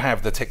do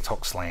have the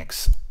TikTok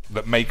slags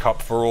that make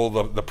up for all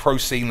the pro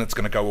scene that's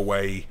going to go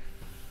away.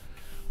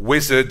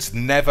 Wizards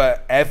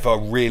never ever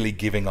really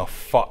giving a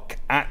fuck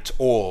at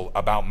all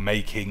about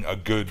making a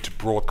good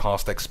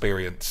broadcast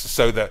experience,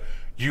 so that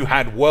you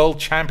had World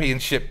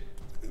Championship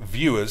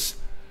viewers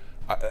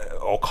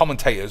or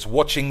commentators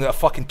watching the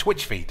fucking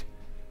Twitch feed.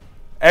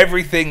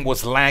 Everything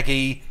was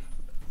laggy,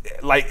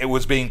 like it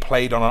was being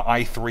played on an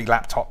i3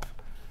 laptop.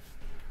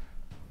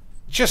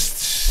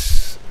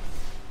 Just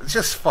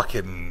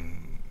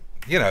fucking,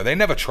 you know, they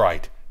never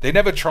tried. They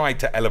never tried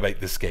to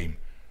elevate this game.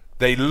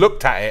 They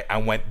looked at it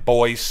and went,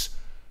 boys,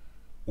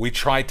 we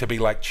tried to be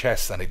like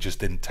chess and it just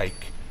didn't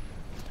take.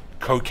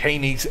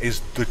 Cocaine's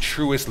is the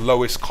truest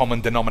lowest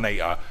common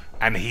denominator,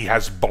 and he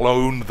has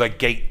blown the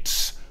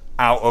gates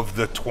out of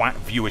the twat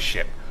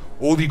viewership.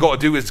 All you got to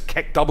do is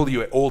kick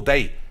W it all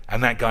day,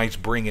 and that guy's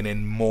bringing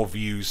in more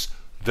views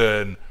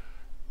than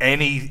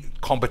any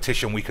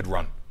competition we could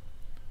run.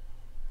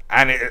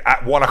 And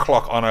at 1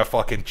 o'clock on a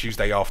fucking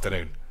Tuesday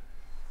afternoon.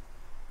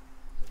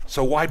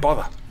 So why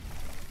bother?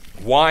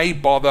 Why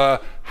bother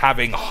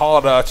having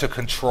harder to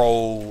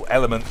control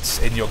elements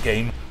in your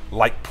game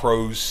like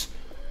pros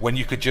when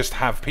you could just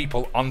have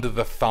people under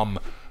the thumb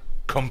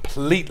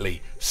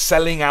completely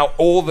selling out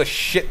all the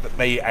shit that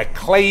they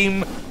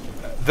claim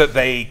that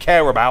they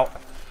care about?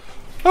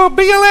 Oh,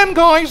 BLM,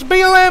 guys,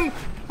 BLM.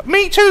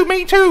 Me too,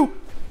 me too.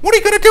 What are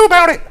you going to do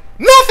about it?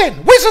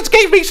 Nothing. Wizards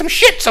gave me some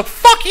shit, so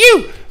fuck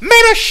you.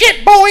 Men are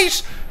shit,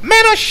 boys.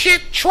 Men are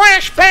shit,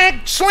 trash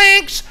bag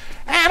slags,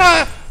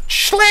 and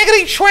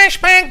schlaggity trash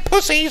bag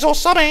pussies or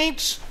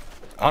sub-aids.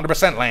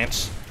 100%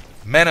 Lance.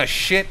 Men are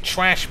shit,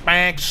 trash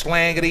bag,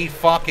 slaggity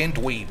fucking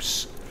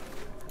dweebs.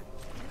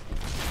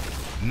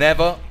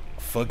 Never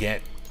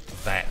forget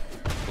that,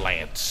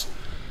 Lance.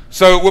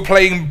 So we're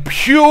playing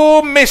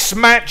pure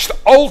mismatched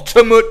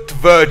ultimate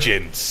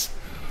virgins.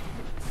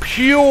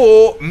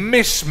 Pure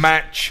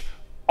mismatch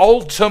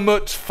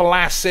ultimate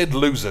flaccid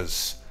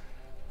losers.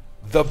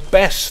 The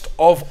best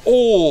of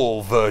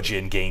all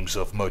virgin games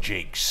of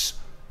Magics.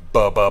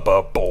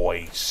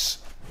 Boiz.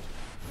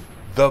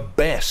 The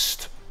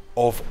best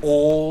of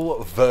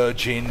all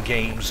virgin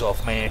games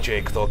of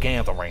Magic the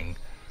Gathering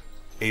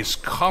is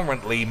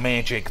currently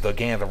Magic the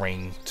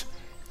Gathering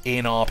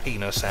in our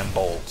penis and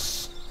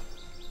balls.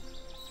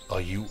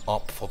 Are you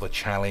up for the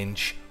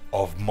challenge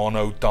of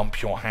mono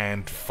dump your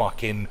hand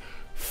fucking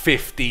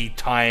 50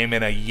 time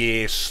in a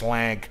year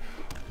slag,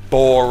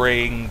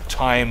 boring,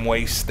 time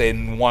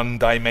wasting, one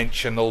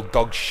dimensional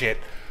dog shit,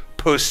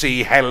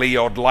 pussy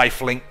Heliod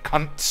lifelink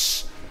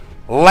cunts?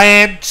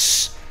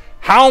 Lads,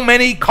 how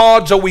many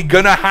cards are we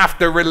gonna have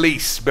to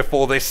release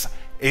before this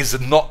is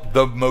not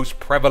the most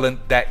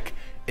prevalent deck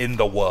in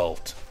the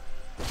world?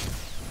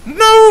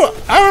 No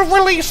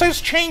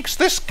releases, chinks.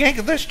 This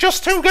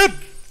just too good.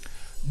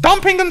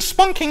 Dumping and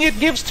spunking it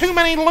gives too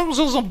many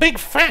losers a big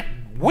fat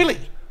willy.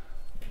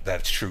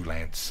 That's true,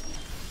 Lance.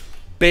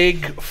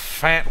 Big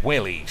fat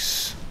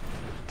willies.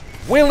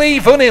 Willy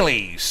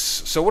vanillies.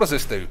 So what does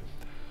this do?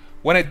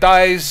 When it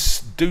dies,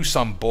 do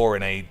some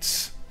boring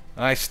aids.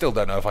 I still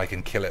don't know if I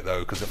can kill it though,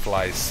 because it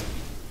flies.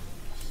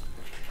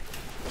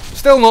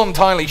 Still not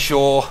entirely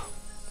sure.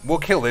 We'll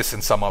kill this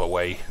in some other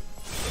way.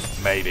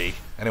 Maybe.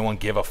 Anyone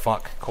give a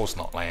fuck? Of course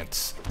not,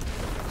 Lance.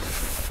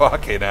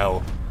 Fucking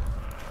hell.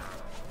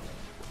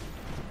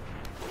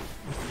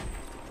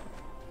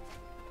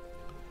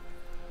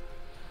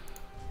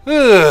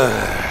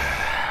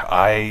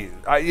 I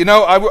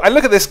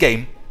look at this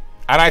game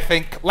and I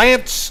think,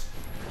 Lance,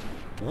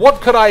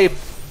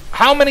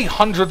 how many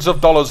hundreds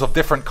of dollars of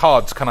different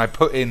cards can I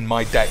put in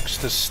my decks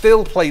to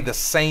still play the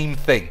same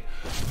thing?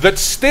 That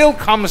still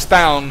comes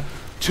down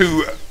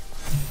to,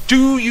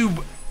 do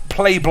you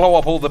play blow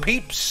up all the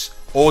peeps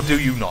or do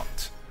you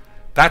not?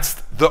 That's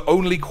the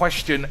only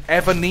question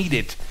ever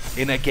needed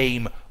in a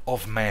game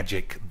of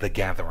Magic the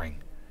Gathering.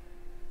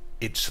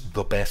 It's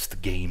the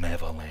best game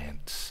ever,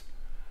 Lance.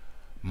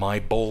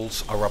 My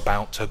balls are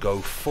about to go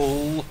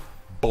full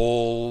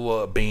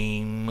ball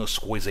bean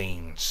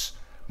cuisines.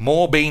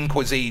 More bean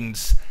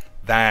cuisines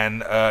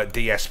than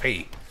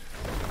DSP.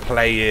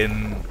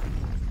 Playing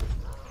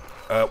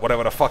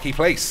whatever the fuck he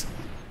plays.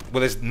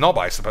 With his knob,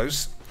 I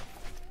suppose.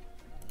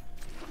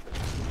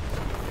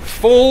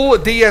 Full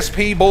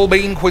DSP ball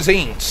bean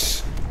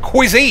cuisines.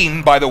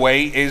 Cuisine, by the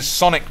way, is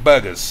Sonic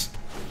Burgers.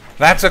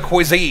 That's a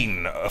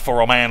cuisine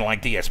for a man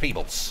like DS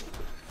Peebles.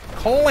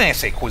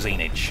 Classic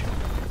cuisinage.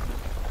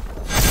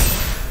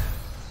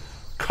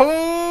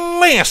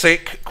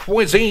 Classic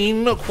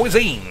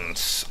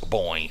cuisines,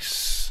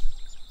 boys.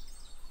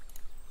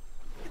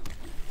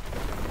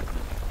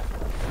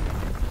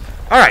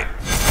 Alright.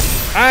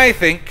 I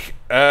think,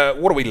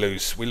 what do we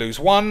lose? We lose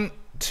 1,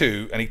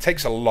 2, and he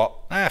takes a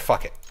lot.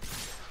 Fuck it.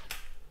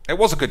 It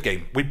was a good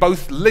game. We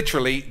both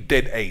literally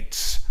did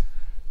 8s.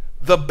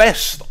 The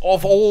best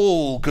of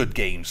all good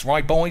games,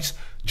 right, boys?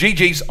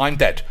 GG's, I'm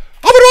dead.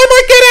 Oh, but I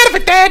might get out of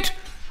it, Dad!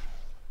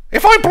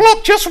 If I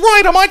block just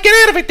right, I might get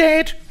out of it,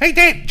 Dad! Hey,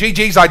 Dad!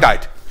 GG's, I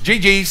died.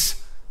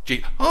 GG's.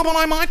 Oh, but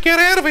I might get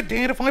out of it,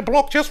 Dad, if I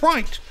block just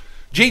right.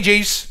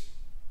 GG's.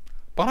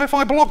 But if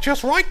I block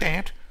just right,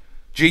 Dad.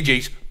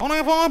 GG's. But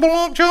if I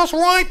block just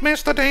right,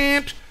 Mr.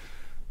 Dad.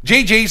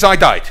 GG's, I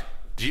died.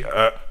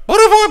 But if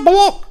I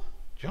block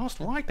just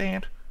right,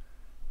 Dad.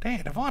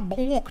 Dad, if I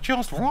block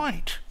just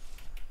right.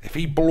 If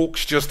he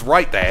blocks just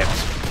right, Dad.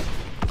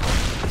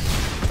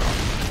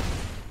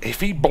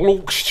 If he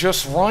blocks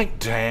just right,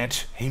 Dad,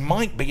 he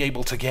might be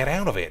able to get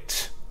out of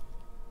it.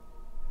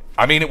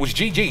 I mean, it was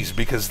GG's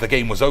because the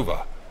game was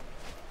over.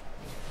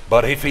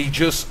 But if he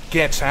just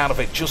gets out of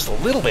it just a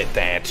little bit,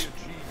 Dad.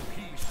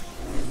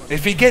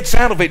 If he gets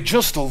out of it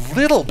just a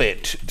little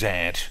bit,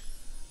 Dad.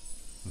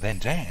 Then,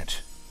 Dad,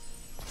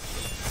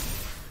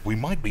 we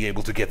might be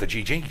able to get the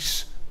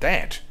GG's.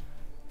 Dad.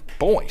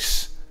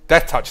 Boys.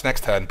 Death touch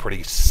next turn,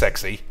 pretty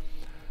sexy.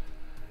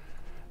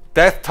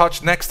 Death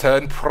touch next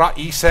turn,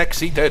 pretty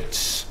sexy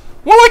dudes.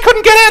 Well, I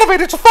couldn't get out of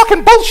it. It's a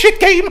fucking bullshit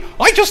game.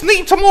 I just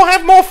need to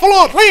have more full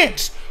art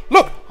lands.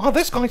 Look,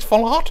 this guy's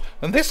full art,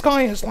 and this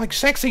guy is like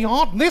sexy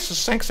art, and this is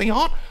sexy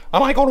art,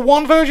 and I got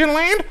 1 virgin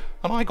land,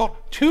 and I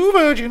got 2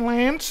 virgin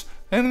lands,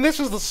 and this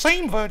is the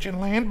same virgin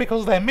land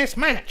because they're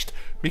mismatched,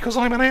 because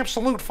I'm an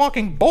absolute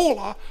fucking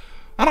baller,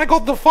 and I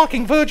got the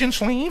fucking virgin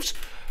sleeves.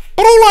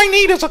 But all I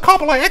need is a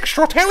couple of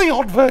extra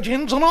Teliod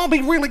virgins, and I'll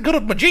be really good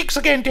at Magiques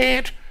again,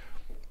 Dad.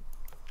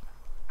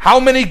 How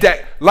many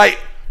like,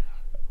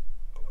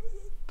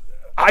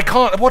 I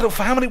can't,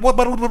 how many, boys?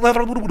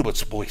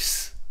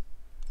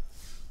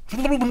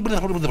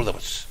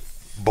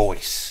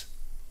 Boys.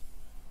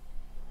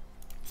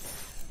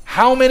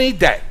 How many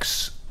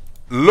decks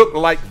look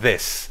like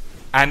this,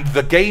 and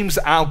the game's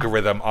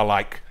algorithm are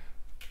like,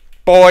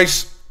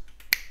 boys,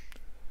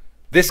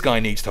 this guy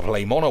needs to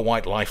play mono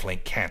white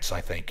lifelink cats,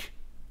 I think.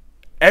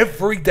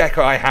 Every deck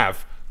I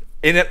have,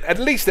 at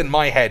least in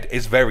my head,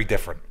 is very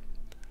different.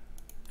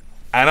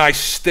 And I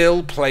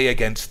still play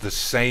against the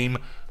same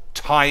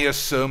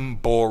tiresome,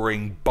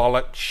 boring,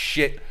 bollock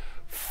shit,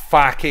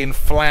 fucking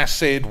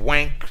flaccid,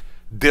 wank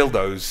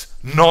dildos,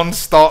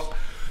 non-stop.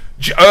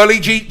 Early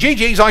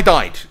GG's, I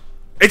died.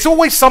 It's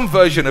always some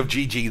version of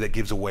GG that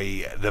gives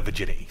away the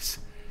virginities.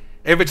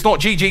 If it's not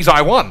GG's,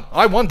 I won.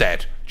 I won,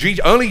 Dad.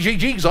 Early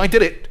GG's, I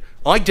did it.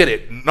 I did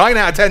it 9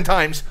 out of 10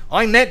 times.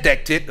 I net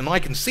decked it, and I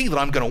can see that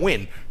I'm going to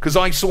win because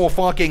I saw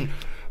fucking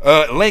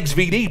Legs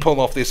VD pull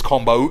off this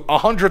combo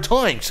 100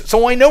 times,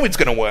 so I know it's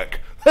going to work.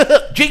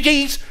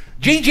 GG's,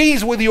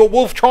 GG's with your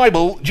Wolf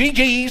Tribal,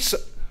 GG's.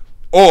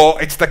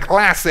 Or it's the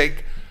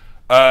classic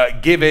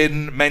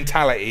give-in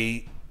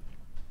mentality,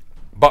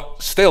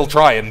 but still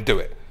try and do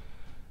it.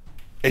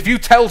 If you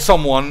tell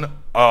someone,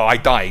 oh, I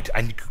died,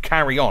 and you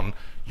carry on,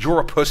 you're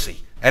a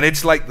pussy. And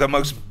it's like the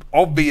most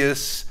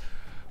obvious,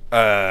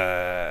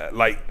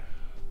 like,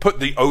 put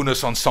the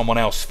onus on someone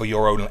else for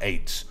your own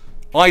AIDS.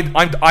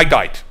 I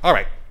died. All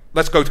right,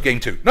 let's go to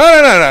game 2.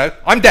 No,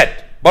 I'm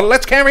dead. But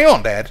let's carry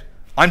on, Dad.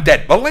 I'm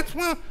dead. But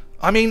well,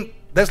 I mean,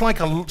 there's like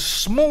a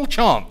small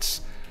chance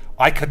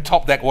I could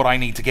top deck what I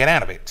need to get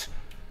out of it.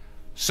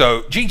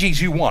 So,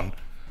 GG's, you won.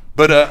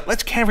 But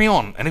let's carry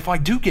on. And if I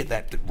do get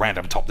that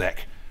random top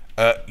deck,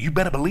 you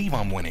better believe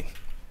I'm winning.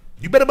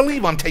 You better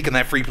believe I'm taking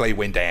that free play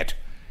win, Dad.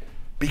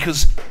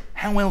 Because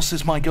how else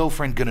is my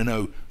girlfriend going to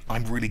know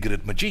I'm really good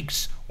at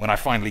Magiques when I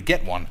finally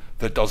get one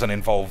that doesn't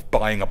involve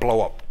buying a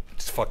blow-up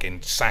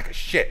fucking sack of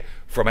shit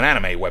from an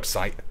anime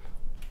website?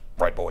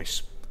 Right,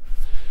 boys.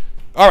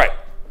 Alright.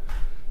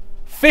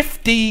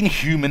 15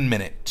 human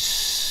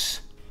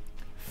minutes.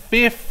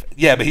 5th.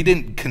 Yeah, but he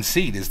didn't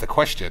concede is the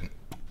question.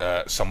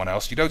 Someone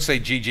else. You don't say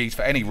GG's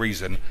for any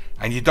reason,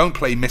 and you don't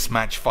play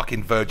mismatch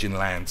fucking Virgin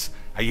Lands,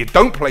 and you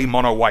don't play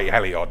mono white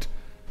Heliod.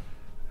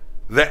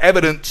 The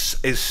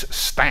evidence is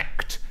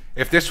stacked.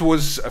 If this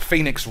was a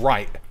Phoenix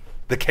Wright,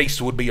 the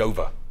case would be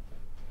over.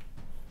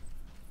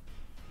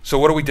 So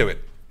what do we do it?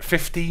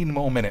 15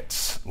 more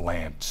minutes,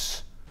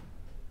 Lance.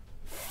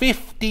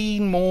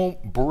 15 more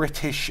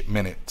British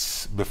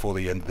minutes before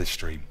the end of this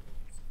stream.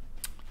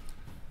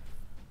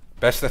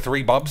 Best of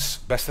 3 bubs.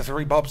 Best of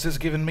 3 bubs has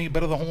given me a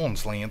bit of the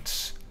horns,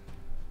 Lance.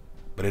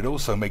 But it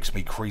also makes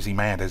me crazy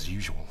mad as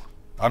usual.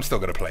 I'm still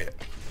going to play it.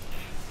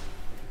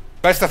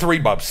 Best of 3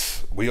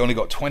 bubs. We only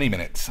got 20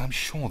 minutes. I'm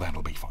sure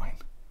that'll be fine.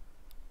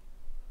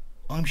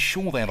 I'm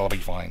sure that'll be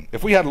fine.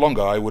 If we had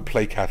longer, I would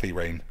play Cathy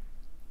Rain.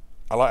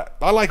 I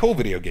like all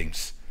video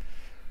games.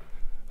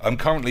 I'm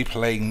currently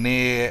playing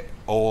Nier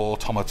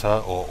Automata,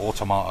 or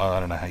Automata, I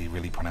don't know how you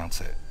really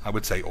pronounce it. I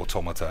would say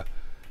Automata.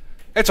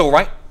 It's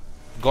alright.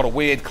 Got a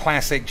weird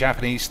classic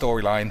Japanese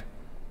storyline.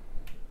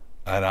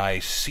 And I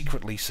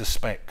secretly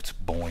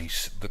suspect,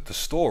 boys, that the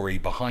story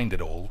behind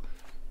it all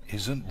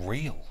isn't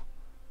real.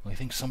 I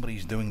think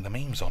somebody's doing the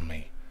memes on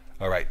me.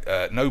 Alright,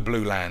 no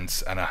blue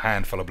lands and a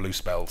handful of blue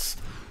spells.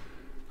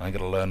 I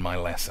gotta learn my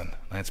lesson.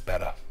 That's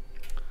better.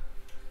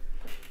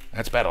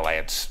 That's better,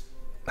 lads.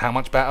 How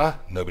much better?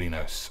 Nobody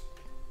knows.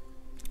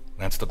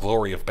 That's the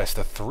glory of best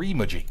of 3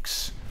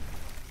 Majiks.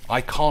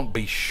 I can't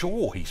be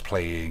sure he's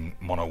playing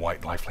mono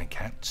white lifelink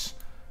cats.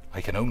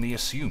 I can only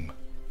assume.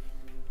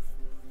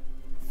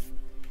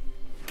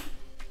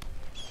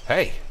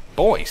 Hey,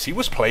 boys, he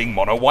was playing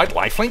mono white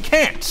lifelink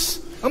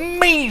cats.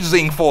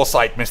 Amazing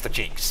foresight, Mr.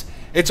 Cheeks.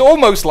 It's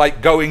almost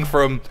like going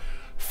from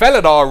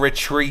Felidar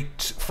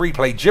Retreat free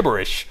play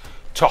gibberish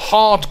to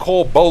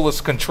hardcore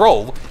bolus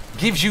control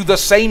gives you the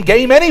same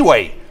game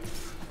anyway.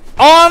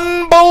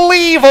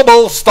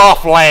 Unbelievable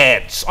stuff,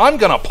 lads. I'm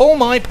gonna pull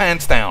my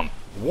pants down.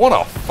 What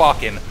a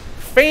fucking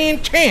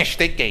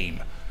fantastic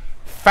game.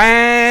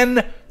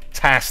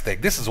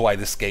 Fantastic. This is why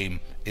this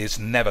game is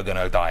never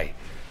gonna die.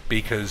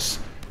 Because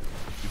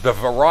the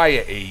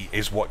variety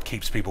is what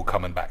keeps people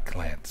coming back,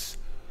 lads.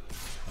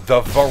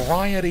 The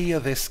variety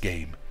of this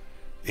game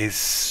is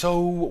so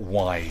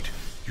wide.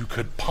 You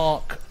could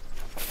park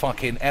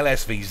fucking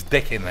LSV's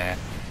dick in there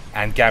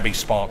and Gabby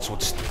Sparks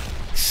would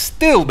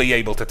still be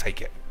able to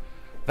take it.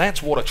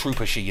 That's what a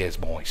trooper she is,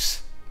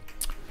 boys.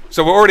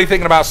 So we're already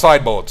thinking about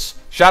sideboards.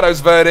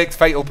 Shadow's Verdict,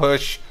 Fatal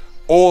Push,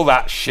 all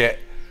that shit.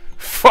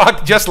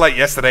 Fuck, just like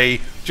yesterday,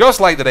 just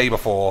like the day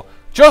before,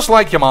 just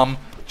like your mum,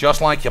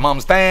 just like your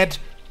mum's dad,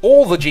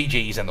 all the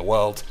GGs in the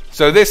world.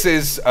 So this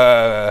is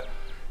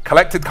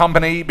Collected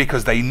Company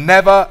because they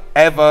never,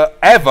 ever,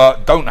 ever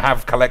don't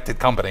have Collected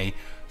Company.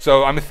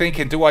 So I'm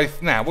thinking,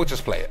 nah, we'll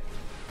just play it.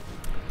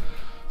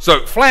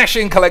 So, flash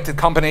in Collected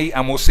Company,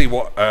 and we'll see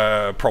what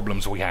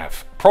problems we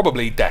have.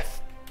 Probably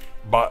death.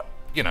 But,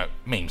 you know,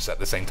 memes at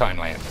the same time,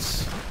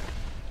 Lance.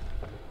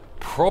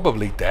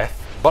 Probably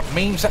death, but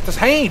memes at the...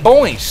 Hey,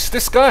 boys!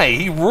 This guy,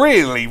 he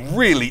really,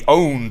 really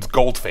owned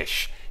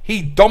Goldfish.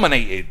 He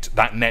dominated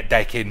that net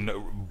deck in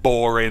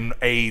boring,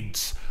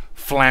 AIDS,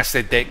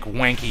 flaccid dick,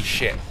 wanky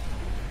shit.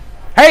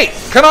 Hey,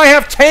 can I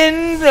have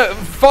 10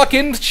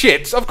 fucking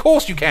shits? Of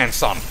course you can,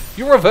 son.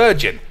 You're a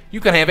virgin. You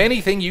can have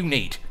anything you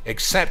need,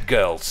 except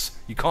girls.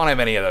 You can't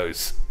have any of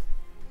those.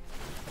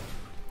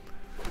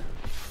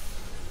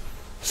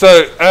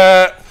 So,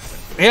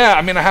 yeah,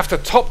 I mean, I have to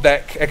top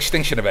deck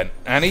Extinction Event,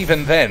 and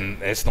even then,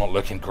 it's not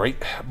looking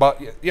great.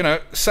 But, you know,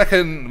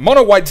 second,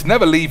 Mono White's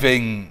never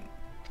leaving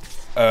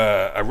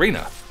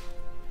Arena.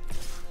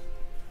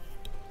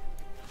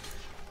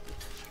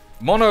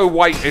 Mono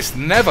White is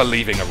never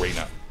leaving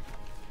Arena.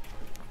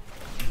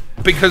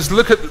 Because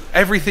look at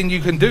everything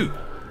you can do.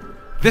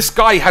 This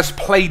guy has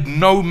played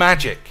no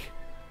Magic.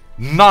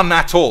 None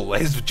at all.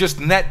 He's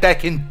just net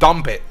deck and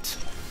dump it.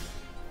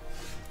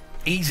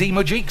 Easy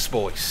Majiks,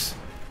 boys.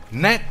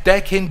 Net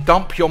deck and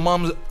dump your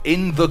mum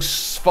in the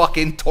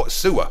fucking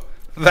sewer.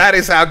 That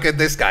is how good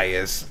this guy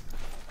is.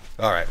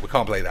 Alright, we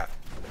can't play that.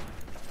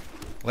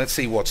 Let's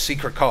see what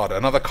secret card.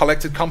 Another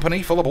Collected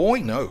Company for the boy?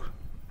 No.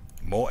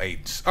 More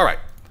AIDS. Alright.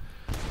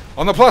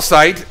 On the plus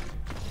side,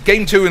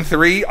 game 2 and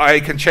 3,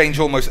 I can change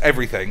almost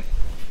everything.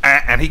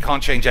 And he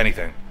can't change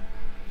anything.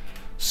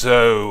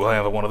 So, I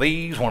have one of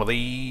these,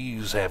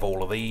 have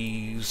all of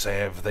these,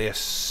 have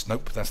this.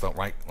 Nope, that's not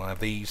right. I'll have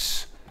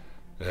these.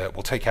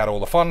 We'll take out all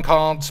the fun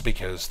cards,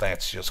 because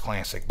that's just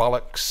classic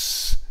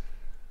bollocks.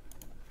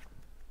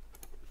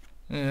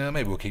 Yeah,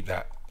 maybe we'll keep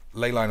that.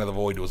 Leyline of the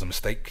Void was a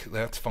mistake.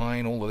 That's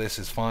fine. All of this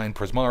is fine.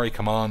 Prismari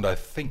Command, I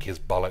think, is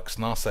bollocks.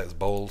 Narset's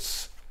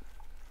Bowls.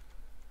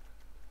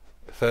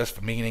 Thirst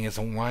for Meaning is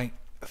alright.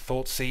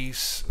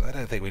 Thoughtseize. I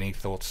don't think we need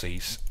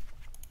Thoughtseize.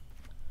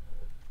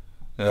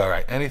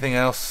 Alright, anything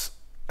else?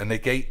 A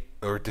negate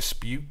or a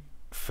dispute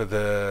for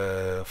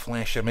the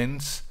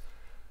Flashermins?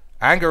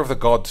 Anger of the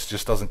Gods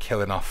just doesn't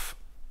kill enough.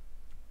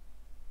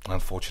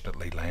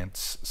 Unfortunately,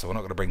 Lance. So we're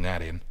not going to bring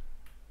that in.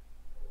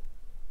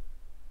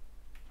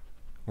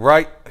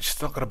 Right,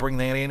 just not going to bring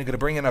that in. We're going to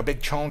bring in a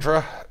big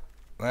Chandra.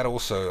 That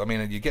also, I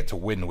mean, you get to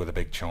win with a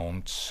big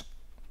chance.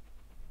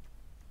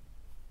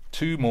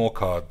 2 more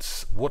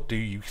cards. What do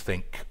you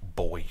think,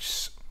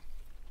 boys?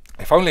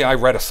 If only I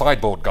read a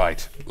sideboard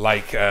guide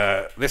like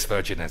this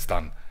virgin has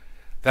done,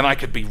 then I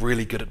could be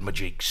really good at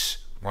Magiques,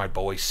 right,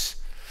 boys?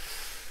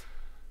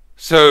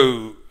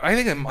 So I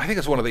think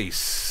it's one of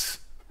these.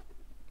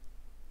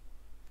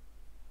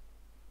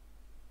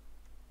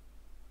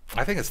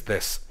 I think it's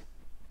this.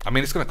 I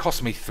mean, it's going to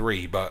cost me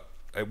 3, but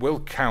it will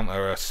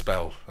counter a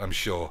spell, I'm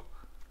sure.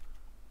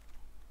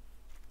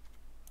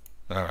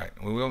 Alright,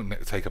 we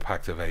won't take a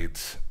Pact of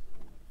Aids.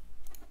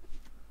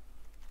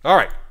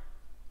 Alright.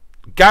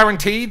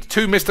 Guaranteed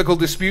 2 Mystical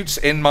Disputes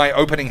in my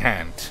opening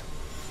hand.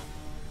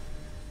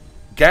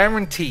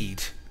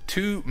 Guaranteed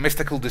 2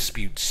 Mystical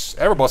Disputes.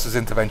 Erebos'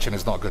 Intervention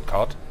is not a good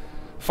card.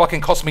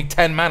 Fucking cost me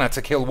 10 mana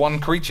to kill 1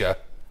 creature.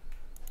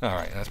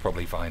 Alright, that's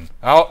probably fine.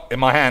 Oh, in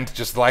my hand,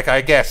 just like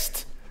I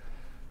guessed.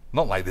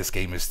 Not like this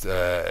game is,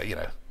 you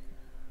know,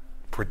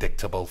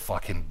 predictable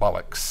fucking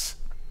bollocks.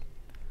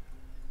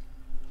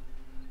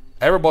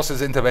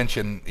 Erebos'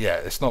 Intervention, yeah,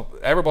 it's not.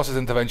 Erebos'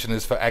 Intervention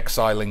is for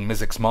exiling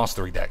Mizzix's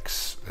Mastery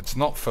decks. It's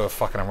not for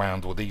fucking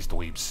around with these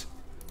dweebs.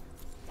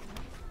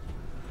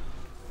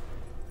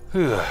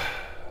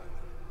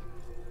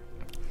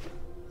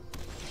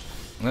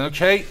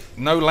 Okay,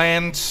 no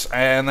lands,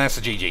 and that's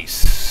a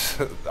GG's.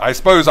 I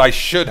suppose I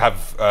should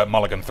have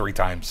mulligan 3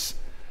 times,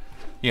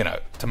 you know,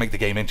 to make the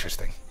game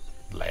interesting.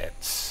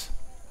 Lads.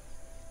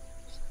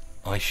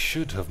 I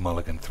should have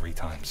mulligan 3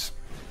 times.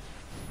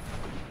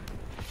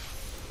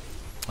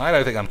 I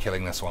don't think I'm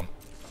killing this one.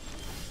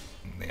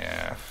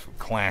 Yeah,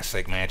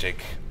 classic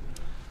magic.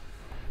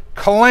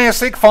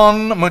 Classic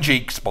fun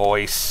Magiques,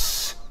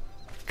 boys.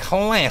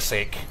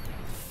 Classic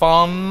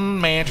fun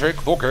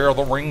magic, the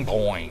gathering,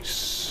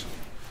 boys.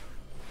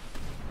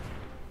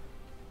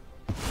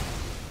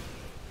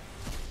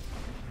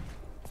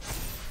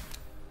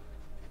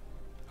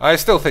 I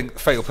still think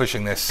fatal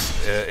pushing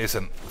this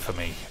isn't for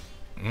me.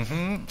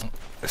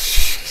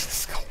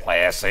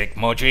 Classic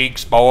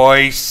Magiques,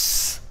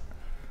 boys.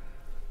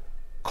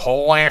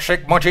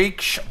 Classic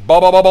Magiques,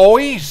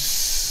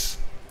 boys.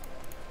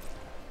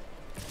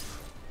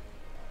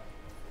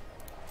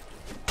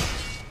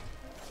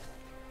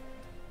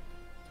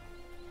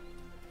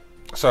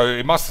 So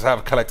he must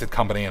have collected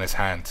company in his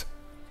hand.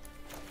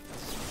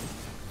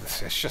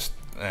 It's just,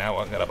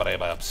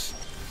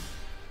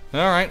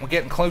 Alright, we're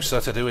getting closer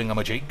to doing a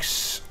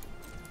Magiques.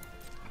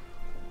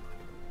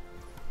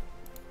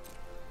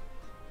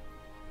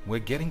 We're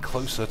getting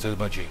closer to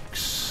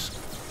Magiques.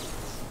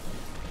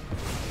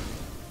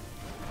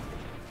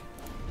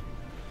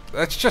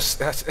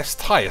 It's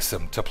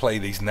tiresome to play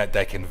these net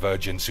decking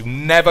virgins who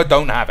never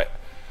don't have it.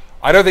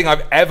 I don't think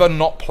I've ever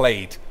not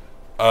played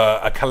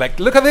a collect.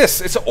 Look at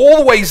this. It's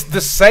always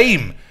the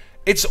same.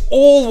 It's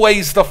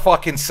always the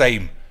fucking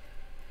same.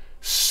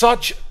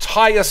 Such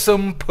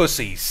tiresome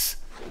pussies.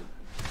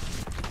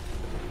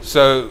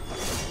 So,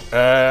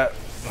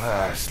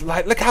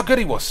 like, look how good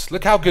he was.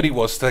 Look how good he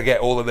was to get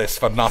all of this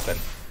for nothing.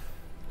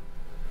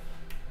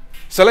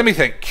 So let me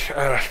think.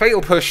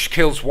 Fatal Push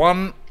kills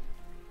 1.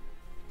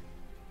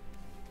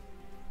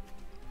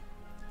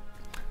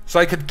 So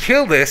I could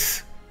kill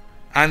this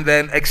and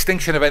then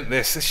Extinction Event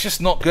this. It's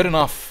just not good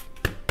enough.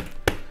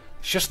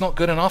 It's just not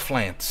good enough,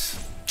 Lance.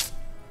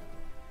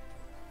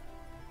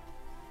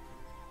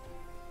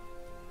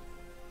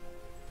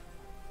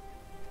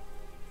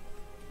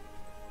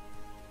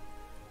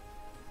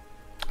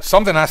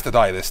 Something has to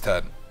die this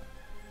turn.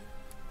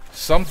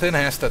 Something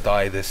has to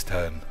die this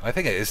turn. I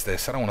think it is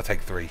this. I don't want to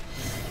take 3.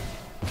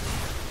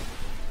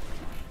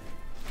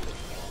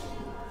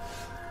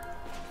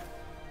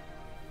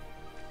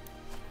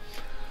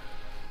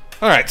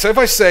 Alright, so if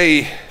I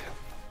say...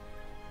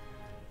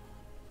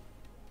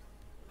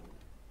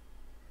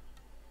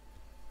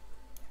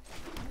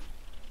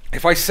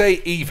 If I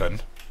say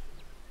even...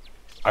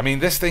 I mean,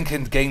 this thing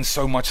can gain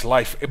so much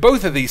life.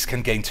 Both of these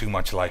can gain too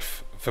much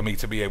life for me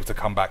to be able to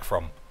come back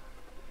from.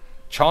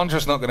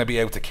 Chandra's not going to be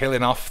able to kill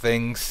enough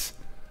things.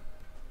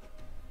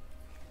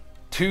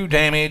 2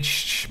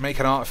 damage, make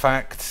an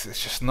artifact.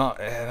 It's just not...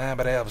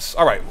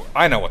 Alright,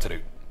 I know what to do.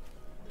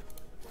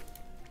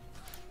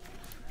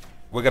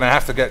 We're going to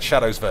have to get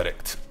Shadow's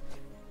Verdict.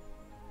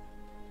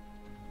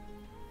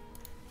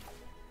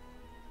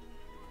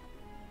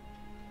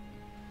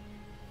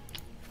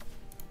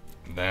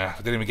 Nah,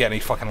 we didn't even get any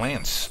fucking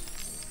lands.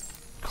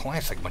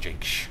 Classic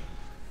Magiques.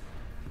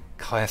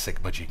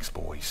 Classic Magiques,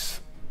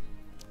 boys.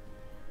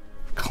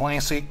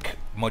 Classic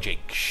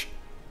Magiques.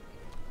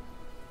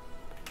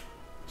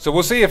 So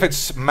we'll see if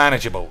it's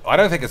manageable. I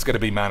don't think it's going to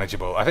be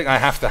manageable. I think I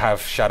have to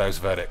have Shadow's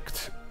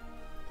Verdict.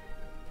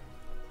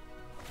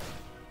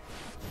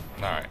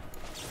 Alright.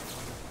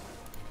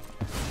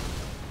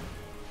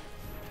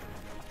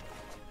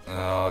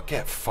 Oh,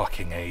 get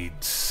fucking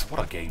AIDS.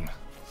 What a game.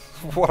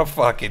 What a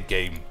fucking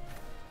game.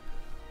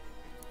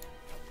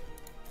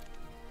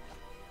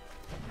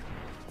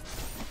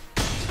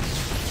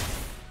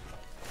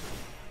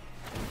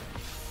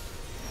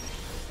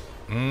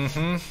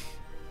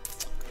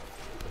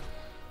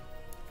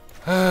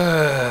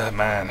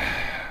 man.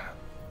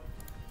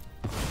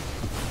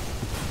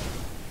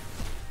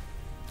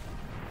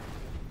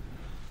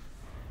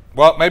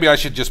 Well, maybe I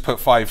should just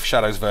put 5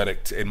 Shadows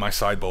Verdict in my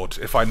sideboard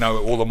if I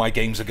know all of my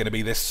games are going to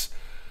be this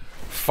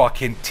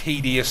fucking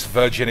tedious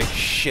virginic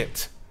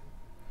shit.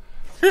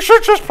 You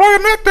should just play a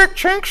net deck,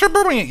 Chinks.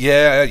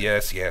 Yeah,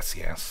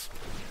 yes.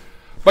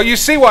 But you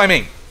see what I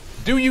mean.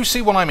 Do you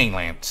see what I mean,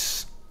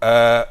 Lance?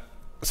 So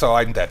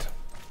I'm dead.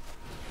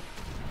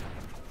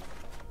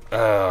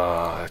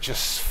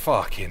 Just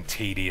fucking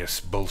tedious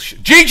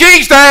bullshit.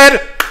 GG's,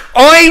 Dad!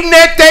 I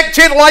net decked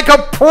it like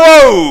a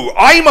pro!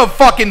 I'm a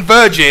fucking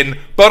virgin,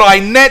 but I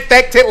net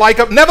decked it like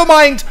a... Never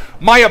mind,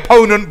 my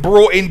opponent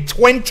brought in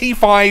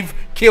 25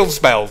 kill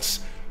spells.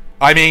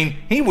 I mean,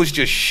 he was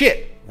just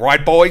shit,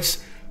 right,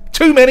 boys?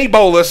 Too many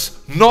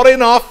bolus, not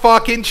enough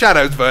fucking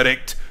Shadows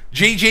Verdict.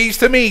 GG's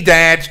to me,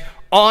 Dad.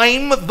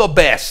 I'm the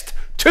best.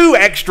 2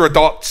 extra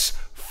dots.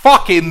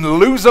 Fucking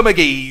loser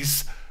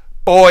McGee's.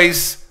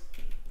 Boys,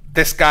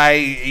 this guy,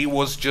 he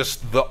was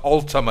just the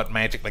ultimate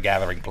Magic the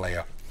Gathering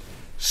player.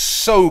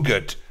 So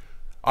good.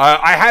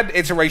 I had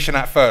iteration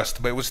at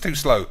first, but it was too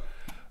slow,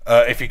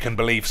 if you can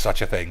believe such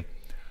a thing.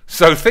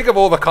 So think of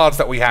all the cards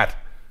that we had.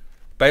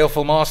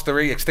 Baleful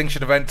Mastery,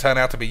 Extinction Event turned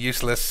out to be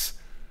useless.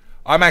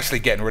 I'm actually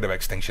getting rid of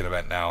Extinction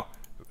Event now.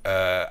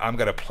 I'm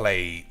going to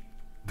play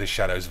the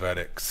Shadows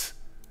Verdicts.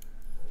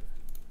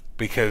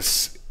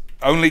 Because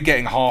only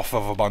getting half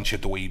of a bunch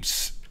of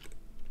dweebs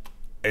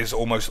is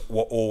almost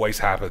what always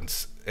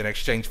happens. In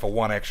exchange for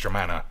 1 extra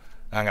mana,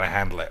 I'm going to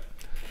handle it.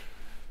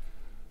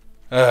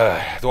 Do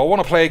I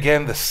want to play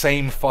again the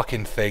same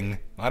fucking thing?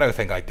 I don't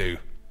think I do.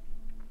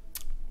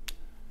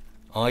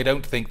 I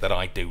don't think that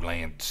I do,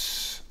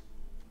 Lance.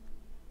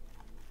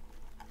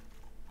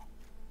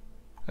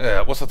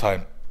 What's the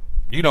time?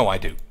 You know I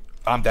do.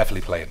 I'm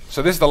definitely playing.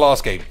 So this is the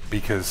last game,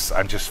 because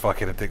I'm just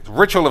fucking addicted.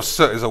 Ritual of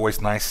Soot is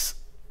always nice.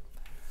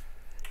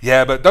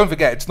 Yeah, but don't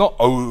forget, it's not...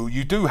 Oh,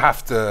 you do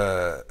have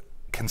to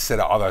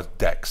consider other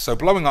decks. So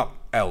blowing up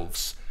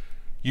elves...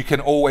 You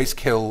can always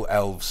kill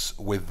elves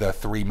with the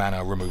 3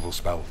 mana removal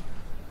spell.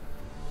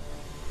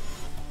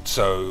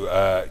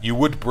 So you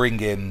would bring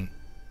in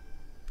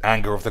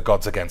Anger of the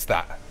Gods against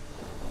that.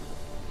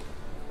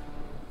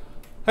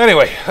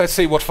 Anyway, let's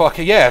see what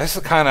fucking... Yeah, this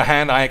is the kind of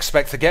hand I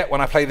expect to get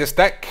when I play this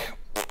deck.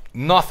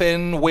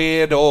 Nothing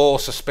weird or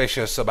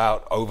suspicious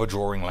about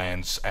overdrawing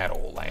lands at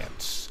all,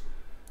 Lance.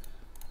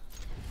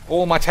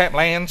 All my tap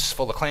lands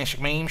for the classic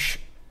memes.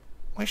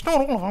 Well, it's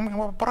not all of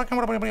them, but I can...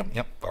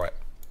 Yep, alright.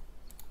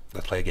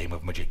 Let's play a game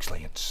of Magic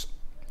Lance.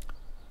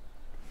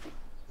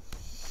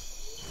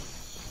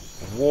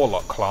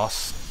 Warlock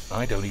class.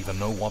 I don't even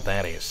know what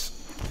that is.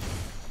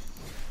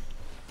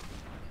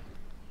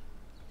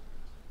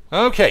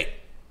 Okay.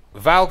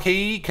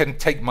 Valky can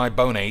take my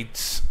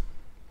Bonades,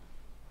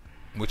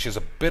 which is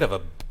a bit of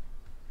a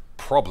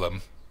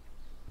problem.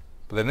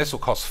 But then this will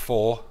cost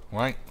 4,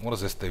 right? What does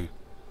this do?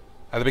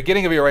 At the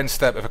beginning of your end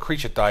step, if a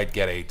creature died,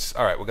 get 8.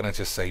 Alright, we're going to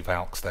just save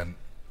Valks then.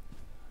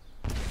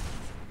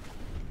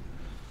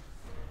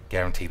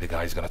 Guarantee the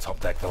guy's going to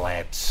top deck the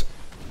lads.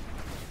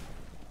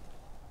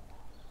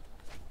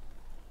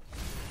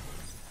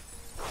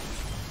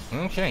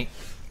 Okay.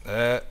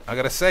 I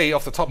gotta say,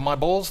 off the top of my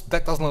balls,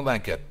 deck doesn't look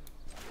that good.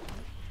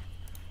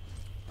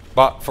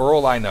 But for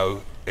all I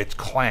know, it's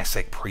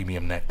classic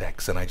premium net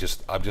decks, and I'm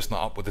just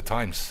not up with the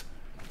times.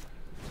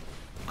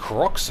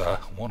 Croxa,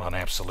 what an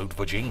absolute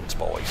vagines,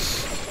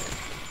 boys.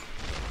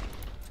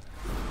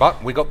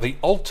 But we got the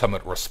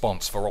ultimate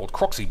response for old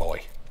Croxy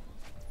boy.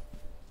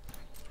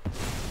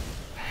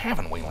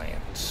 Haven't we,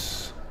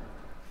 Lance?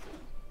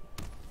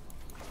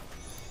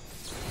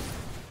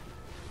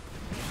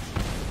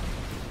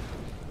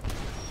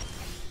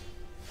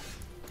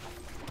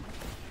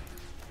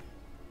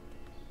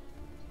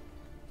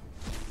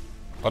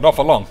 But not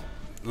for long.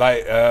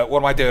 Like, what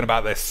am I doing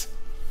about this?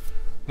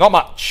 Not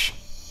much.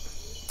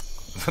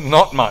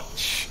 Not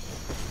much.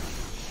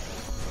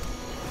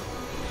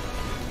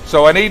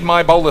 So I need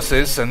my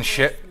boluses and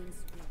shit.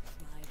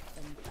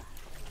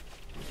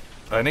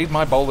 I need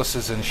my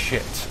boluses and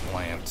shit,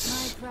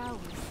 Lance.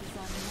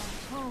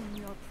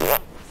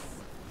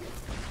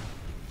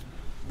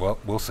 Well,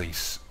 we'll see.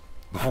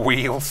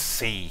 We'll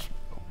see,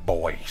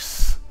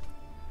 boys.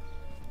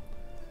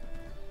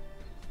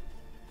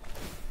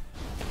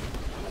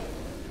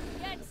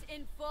 Get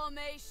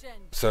information.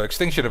 So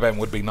Extinction Event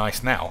would be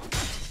nice now,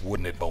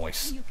 wouldn't it,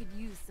 boys?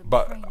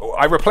 But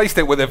I replaced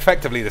it with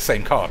effectively the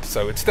same card,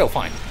 so it's still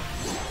fine.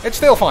 It's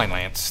still fine,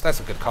 Lance. That's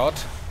a good card.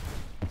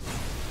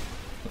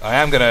 I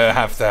am going to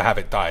have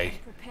it die.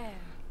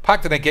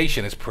 Pact of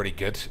Negation is pretty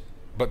good,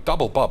 but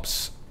double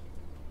bubs.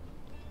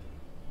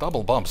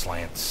 Double bubs,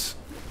 Lance.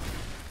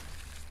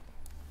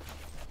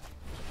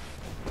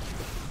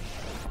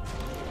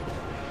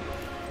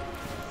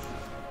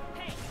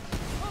 Hey,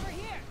 over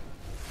here.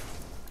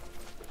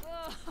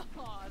 Oh,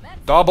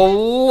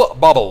 Double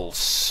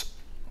bubbles.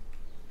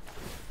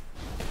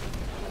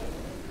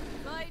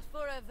 Fight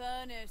for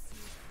Avernus, you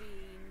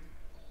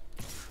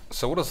fiend.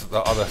 So what does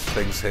the other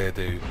things here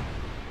do?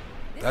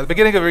 At the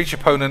beginning of each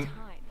opponent,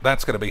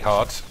 That's going to be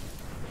hard.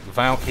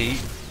 Valky,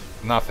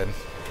 nothing.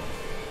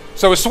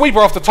 So a sweeper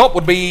off the top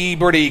would be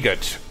pretty good.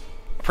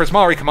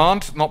 Prismari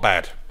command, not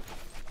bad.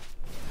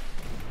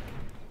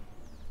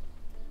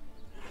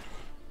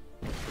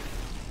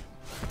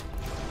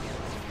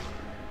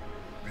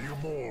 The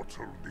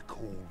immortal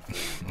Nicole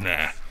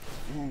Nah.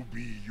 will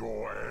be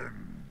your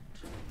end.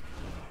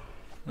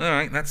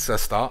 Alright, that's a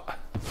start.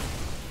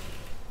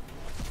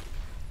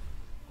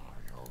 I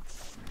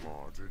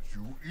outsmarted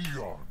you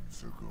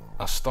eons ago.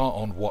 A start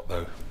on what,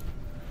 though?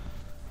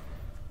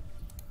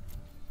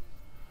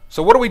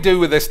 So what do we do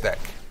with this deck,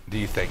 do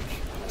you think?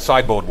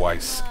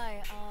 Sideboard-wise.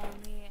 My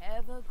army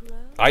ever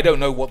grows. I don't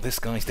know what this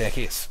guy's deck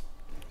is,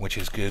 which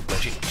is good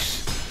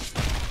budgets.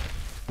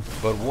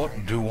 But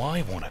what do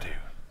I want to do?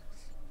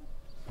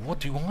 What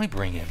do I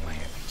bring in,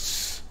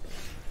 lands?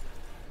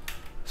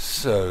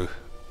 So,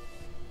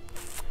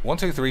 1,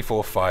 2, 3,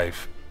 4,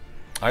 5.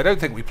 I don't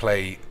think we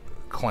play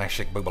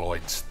classic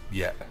Bubaloids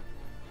yet.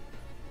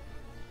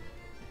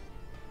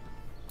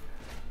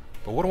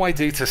 But what do I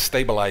do to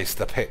stabilize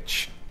the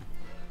pitch?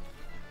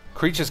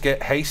 Creatures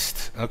get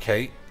haste,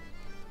 okay.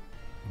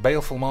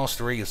 Baleful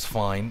Mastery is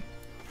fine.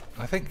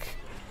 I think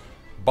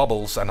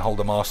Bubbles and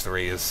Hold a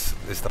Mastery is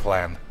the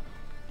plan.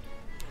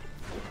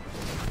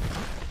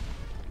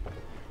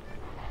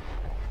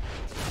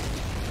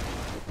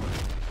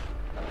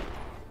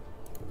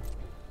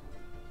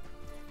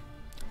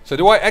 So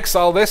do I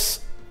exile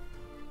this?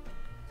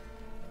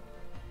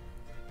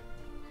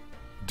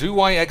 Do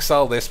I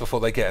exile this before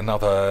they get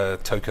another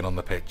token on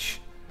the pitch?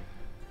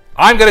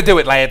 I'm gonna do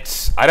it,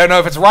 lads. I don't know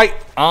if it's right.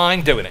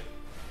 I'm doing it.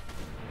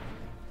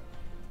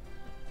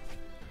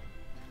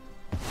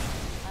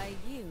 I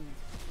yield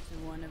to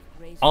one of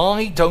great.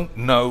 I don't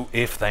know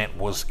if that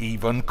was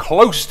even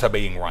close to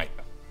being right.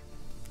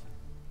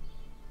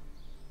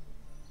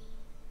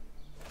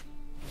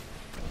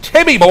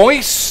 Timmy,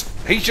 boys!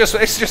 It's just a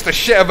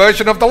shitter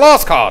version of the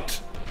last card.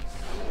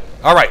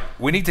 Alright,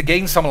 we need to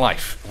gain some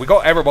life. We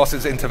got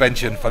Erebos's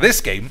intervention for this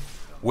game,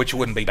 which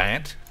wouldn't be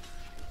bad.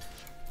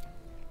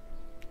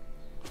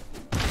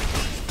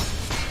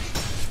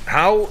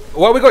 How?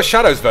 Well, we got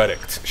Shadow's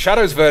Verdict.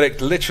 Shadow's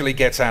Verdict literally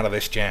gets out of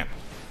this jam.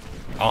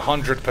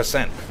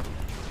 100%.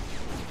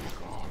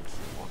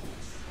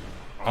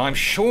 I'm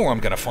sure I'm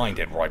going to find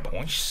it, right,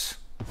 boys?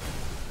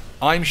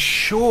 I'm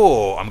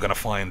sure I'm going to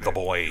find the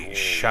boy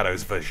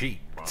Shadow's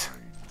Verdict.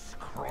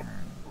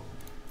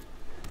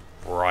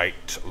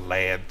 Right,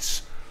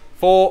 lads.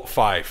 4,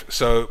 5.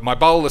 So my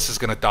Bolus is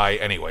going to die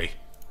anyway.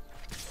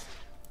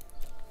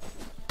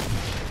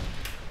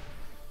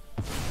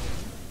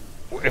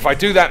 If I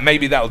do that,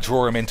 maybe that'll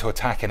draw him into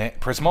attacking it.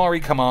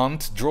 Prismari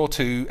command, draw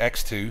 2,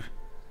 X2.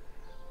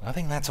 I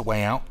think that's a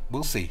way out.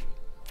 We'll see.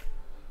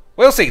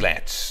 We'll see,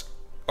 lads.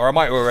 Or I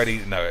might already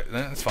know it.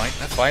 That's fine.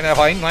 That's fine.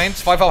 Fine,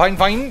 lads.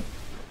 Fine.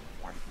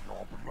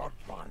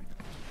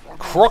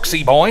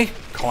 Croxy boy.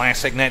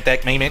 Classic net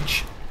deck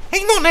memeage.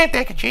 Hey, not net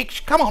deck,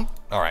 cheeks. Come on.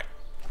 Alright.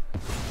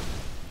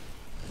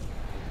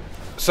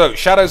 So,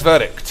 Shadow's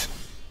Verdict.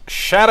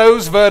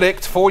 Shadow's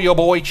Verdict for your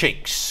boy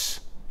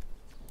Cheeks.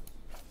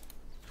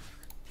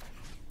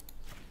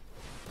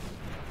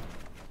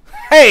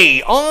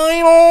 Hey,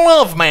 I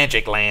love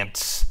Magic,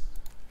 lads.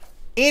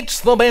 It's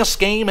the best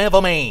game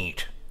ever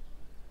made.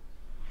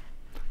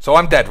 So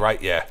I'm dead,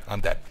 right? Yeah,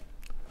 I'm dead.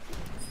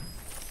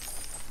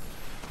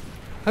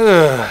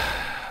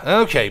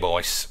 Okay,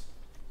 boys.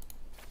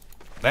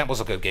 That was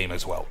a good game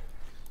as well.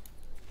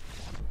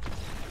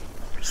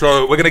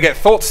 So we're going to get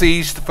Thought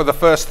Seized for the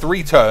first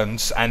 3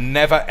 turns and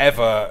never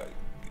ever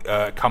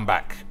come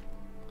back.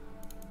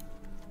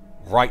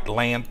 Right,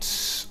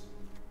 Lance.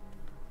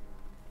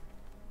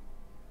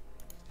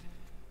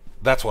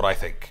 That's what I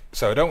think.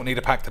 So I don't need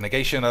a Pact of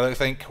Negation, I don't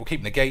think. We'll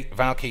keep Negate.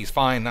 Valky's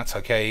fine, that's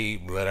okay.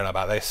 I don't know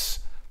about this.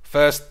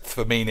 First,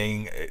 for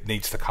meaning, it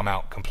needs to come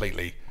out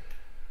completely.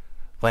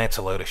 That's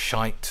a load of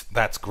shite.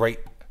 That's great.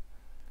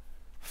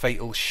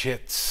 Fatal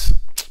Shits.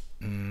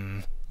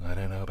 I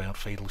don't know about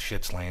Fatal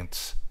Shits,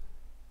 Lance.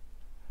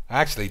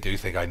 I actually do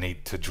think I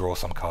need to draw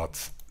some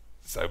cards.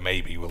 So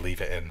maybe we'll leave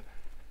it in.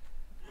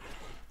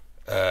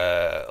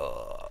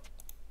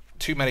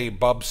 Too many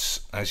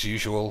bubs, as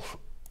usual.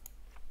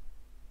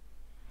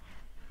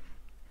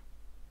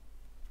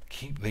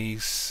 Keep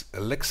these.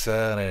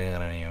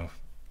 Elixir.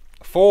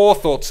 4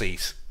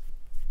 Thoughtseize.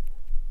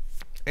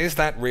 Is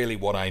that really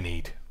what I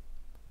need?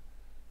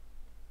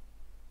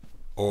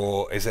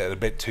 Or is it a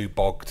bit too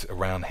bogged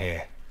around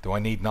here? Do I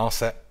need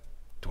Narset?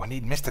 Do I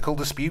need Mystical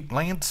Dispute,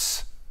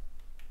 Lance?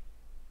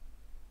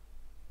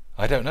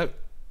 I don't know.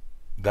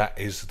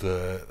 That's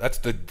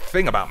the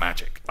thing about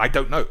Magic. I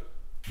don't know.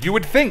 You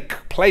would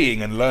think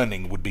playing and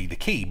learning would be the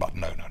key, but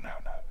no.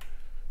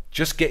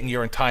 Just getting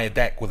your entire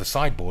deck with a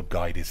sideboard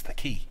guide is the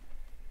key.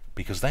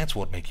 Because that's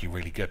what makes you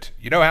really good.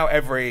 You know how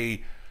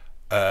every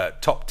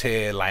top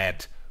tier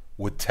lad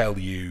would tell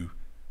you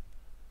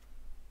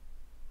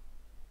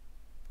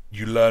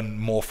you learn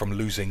more from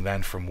losing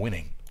than from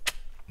winning?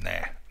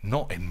 Nah,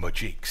 not in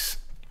Magic's.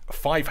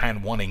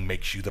 5-hand winning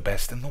makes you the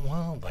best in the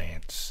world,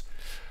 lads.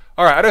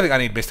 Alright, I don't think I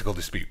need Mystical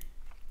Dispute.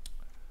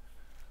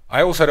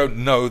 I also don't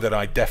know that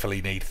I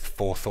definitely need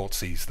 4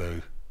 Thoughtseize,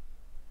 though.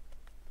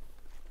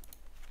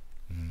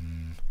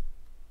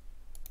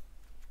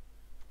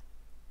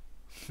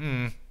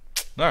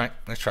 Alright,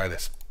 let's try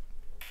this.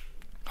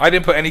 I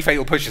didn't put any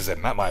fatal pushes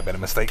in. That might have been a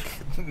mistake.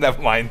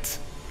 Never mind.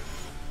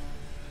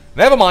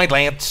 Never mind,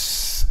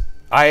 Lance.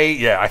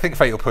 I think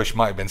fatal push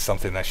might have been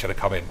something that should have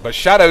come in. But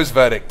Shadow's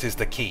verdict is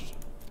the key.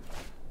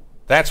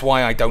 That's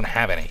why I don't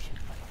have any.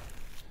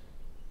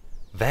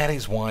 That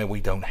is why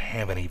we don't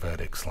have any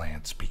verdicts,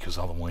 Lance, because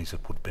otherwise it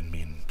would have been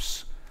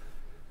memes.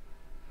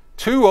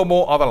 2 or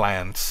more other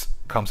lands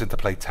comes into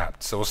play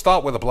tapped. So we'll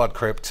start with a Blood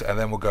Crypt, and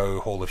then we'll go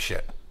Hall of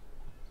Shit.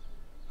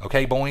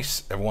 Okay,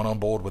 boys? Everyone on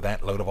board with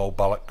that load of old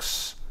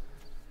bollocks?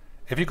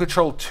 If you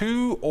control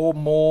 2 or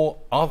more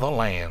other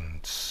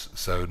lands,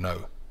 so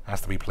no,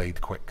 has to be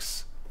played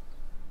quicks.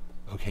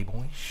 Okay,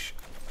 boys?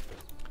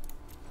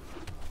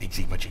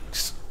 Easy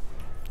magics.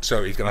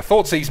 So he's going to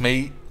Thoughtseize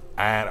me,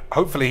 and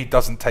hopefully he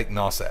doesn't take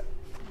Narset.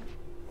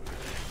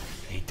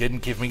 He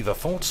didn't give me the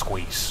Thought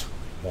Squeeze.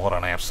 What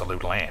an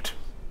absolute lad.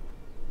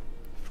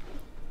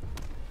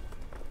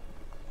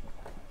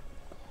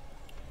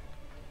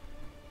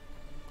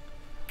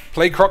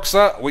 Play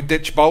Croxa, we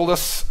ditch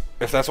Boldus,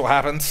 if that's what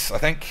happens, I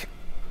think.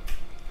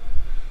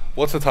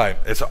 What's the time?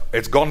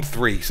 It's gone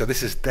 3, so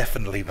this is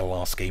definitely the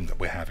last game that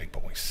we're having,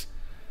 boys.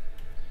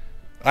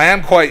 I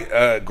am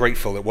quite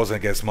grateful it wasn't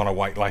against Mono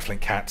White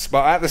Lifelink Cats,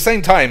 but at the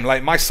same time,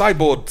 like, my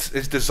sideboard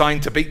is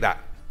designed to beat that.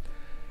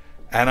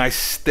 And I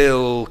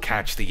still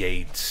catch the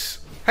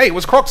AIDS. Hey, it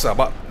was Croxa,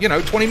 but, you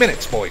know, 20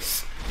 minutes,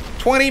 boys.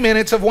 20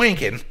 minutes of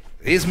wanking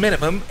is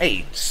minimum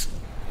AIDS.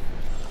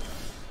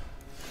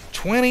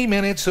 20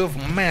 minutes of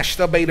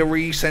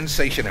masturbatory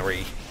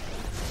sensationary.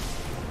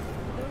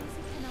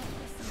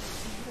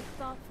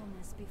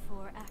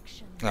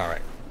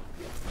 Alright.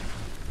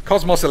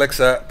 Cosmos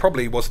Elixir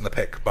probably wasn't the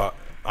pick, but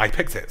I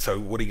picked it, so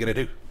what are you going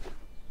to do?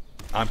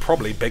 I'm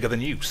probably bigger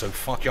than you, so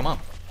fuck your mum.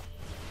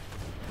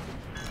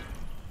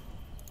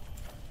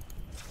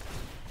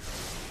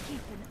 Keep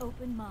an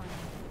open mind.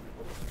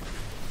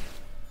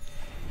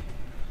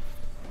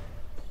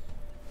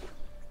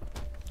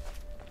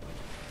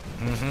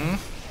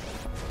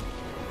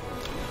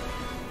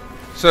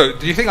 So,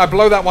 do you think I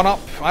blow that one up?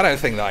 I don't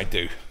think that I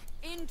do.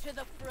 Into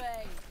the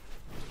fray.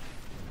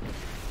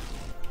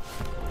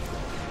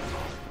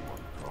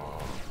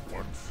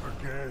 Once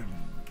again.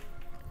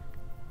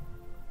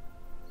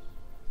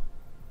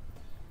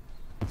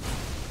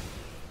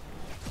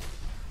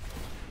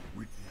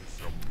 Witness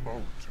a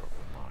mote of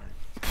mine.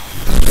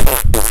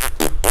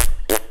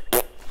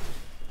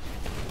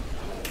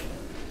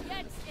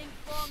 Get in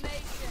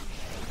formation.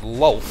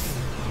 Lolth.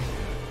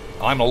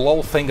 I'm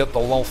lolthing at the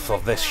lolth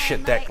of this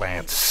shit deck,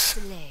 Lance.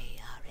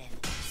 Slay our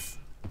enemies.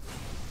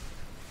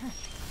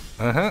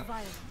 Uh-huh.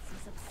 Violence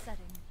is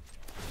upsetting.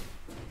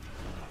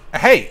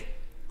 Hey,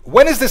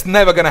 when is this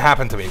never going to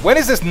happen to me? When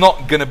is this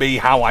not going to be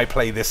how I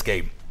play this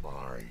game?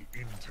 My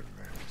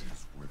intellect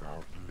is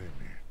without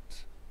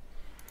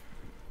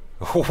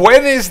limit.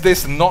 When is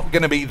this not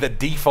going to be the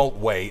default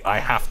way I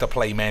have to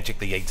play Magic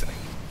the Gathering?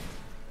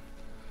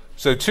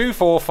 So 2,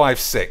 4, 5,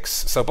 6.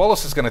 So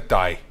Bolas is going to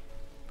die.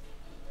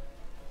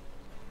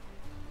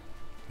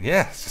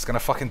 Yeah, it's just going to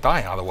fucking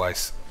die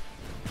otherwise.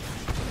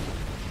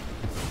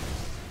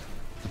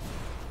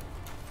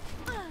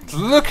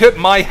 Look at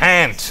my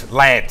hand,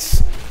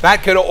 lads.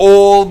 That could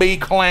all be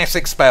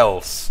classic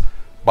spells.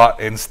 But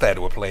instead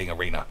we're playing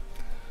Arena.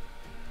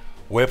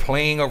 We're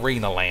playing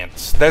Arena,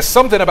 lads. There's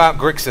something about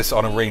Grixis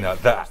on Arena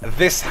that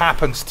this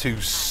happens to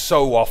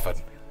so often.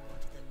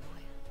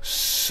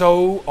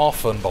 So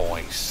often,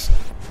 boys.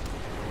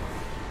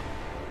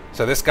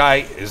 So this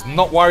guy is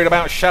not worried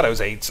about Shadow's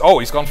aids. Oh,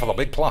 he's gone for the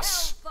big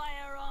plus.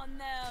 Fire on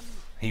them.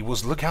 He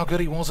was, look how good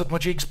he was at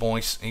Magic's,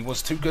 boys. He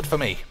was too good for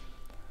me.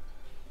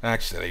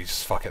 Actually,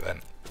 just fuck it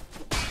then.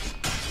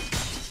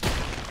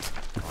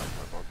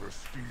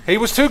 He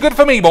was too good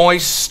for me,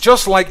 boys.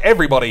 Just like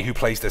everybody who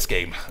plays this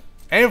game.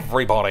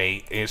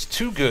 Everybody is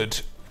too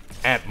good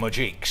at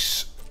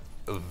Magic's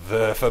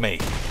for me.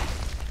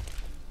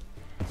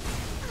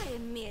 I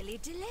am merely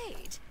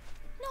delayed,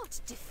 not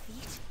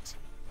defeated.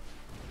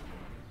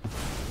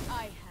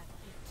 I have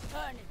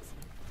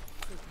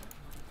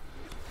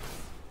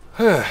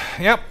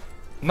eternity. Yep.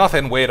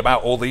 Nothing weird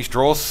about all these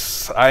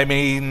draws. I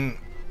mean,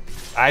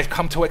 I've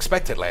come to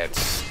expect it,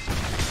 lads.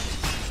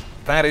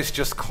 That is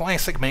just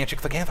classic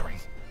Magic the Gathering.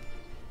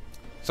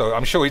 So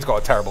I'm sure he's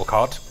got a terrible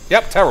card.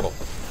 Yep, terrible.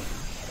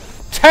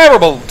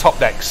 Terrible top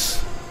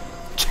decks.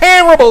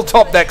 Terrible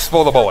top decks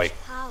for the boy.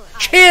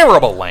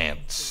 Terrible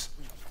lands.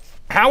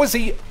 How is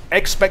he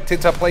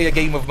expected to play a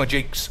game of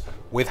Magic's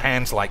with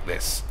hands like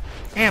this?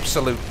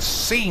 Absolute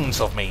scenes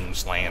of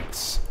memes,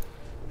 lands.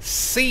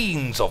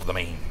 Scenes of the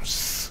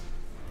memes.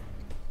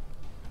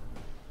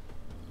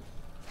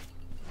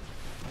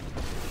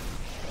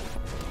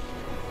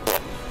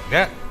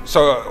 Yeah,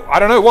 so I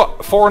don't know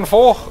what, 4 and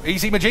 4,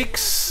 easy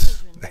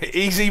Magic's,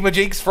 easy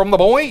Magic's from the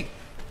boy.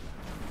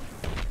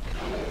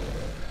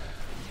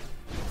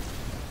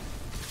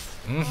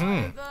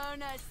 Wyvern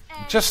Stubbornness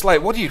and Just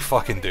like, what do you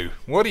fucking do?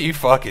 What do you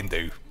fucking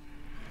do?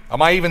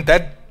 Am I even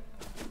dead?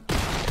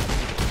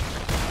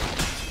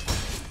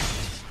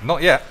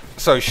 Not yet.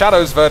 So,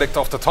 Shadow's verdict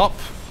off the top.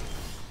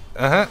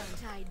 aren't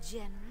I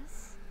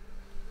generous?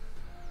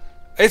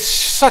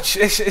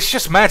 It's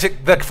just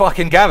Magic the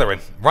fucking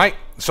Gathering, right?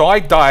 So I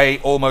die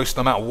almost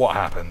no matter what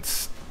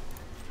happens.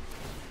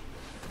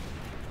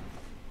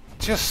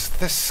 Just,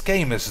 this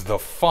game is the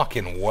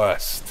fucking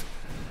worst.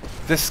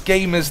 This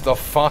game is the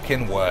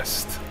fucking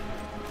worst.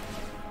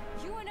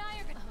 You and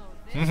I are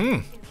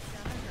gonna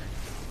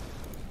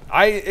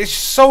It's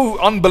so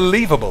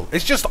unbelievable.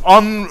 It's just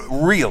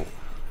unreal.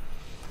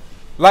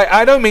 Like,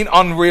 I don't mean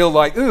unreal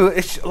like, ooh,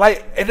 it's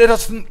like, it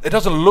doesn't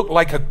look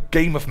like a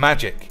game of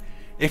Magic.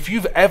 If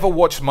you've ever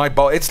watched my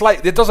it's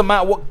like, it doesn't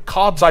matter what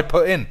cards I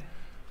put in.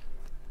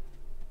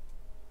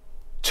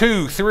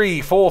 2,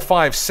 3, 4,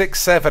 5, 6,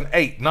 7,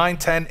 8, 9,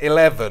 10,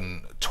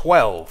 11,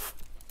 12.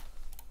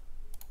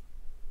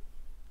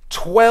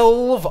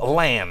 12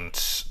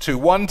 lands to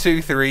 1,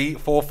 2, 3,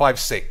 4, 5,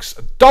 6.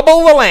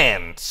 Double the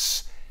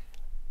lands.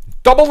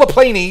 Double the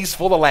planies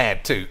for the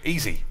land too.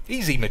 Easy.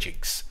 Easy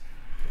magics.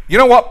 You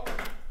know what?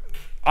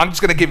 I'm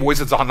just going to give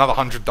Wizards another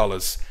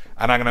 $100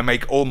 and I'm going to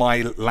make all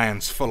my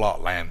lands full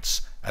art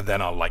lands. And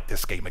then I'll like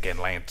this game again,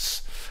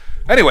 lands.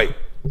 Anyway,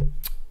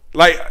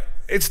 like,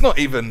 it's not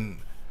even...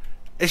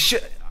 It's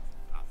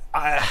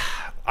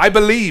I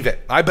believe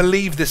it. I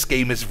believe this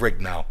game is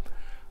rigged now.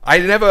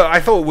 I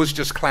thought it was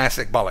just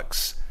classic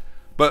bollocks.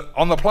 But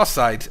on the plus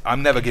side,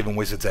 I'm never giving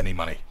Wizards any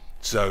money.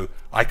 So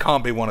I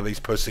can't be one of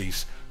these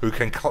pussies who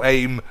can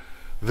claim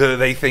that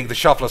they think the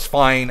shuffler's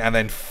fine and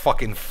then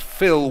fucking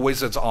fill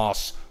Wizards'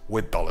 arse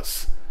with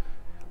dollars.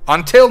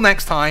 Until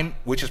next time,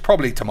 which is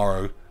probably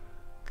tomorrow,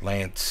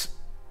 Lance,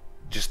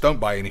 just don't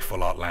buy any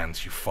full art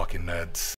lands, you fucking nerds.